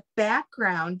in the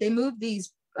background they move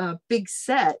these big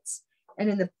sets, and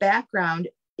in the background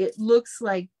it looks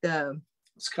like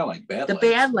it's kind of like the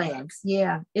Badlands.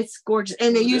 Yeah, it's gorgeous.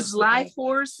 And they use live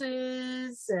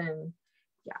horses, and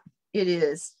yeah, it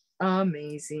is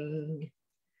amazing.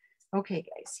 Okay,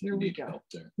 guys, here we go.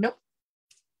 Nope.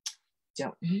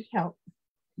 Don't need help.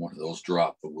 One of those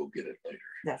drop, but we'll get it later.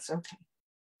 That's okay.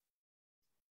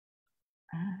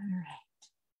 All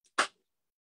right.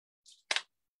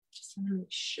 Just want to make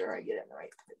sure I get it in the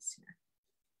right place here.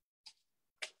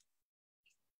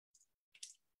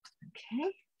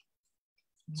 Okay.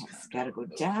 It's got to go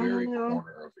down. Very corner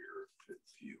of your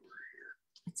viewer here.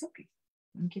 It's okay.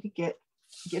 I'm gonna get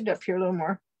it up here a little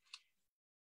more.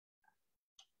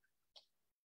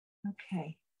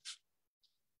 Okay.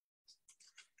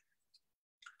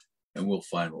 And we'll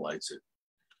finalize it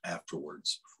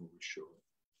afterwards before we show it.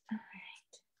 All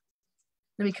right.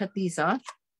 Let me cut these off.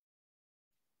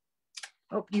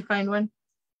 Oh, you find one?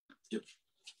 Yep.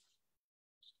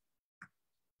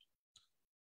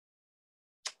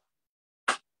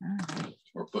 All right.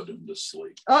 Or put them to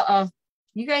sleep. Uh-oh.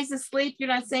 You guys asleep? You're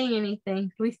not saying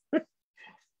anything. I've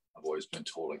always been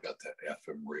told I got that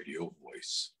FM radio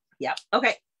voice. Yeah.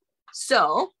 Okay.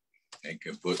 So. And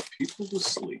can put people to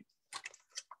sleep.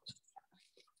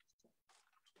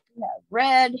 We have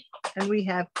red and we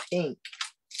have pink.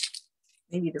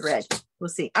 Maybe the red. We'll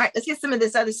see. All right. Let's get some of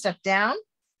this other stuff down.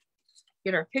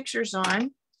 Get our pictures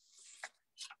on.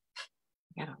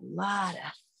 Got a lot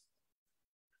of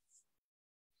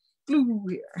glue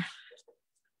here. A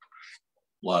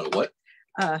lot of what?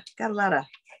 Got a lot of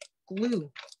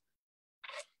glue.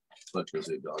 But there's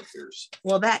a dog hairs.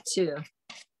 Well, that too.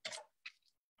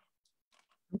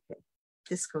 Okay.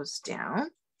 This goes down.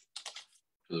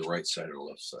 To the right side or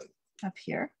left side? Up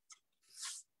here.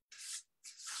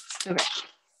 Okay.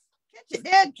 Catch it,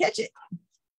 Dad. Catch it.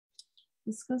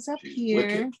 This goes up She's here.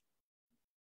 wicked.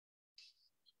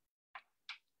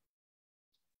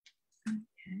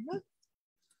 Okay.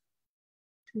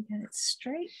 We got it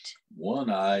straight.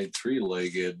 One-eyed,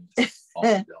 three-legged on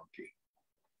the donkey.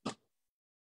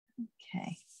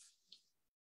 Okay.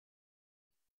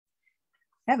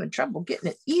 Having trouble getting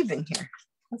it even here.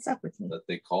 What's up with me? That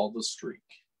they call the streak.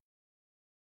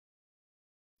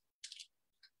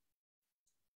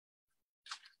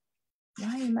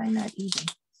 Why am I not even?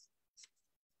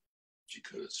 Did you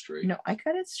cut it straight? No, I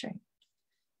cut it straight.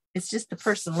 It's just the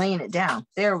person laying it down.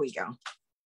 There we go.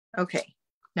 Okay.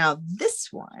 Now this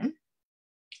one.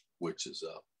 Which is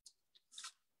up?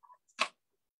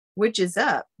 Which is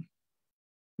up?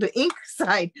 The ink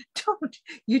side. Don't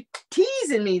you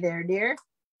teasing me there, dear?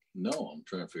 No, I'm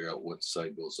trying to figure out what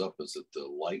side goes up. Is it the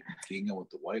light gingham with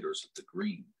the white, or is it the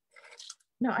green?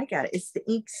 No, I got it. It's the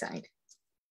ink side.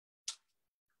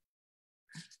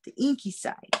 The inky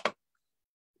side.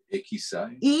 Icky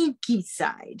side? Inky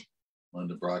side.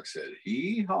 Linda Brock said,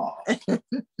 hee-haw.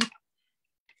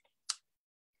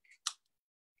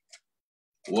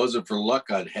 Wasn't for luck,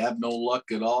 I'd have no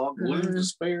luck at all. Gloom,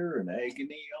 despair, and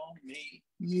agony on me.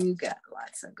 You got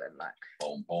lots of good luck.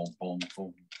 Boom, boom, boom,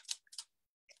 boom.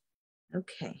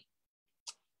 Okay.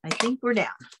 I think we're down.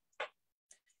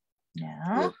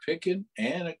 Now, We're picking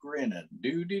and a grinning.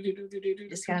 Do.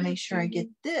 just gotta make sure I get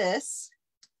this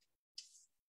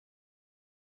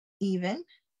even.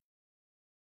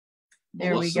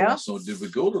 There we go. So did we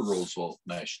go to Roosevelt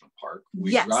National Park?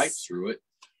 We Yes. drive through it.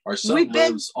 Our son We've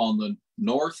been- lives on the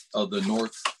north of the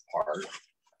north part.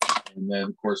 And then,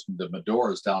 of course, the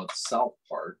Medora is down at the south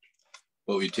part.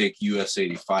 But we take US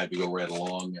 85 to go right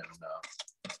along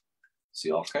and see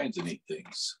all kinds of neat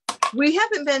things. We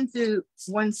haven't been through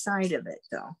one side of it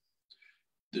though.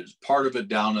 There's part of it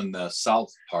down in the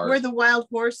south part. Where the wild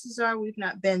horses are, we've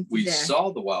not been through We there.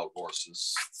 saw the wild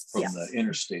horses from Yeah. the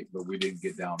interstate, but we didn't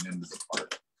get down into the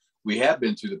park. We have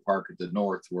been through the park at the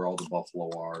north where all the buffalo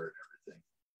are and everything.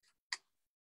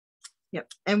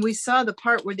 Yep. And we saw the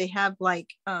part where they have like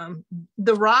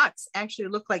the rocks actually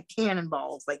look like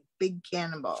cannonballs, like big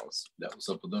cannonballs. That was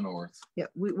up in the north. Yeah,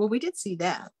 we did see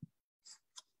that.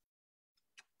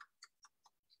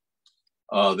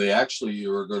 They actually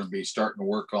were going to be starting to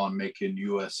work on making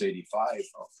US 85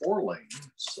 a 4-lane.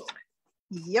 So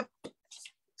Yep.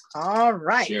 All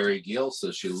right. Sherry Gill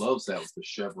says she loves that with the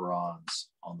chevrons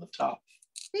on the top.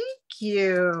 Thank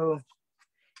you.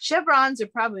 Chevrons are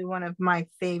probably one of my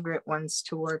favorite ones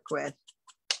to work with.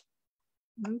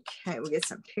 Okay, we get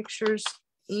some pictures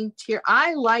inked here.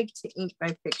 I like to ink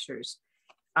my pictures,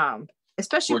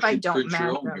 especially if I don't print your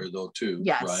map own them. here though too,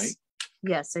 Yes. right?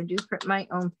 Yes, I do print my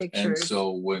own And pictures. so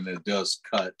when it does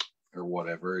cut or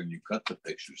whatever, and you cut the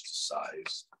pictures to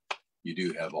size, you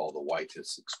do have all the white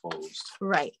that's exposed.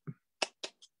 Right.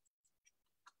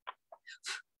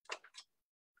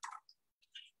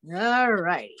 All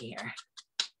righty here.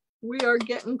 We are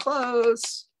getting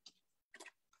close.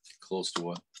 Close to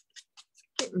what?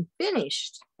 Getting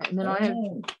finished. And then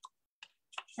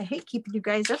I hate keeping you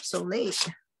guys up so late.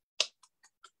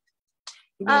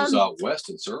 For those out west,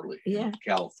 it's early. Yeah. In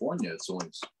California, it's only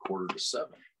 6:45.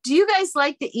 Do you guys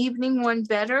like the evening one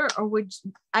better, or would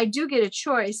I do get a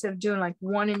choice of doing like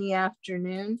one in the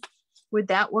afternoon? Would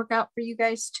that work out for you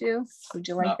guys too? Would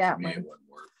you like Not that for me, one? it wouldn't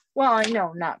work. Well, I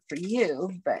know not for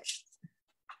you, but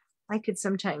I could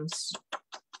sometimes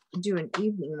do an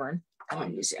evening one. I'm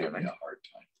gonna use the Give other me one. a hard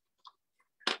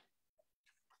time.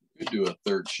 You could do a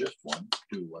third shift one.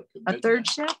 Do like A third midnight.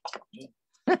 shift?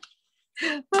 Yeah.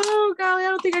 Oh golly, I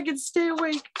don't think I can stay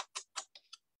awake.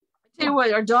 I tell you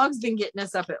what, our dog's been getting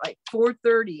us up at like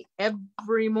 4:30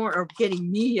 every morning, or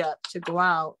getting me up to go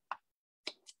out.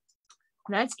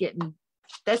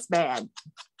 That's bad.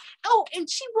 Oh, and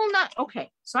she will not.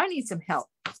 Okay, so I need some help.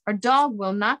 Our dog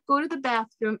will not go to the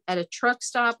bathroom at a truck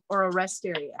stop or a rest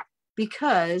area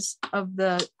because of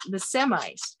the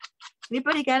semis.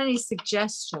 Anybody got any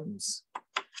suggestions?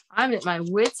 I'm at my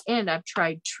wit's end. I've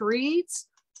tried treats.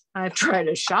 I've tried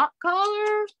a shock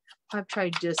collar. I've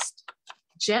tried just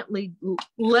gently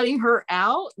letting her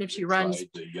out. And if she runs,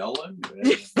 Tried to yelling.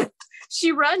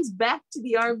 she runs back to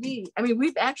the RV. I mean,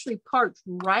 we've actually parked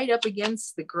right up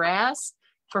against the grass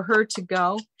for her to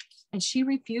go, and she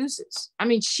refuses. I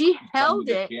mean, she held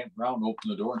it. Campground, open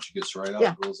the door, and she gets right out Yeah.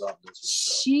 and goes out and does her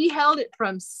stuff. She held it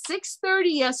from 6:30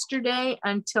 yesterday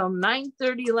until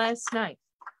 9:30 last night.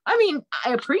 I mean,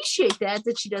 I appreciate that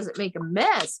she doesn't make a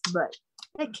mess, but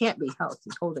that can't be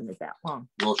healthy holding it that long.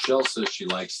 Rochelle says she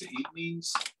likes the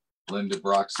evenings. Linda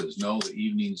Brock says no, the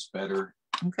evening's better.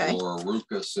 Okay. Laura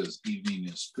Ruka says evening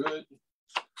is good.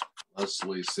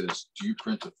 Leslie says, do you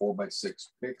print the 4x6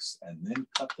 pics and then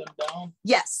cut them down?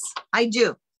 Yes, I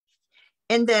do.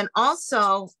 And then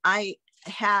also I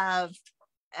have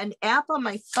an app on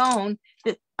my phone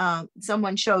that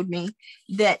someone showed me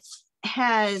that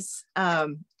has,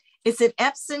 it's an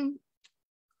Epson.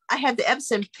 I have the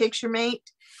Epson PictureMate,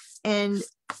 and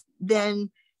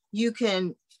then you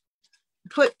can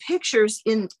put pictures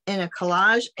in a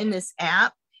collage in this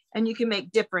app, and you can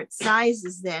make different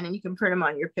sizes then, and you can print them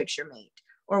on your PictureMate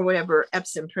or whatever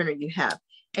Epson printer you have.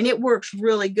 And it works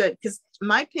really good because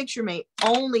my PictureMate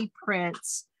only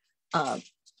prints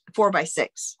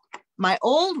 4x6. My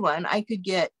old one, I could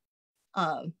get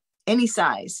any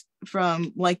size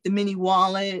from like the mini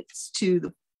wallets to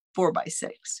the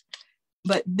 4x6.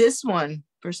 But this one,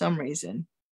 for some reason,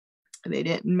 they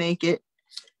didn't make it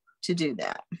to do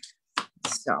that.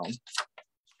 So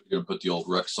you're gonna put the old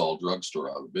Rexall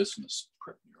drugstore out of business.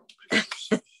 Printing your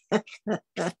own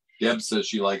pictures. Deb says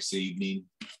she likes the evening.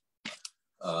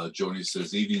 Joni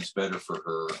says evening's better for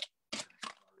her.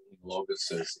 Logan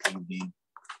says evening.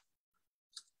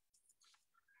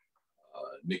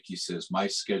 Nikki says my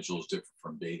schedule is different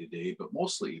from day to day, but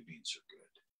mostly evenings are good.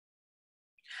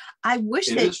 I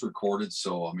wish it is recorded,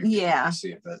 so I mean, yeah.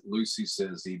 See it. But Lucy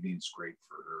says evening's great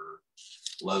for her.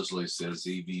 Leslie says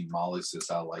evening. Molly says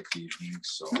I like the evening.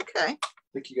 So okay, I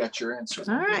think you got your answer.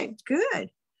 All right, good.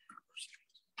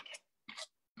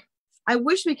 I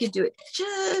wish we could do it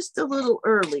just a little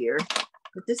earlier,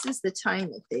 but this is the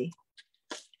time that they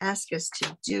ask us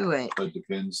to do it. But it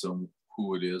depends on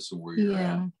who it is and where you're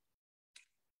at.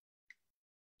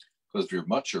 Because if you're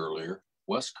much earlier,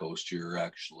 West Coast, you're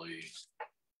actually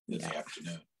in the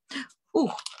afternoon. Ooh.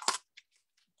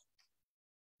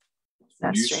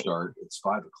 When you start, it's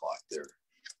 5 o'clock there.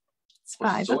 It's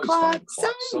 5 o'clock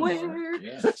somewhere.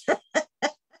 Yeah.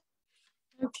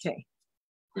 Okay.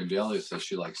 Grindelia says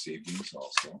she likes evenings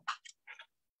also.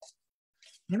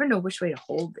 Never know which way to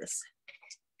hold this.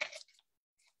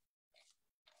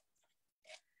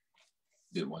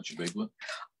 Didn't want your big one?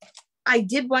 I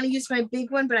did want to use my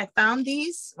big one, but I found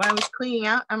these when I was cleaning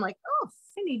out. I'm like, oh,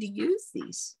 I need to use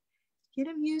these. Get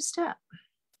them used up.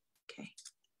 Okay.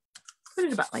 Put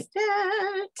it about like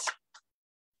that.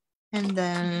 And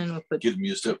then we'll put... Get them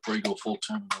used up before you go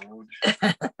full-time on the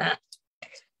road.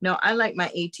 No, I like my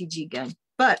ATG gun.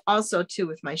 But also, too,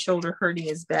 with my shoulder hurting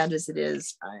as bad as it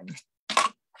is, I'm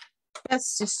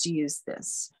best just to use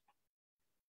this.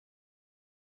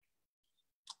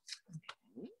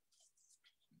 Okay.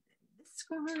 This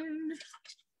one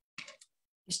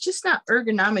is just not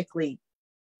ergonomically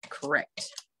correct.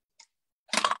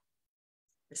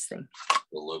 This thing.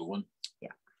 The little one?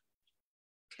 Yeah.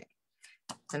 Okay.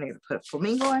 I'm going to put a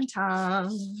flamingo on top.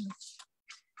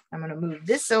 I'm going to move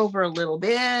this over a little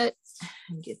bit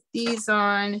and get these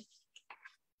on.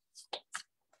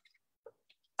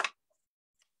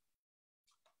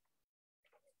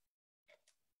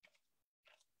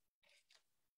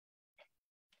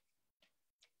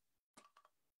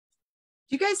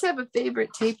 Do you guys have a favorite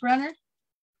tape runner?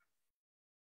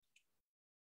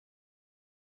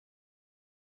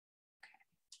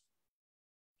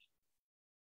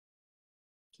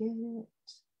 Get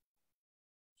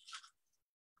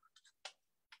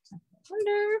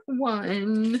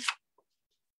one.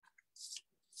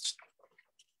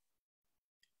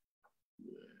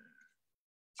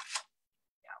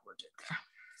 Yeah, we'll do there.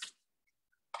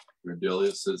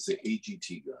 Grindelia says the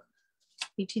AGT gun.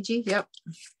 ATG, yep.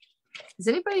 Does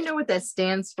anybody know what that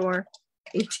stands for?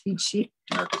 ATG.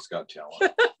 America's Got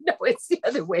Talent. No, it's the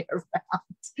other way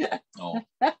around. Oh.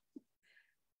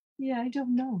 Yeah, I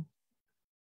don't know.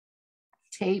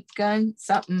 Tape gun,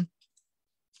 something.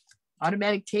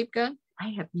 Automatic tape gun? I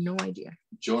have no idea.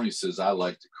 Joni says, I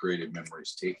like the Creative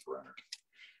Memories tape runner.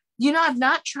 You know, I've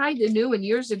not tried the new one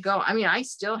years ago. I mean, I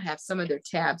still have some of their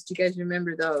tabs. Do you guys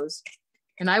remember those?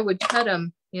 And I would cut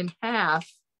them in half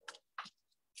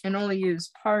and only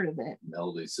use part of it.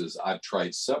 Melody says, I've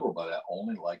tried several, but I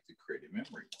only like the Creative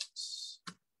Memory ones.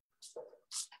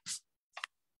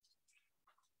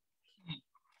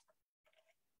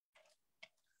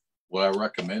 What I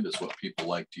recommend is what people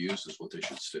like to use is what they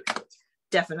should stick with.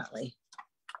 Definitely.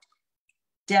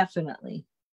 Definitely.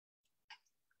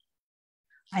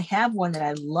 I have one that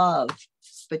I love,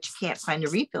 but you can't find the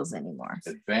refills anymore.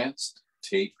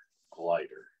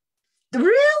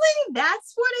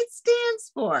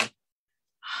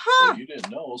 Huh. Well, you didn't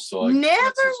know, so Never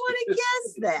would have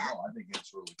guessed that. No, I think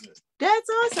it's really good. That's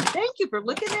awesome. Thank you for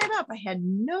looking that up. I had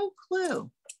no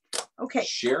clue. Okay.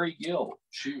 Sherry Gill,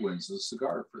 she wins the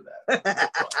cigar for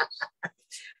that.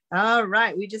 All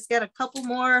right. We just got a couple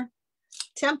more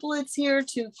templates here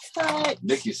to cut.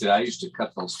 Nikki said I used to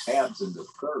cut those tabs into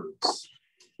thirds.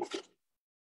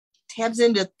 Tabs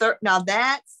into third. Now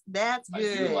that's good. I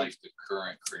do like the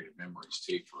current Creative Memories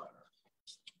tape runner.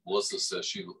 Melissa says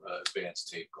she advanced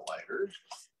tape glider.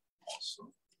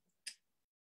 Awesome.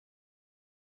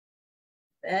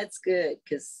 That's good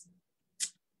because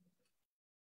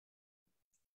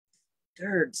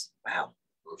thirds. Wow.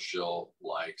 Rochelle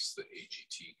likes the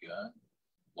AGT gun.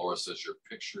 Laura says your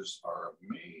pictures are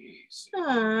amazing.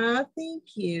 Aw, thank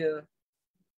you.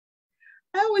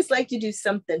 I always like to do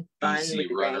something fun Easy with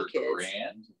the Runner grandkids.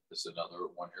 Grand is another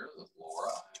one here that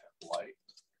Laura liked.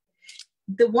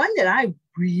 The one that I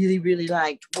really, really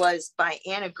liked was by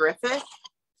Anna Griffith.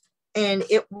 And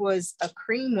it was a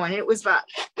cream one. It was about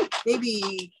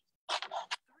maybe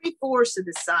 3/4 of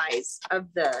the size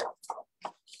of the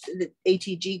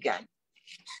ATG gun.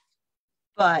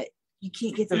 But you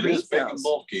can't get the It is big and refills.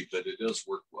 bulky, but it does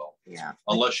work well. Yeah.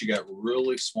 Unless you got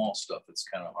really small stuff, it's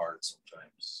kind of hard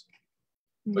sometimes.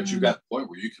 But you Yeah. got the point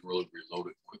where you can really reload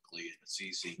it quickly and it's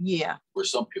easy. Yeah. Where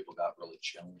some people got really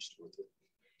challenged with it.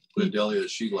 But Delia,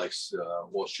 she likes,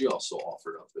 well, she also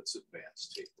offered up its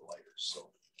advanced tape lighters.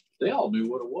 So they all knew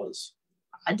what it was.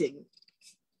 I didn't.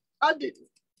 I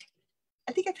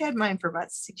think I've had mine for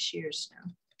about 6 years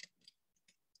now.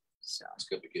 So It's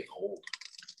going to be getting old.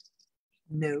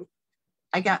 no.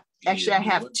 Actually, I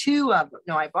have two of them.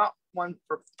 No, I bought one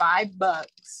for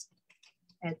 $5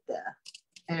 at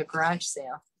a garage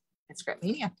sale at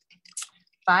Scrapmania.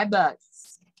 $5.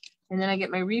 And then I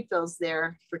get my refills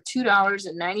there for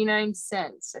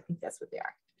 $2.99. I think that's what they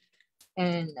are.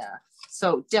 And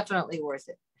so definitely worth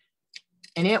it.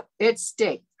 And it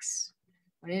sticks.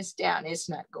 When it's down, it's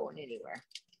not going anywhere.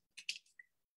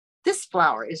 This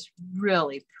flower is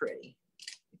really pretty.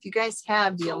 If you guys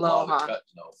have the Aloha,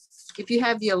 if you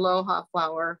have the Aloha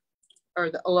flower or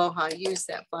the Aloha, use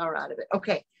that flower out of it.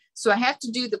 Okay, so I have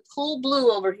to do the pool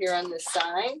blue over here on this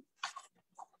side.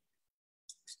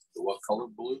 What color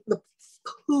blue? The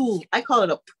pool, I call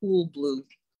it a pool blue.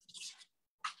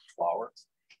 Flower.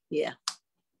 Yeah.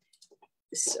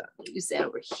 So use that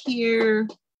over here.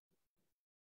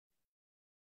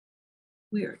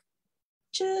 We're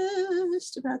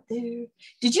just about there.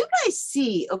 Did you guys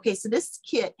see? Okay, so this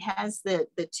kit has the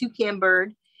toucan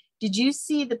bird. Did you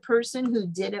see the person who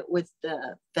did it with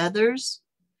the feathers?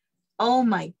 Oh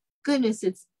my goodness,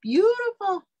 it's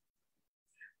beautiful.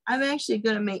 I'm actually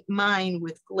going to make mine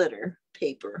with glitter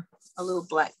paper, a little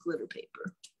black glitter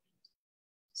paper.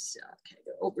 So kind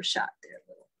of overshot there a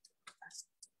little.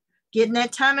 Getting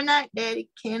that time of night, Daddy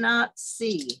cannot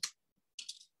see.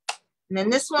 And then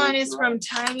this one is from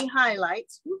Tiny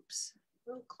Highlights. Whoops, a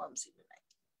little clumsy tonight.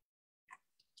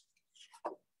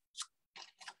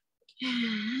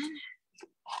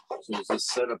 So is this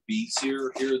setup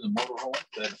easier here in the motorhome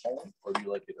than home, or do you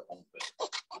like it at home better?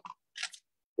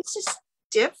 It's just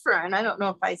different. I don't know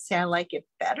if I say I like it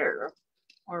better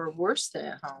or worse than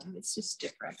at home. It's just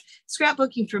different.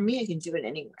 Scrapbooking for me, I can do it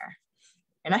anywhere.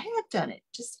 And I have done it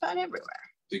just about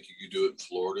everywhere. Think you could do it in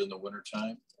Florida in the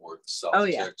wintertime or South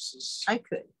Texas? I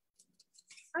could.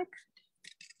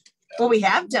 Well, we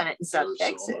have done it in South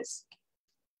Texas.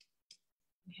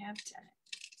 We have done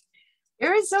it.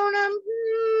 Arizona.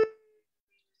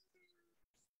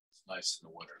 It's nice in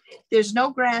the winter though. There's no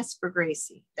grass for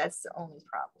Gracie. That's the only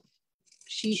problem.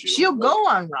 She'll go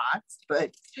on rocks,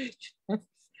 but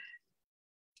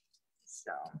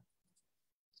so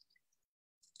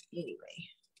anyway.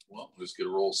 Well, just get a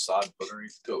roll of sod and put it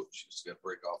underneath the coat. You just got to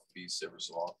break off a piece every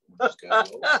so often. Just gotta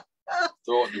go.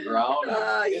 Throw it in the ground.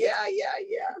 Yeah.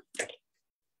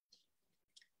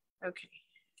 Okay.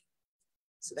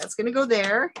 So that's going to go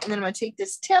there. And then I'm going to take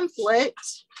this template.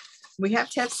 We have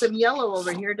to have some yellow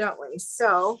over here, don't we?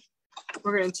 So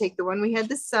we're going to take the one we had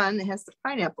the sun that has the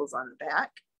pineapples on the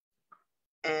back.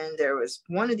 And there was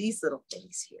one of these little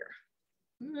things here.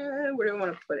 Where do I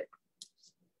want to put it?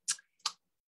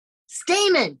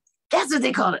 Stamen. That's what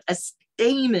they call it, a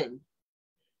stamen.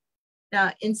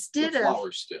 Now, instead of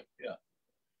flower stem, yeah.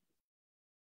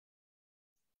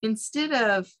 Instead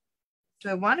of, do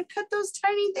I want to cut those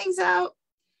tiny things out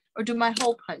or do my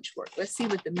hole punch work? Let's see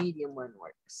what the medium one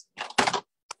works. The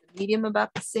medium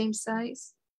about the same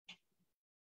size.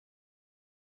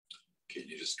 Can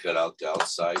you just cut out the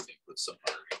outside and put some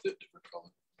underneath it, different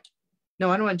color? No,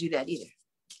 I don't want to do that either.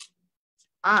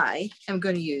 I am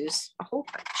going to use a hole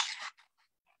punch.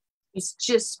 It's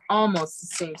just almost the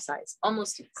same size,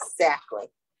 almost exactly.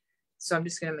 So I'm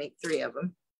just gonna make 3 of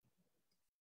them.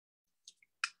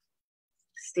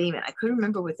 Stamen, I couldn't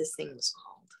remember what this thing was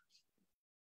called.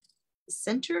 The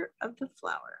center of the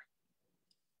flower.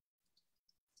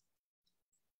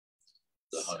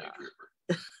 The honey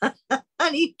dripper.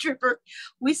 Honey dripper.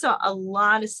 We saw a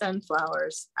lot of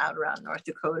sunflowers out around North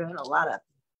Dakota and a lot of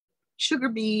sugar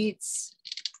beets.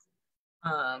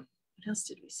 What else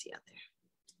did we see out there?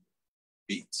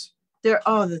 Beets.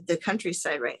 The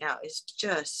countryside right now is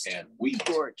just and wheat.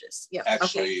 Gorgeous. Yep.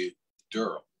 Actually, okay.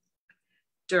 Durham.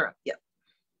 Durham. Yep.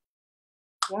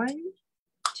 1,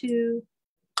 2,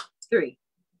 3.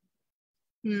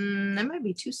 That might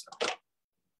be too small.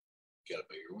 Got a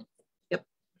bigger one? Yep.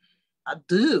 I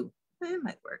do. It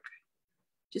might work.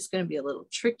 Just going to be a little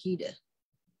tricky to get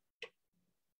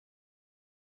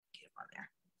on there.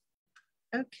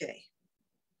 Okay.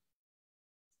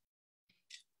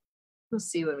 We'll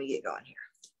see when we get going here.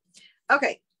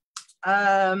 Okay.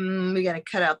 We got to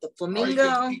cut out the flamingo. Are you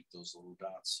gonna eat those little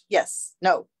dots? Yes.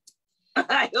 No.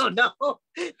 I don't know.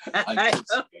 I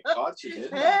caught you,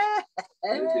 didn't I?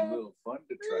 It would be a little fun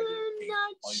to try to paint.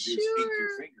 All you do is ink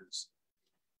your fingers.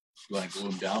 You want to glue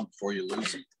them down before you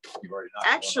lose them? You've already knocked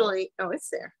Actually, oh, it's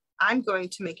there. I'm going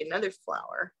to make another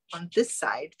flower on this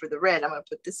side for the red. I'm going to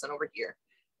put this one over here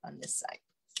on this side.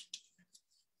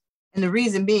 And the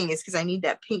reason being is because I need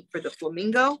that pink for the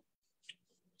flamingo.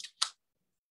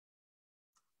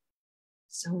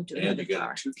 So we'll do and another you got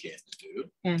flower. a toucan to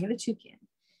do. And I got a toucan.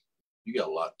 You got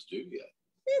a lot to do yet.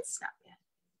 It's not bad.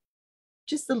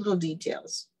 Just the little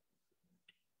details.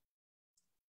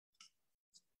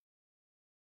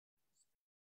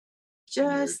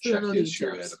 Just the little details.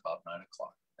 You're at about 9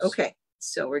 o'clock. Okay,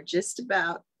 so we're just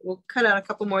about, we'll cut out a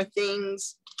couple more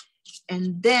things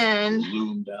and then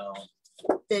Loom down.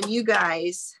 Then you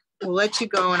guys, we'll let you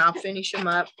go and I'll finish them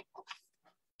up.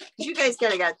 You guys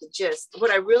kind of got the gist. What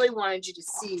I really wanted you to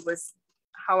see was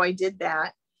how I did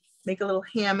that. Make a little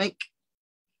hammock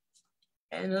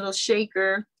and a little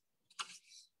shaker.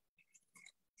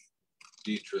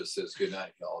 Deetra says good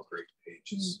night, y'all. Great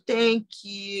pages. Thank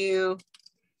you.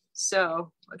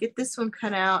 So I'll get this one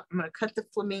cut out. I'm going to cut the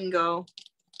flamingo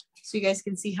so you guys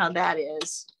can see how that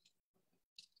is.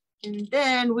 And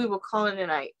then we will call it a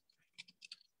night.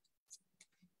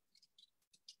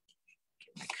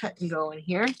 Get my cut and go in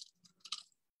here.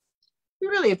 We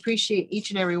really appreciate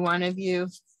each and every one of you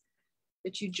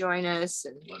that you join us.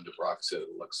 And Linda Brock said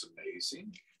it looks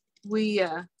amazing. We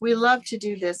love to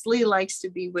do this. Lee likes to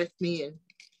be with me and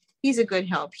he's a good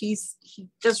help. He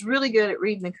does really good at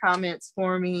reading the comments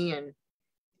for me and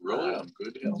really, I'm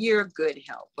good help. You're good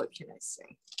help. What can I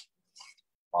say?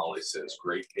 Molly says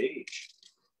great page.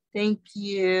 Thank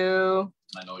you.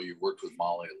 I know you've worked with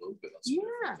Molly a little bit on some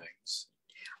different things.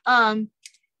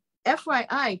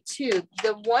 FYI too,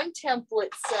 the one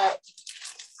template set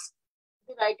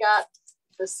that I got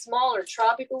the smaller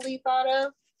tropical leaf out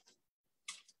of.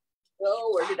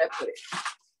 Oh, where did I put it?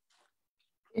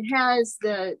 It has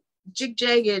the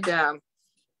jig-jagged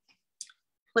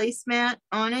placemat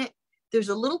on it. There's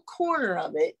a little corner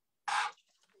of it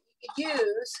you could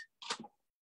use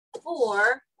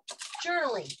for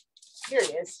journaling. Here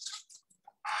it is.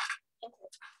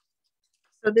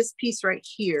 So this piece right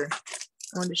here,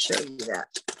 I wanted to show you that.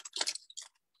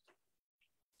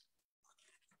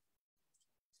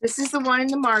 This is the one in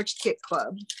the March Kit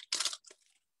Club.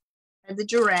 And the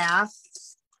giraffe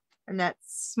and that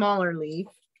smaller leaf.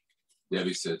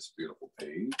 Debbie said it's a beautiful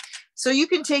page. So you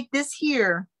can take this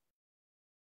here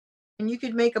and you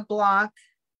could make a block.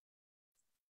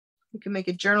 You can make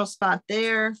a journal spot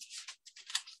there.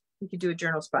 You could do a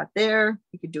journal spot there.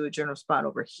 You could do a journal spot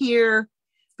over here.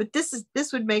 But this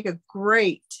would make a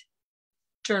great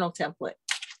journal template.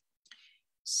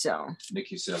 So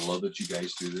Nikki said, I love that you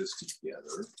guys do this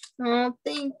together. Oh,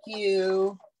 thank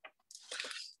you.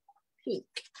 Pink.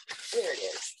 There it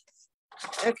is.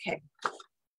 Okay.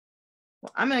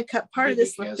 Well, I'm going to cut part of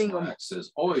this thing.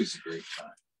 Says always a great time.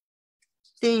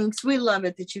 Thanks. We love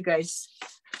it that you guys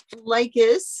like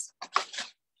us.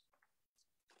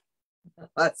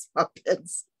 That's my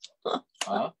pencil.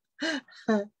 Huh?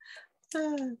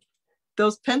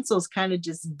 Those pencils kind of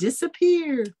just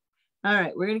disappear. All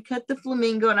right, we're going to cut the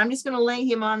flamingo and I'm just going to lay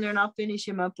him on there and I'll finish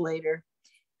him up later.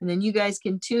 And then you guys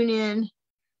can tune in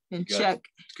and check.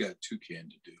 Got a toucan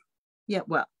to do. Yeah,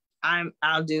 well,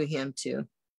 I'll do him too.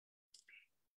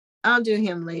 I'll do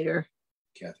him later.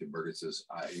 Kathy Berger says,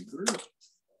 I agree.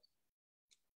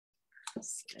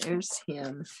 So there's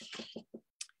him.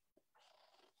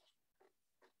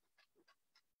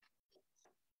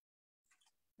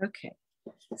 Okay,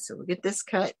 so we'll get this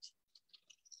cut.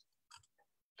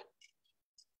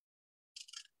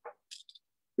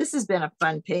 This has been a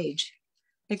fun page.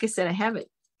 Like I said, I haven't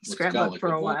scrapbooked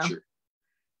for a while.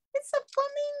 It's a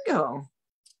flamingo.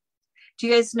 Do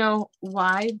you guys know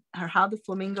why or how the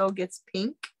flamingo gets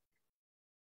pink?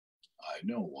 I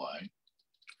know why.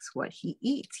 It's what he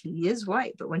eats. He is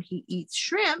white, but when he eats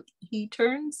shrimp, he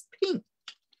turns pink.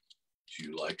 Do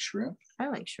you like shrimp? I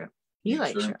like shrimp. You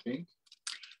like shrimp? Pink?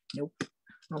 Nope. I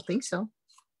don't think so.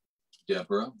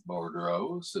 Deborah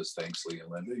Bordeaux says, thanks, Lee and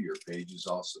Linda. Your page is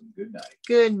awesome. Good night.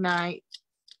 Good night.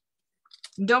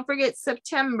 Don't forget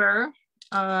September,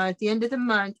 at the end of the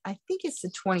month, I think it's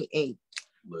the 28th.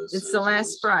 Liz it's the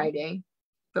last Friday,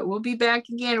 but we'll be back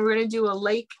again. We're going to do a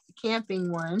lake camping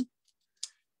one.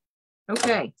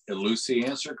 Okay. Did Lucy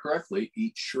answer correctly?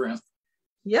 Eat shrimp.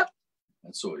 Yep.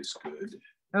 That's always good.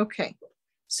 Okay.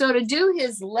 So to do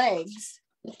his legs,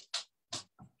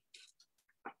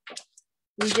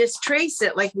 we just trace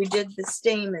it like we did the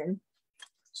stamen.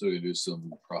 So you do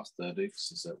some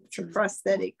prosthetics? Is that what you're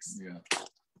prosthetics?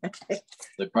 Yeah.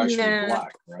 They probably should be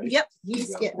black, right? Yep.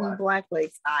 He's getting black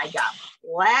legs. I got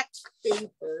black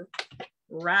paper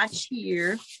right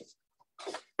here.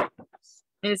 And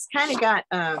it's kind of got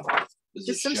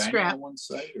just some scrap. On one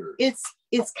side, or? It's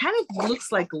kind of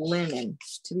looks like linen,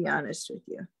 to be honest with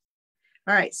you.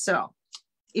 All right, so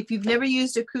if you've never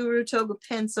used a Kuru Toga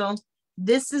pencil,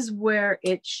 this is where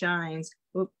it shines.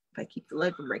 Oop, if I keep the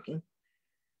leg from breaking.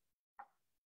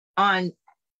 On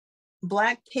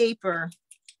black paper,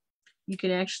 you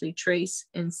can actually trace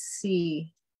and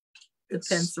see the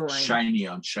pencil line. Shiny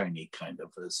on shiny, kind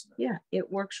of, isn't it? Yeah,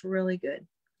 it works really good.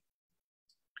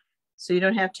 So you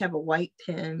don't have to have a white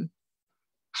pen.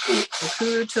 The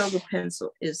Kuru Toga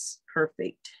pencil is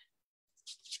perfect.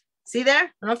 See there? I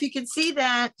don't know if you can see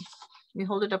that. Let me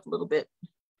hold it up a little bit.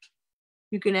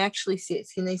 You can actually see it.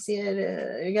 Can they see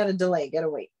it? You got to delay. Got to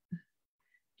wait.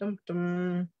 Dum,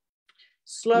 dum.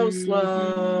 Slow,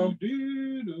 slow.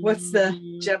 What's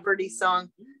the Jeopardy song?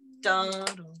 Dun,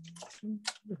 dun.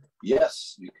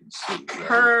 Yes, you can see.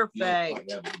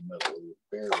 Perfect.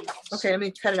 Barely. Okay, let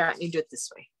me cut it out and you do it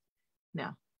this way.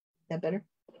 Now, is that better?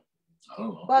 I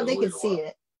don't know. Well, they can see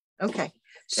it. Okay.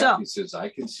 So He says I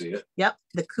can see it. Yep,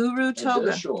 the Kuru Toga. It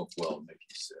does show up well, Mickey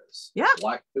says. Yeah.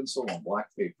 Black pencil on black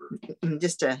paper.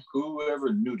 Just a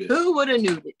Whoever knew it. Who would have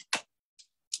knew it?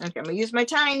 Okay, I'm gonna use my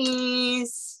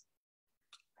tinies.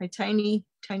 My tiny.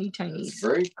 It's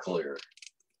very clear.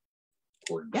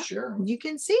 According to Sharon. You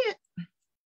can see it.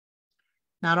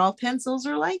 Not all pencils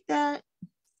are like that.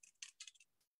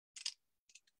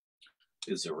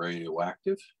 Is it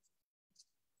radioactive?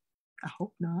 I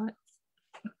hope not.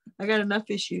 I got enough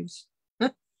issues. You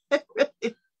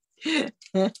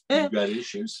got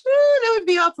issues? That would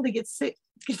be awful to get sick.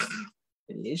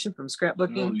 Radiation from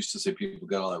scrapbooking. You know, used to say people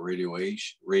got all that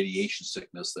radiation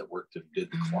sickness that worked and did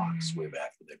the clocks way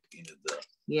back when they painted the.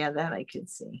 Yeah, that I could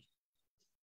see.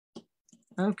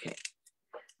 Okay.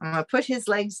 I'm going to put his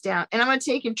legs down and I'm going to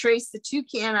take and trace the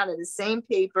toucan out of the same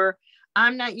paper.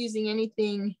 I'm not using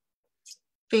anything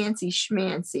fancy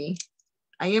schmancy.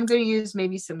 I am going to use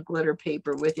maybe some glitter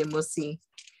paper with him. We'll see.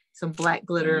 Some black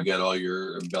glitter. And you got all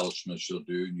your embellishments you'll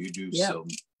do. And you do some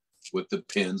with the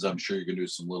pins. I'm sure you're going to do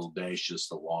some little dashes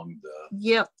along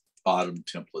the bottom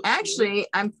template. Actually,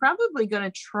 I'm probably going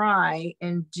to try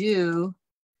and do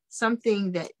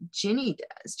something that Jenny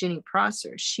does. Jenny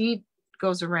Prosser. She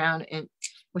goes around and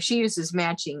she uses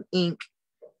matching ink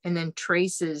and then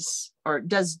traces or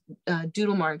does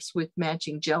doodle marks with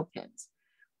matching gel pens.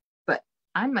 But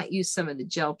I might use some of the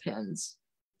gel pens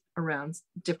around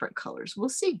different colors. We'll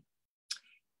see.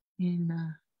 And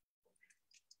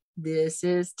this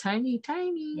is tiny.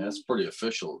 Yeah, that's pretty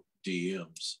official.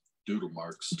 DMs, doodle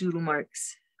marks. Doodle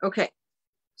marks. Okay.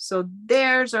 So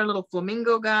there's our little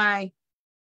flamingo guy.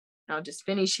 I'll just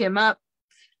finish him up.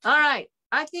 All right.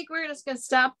 I think we're just going to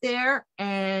stop there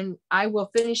and I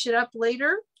will finish it up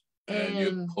later. And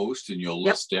you post and you'll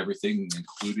list everything,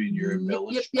 including your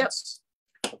embellishments.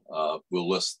 We'll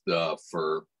list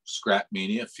for Scrap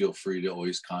Mania. Feel free to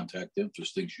always contact them if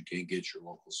there's things you can't get at your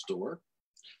local store.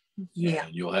 Yeah.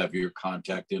 And you'll have your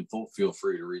contact info. Feel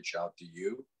free to reach out to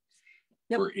you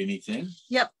for anything.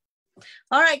 Yep.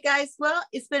 All right, guys. Well,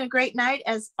 it's been a great night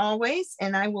as always.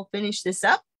 And I will finish this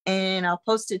up and I'll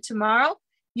post it tomorrow.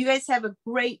 You guys have a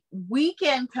great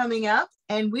weekend coming up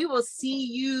and we will see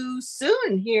you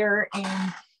soon here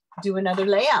and do another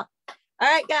layout. All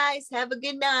right, guys, have a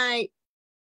good night.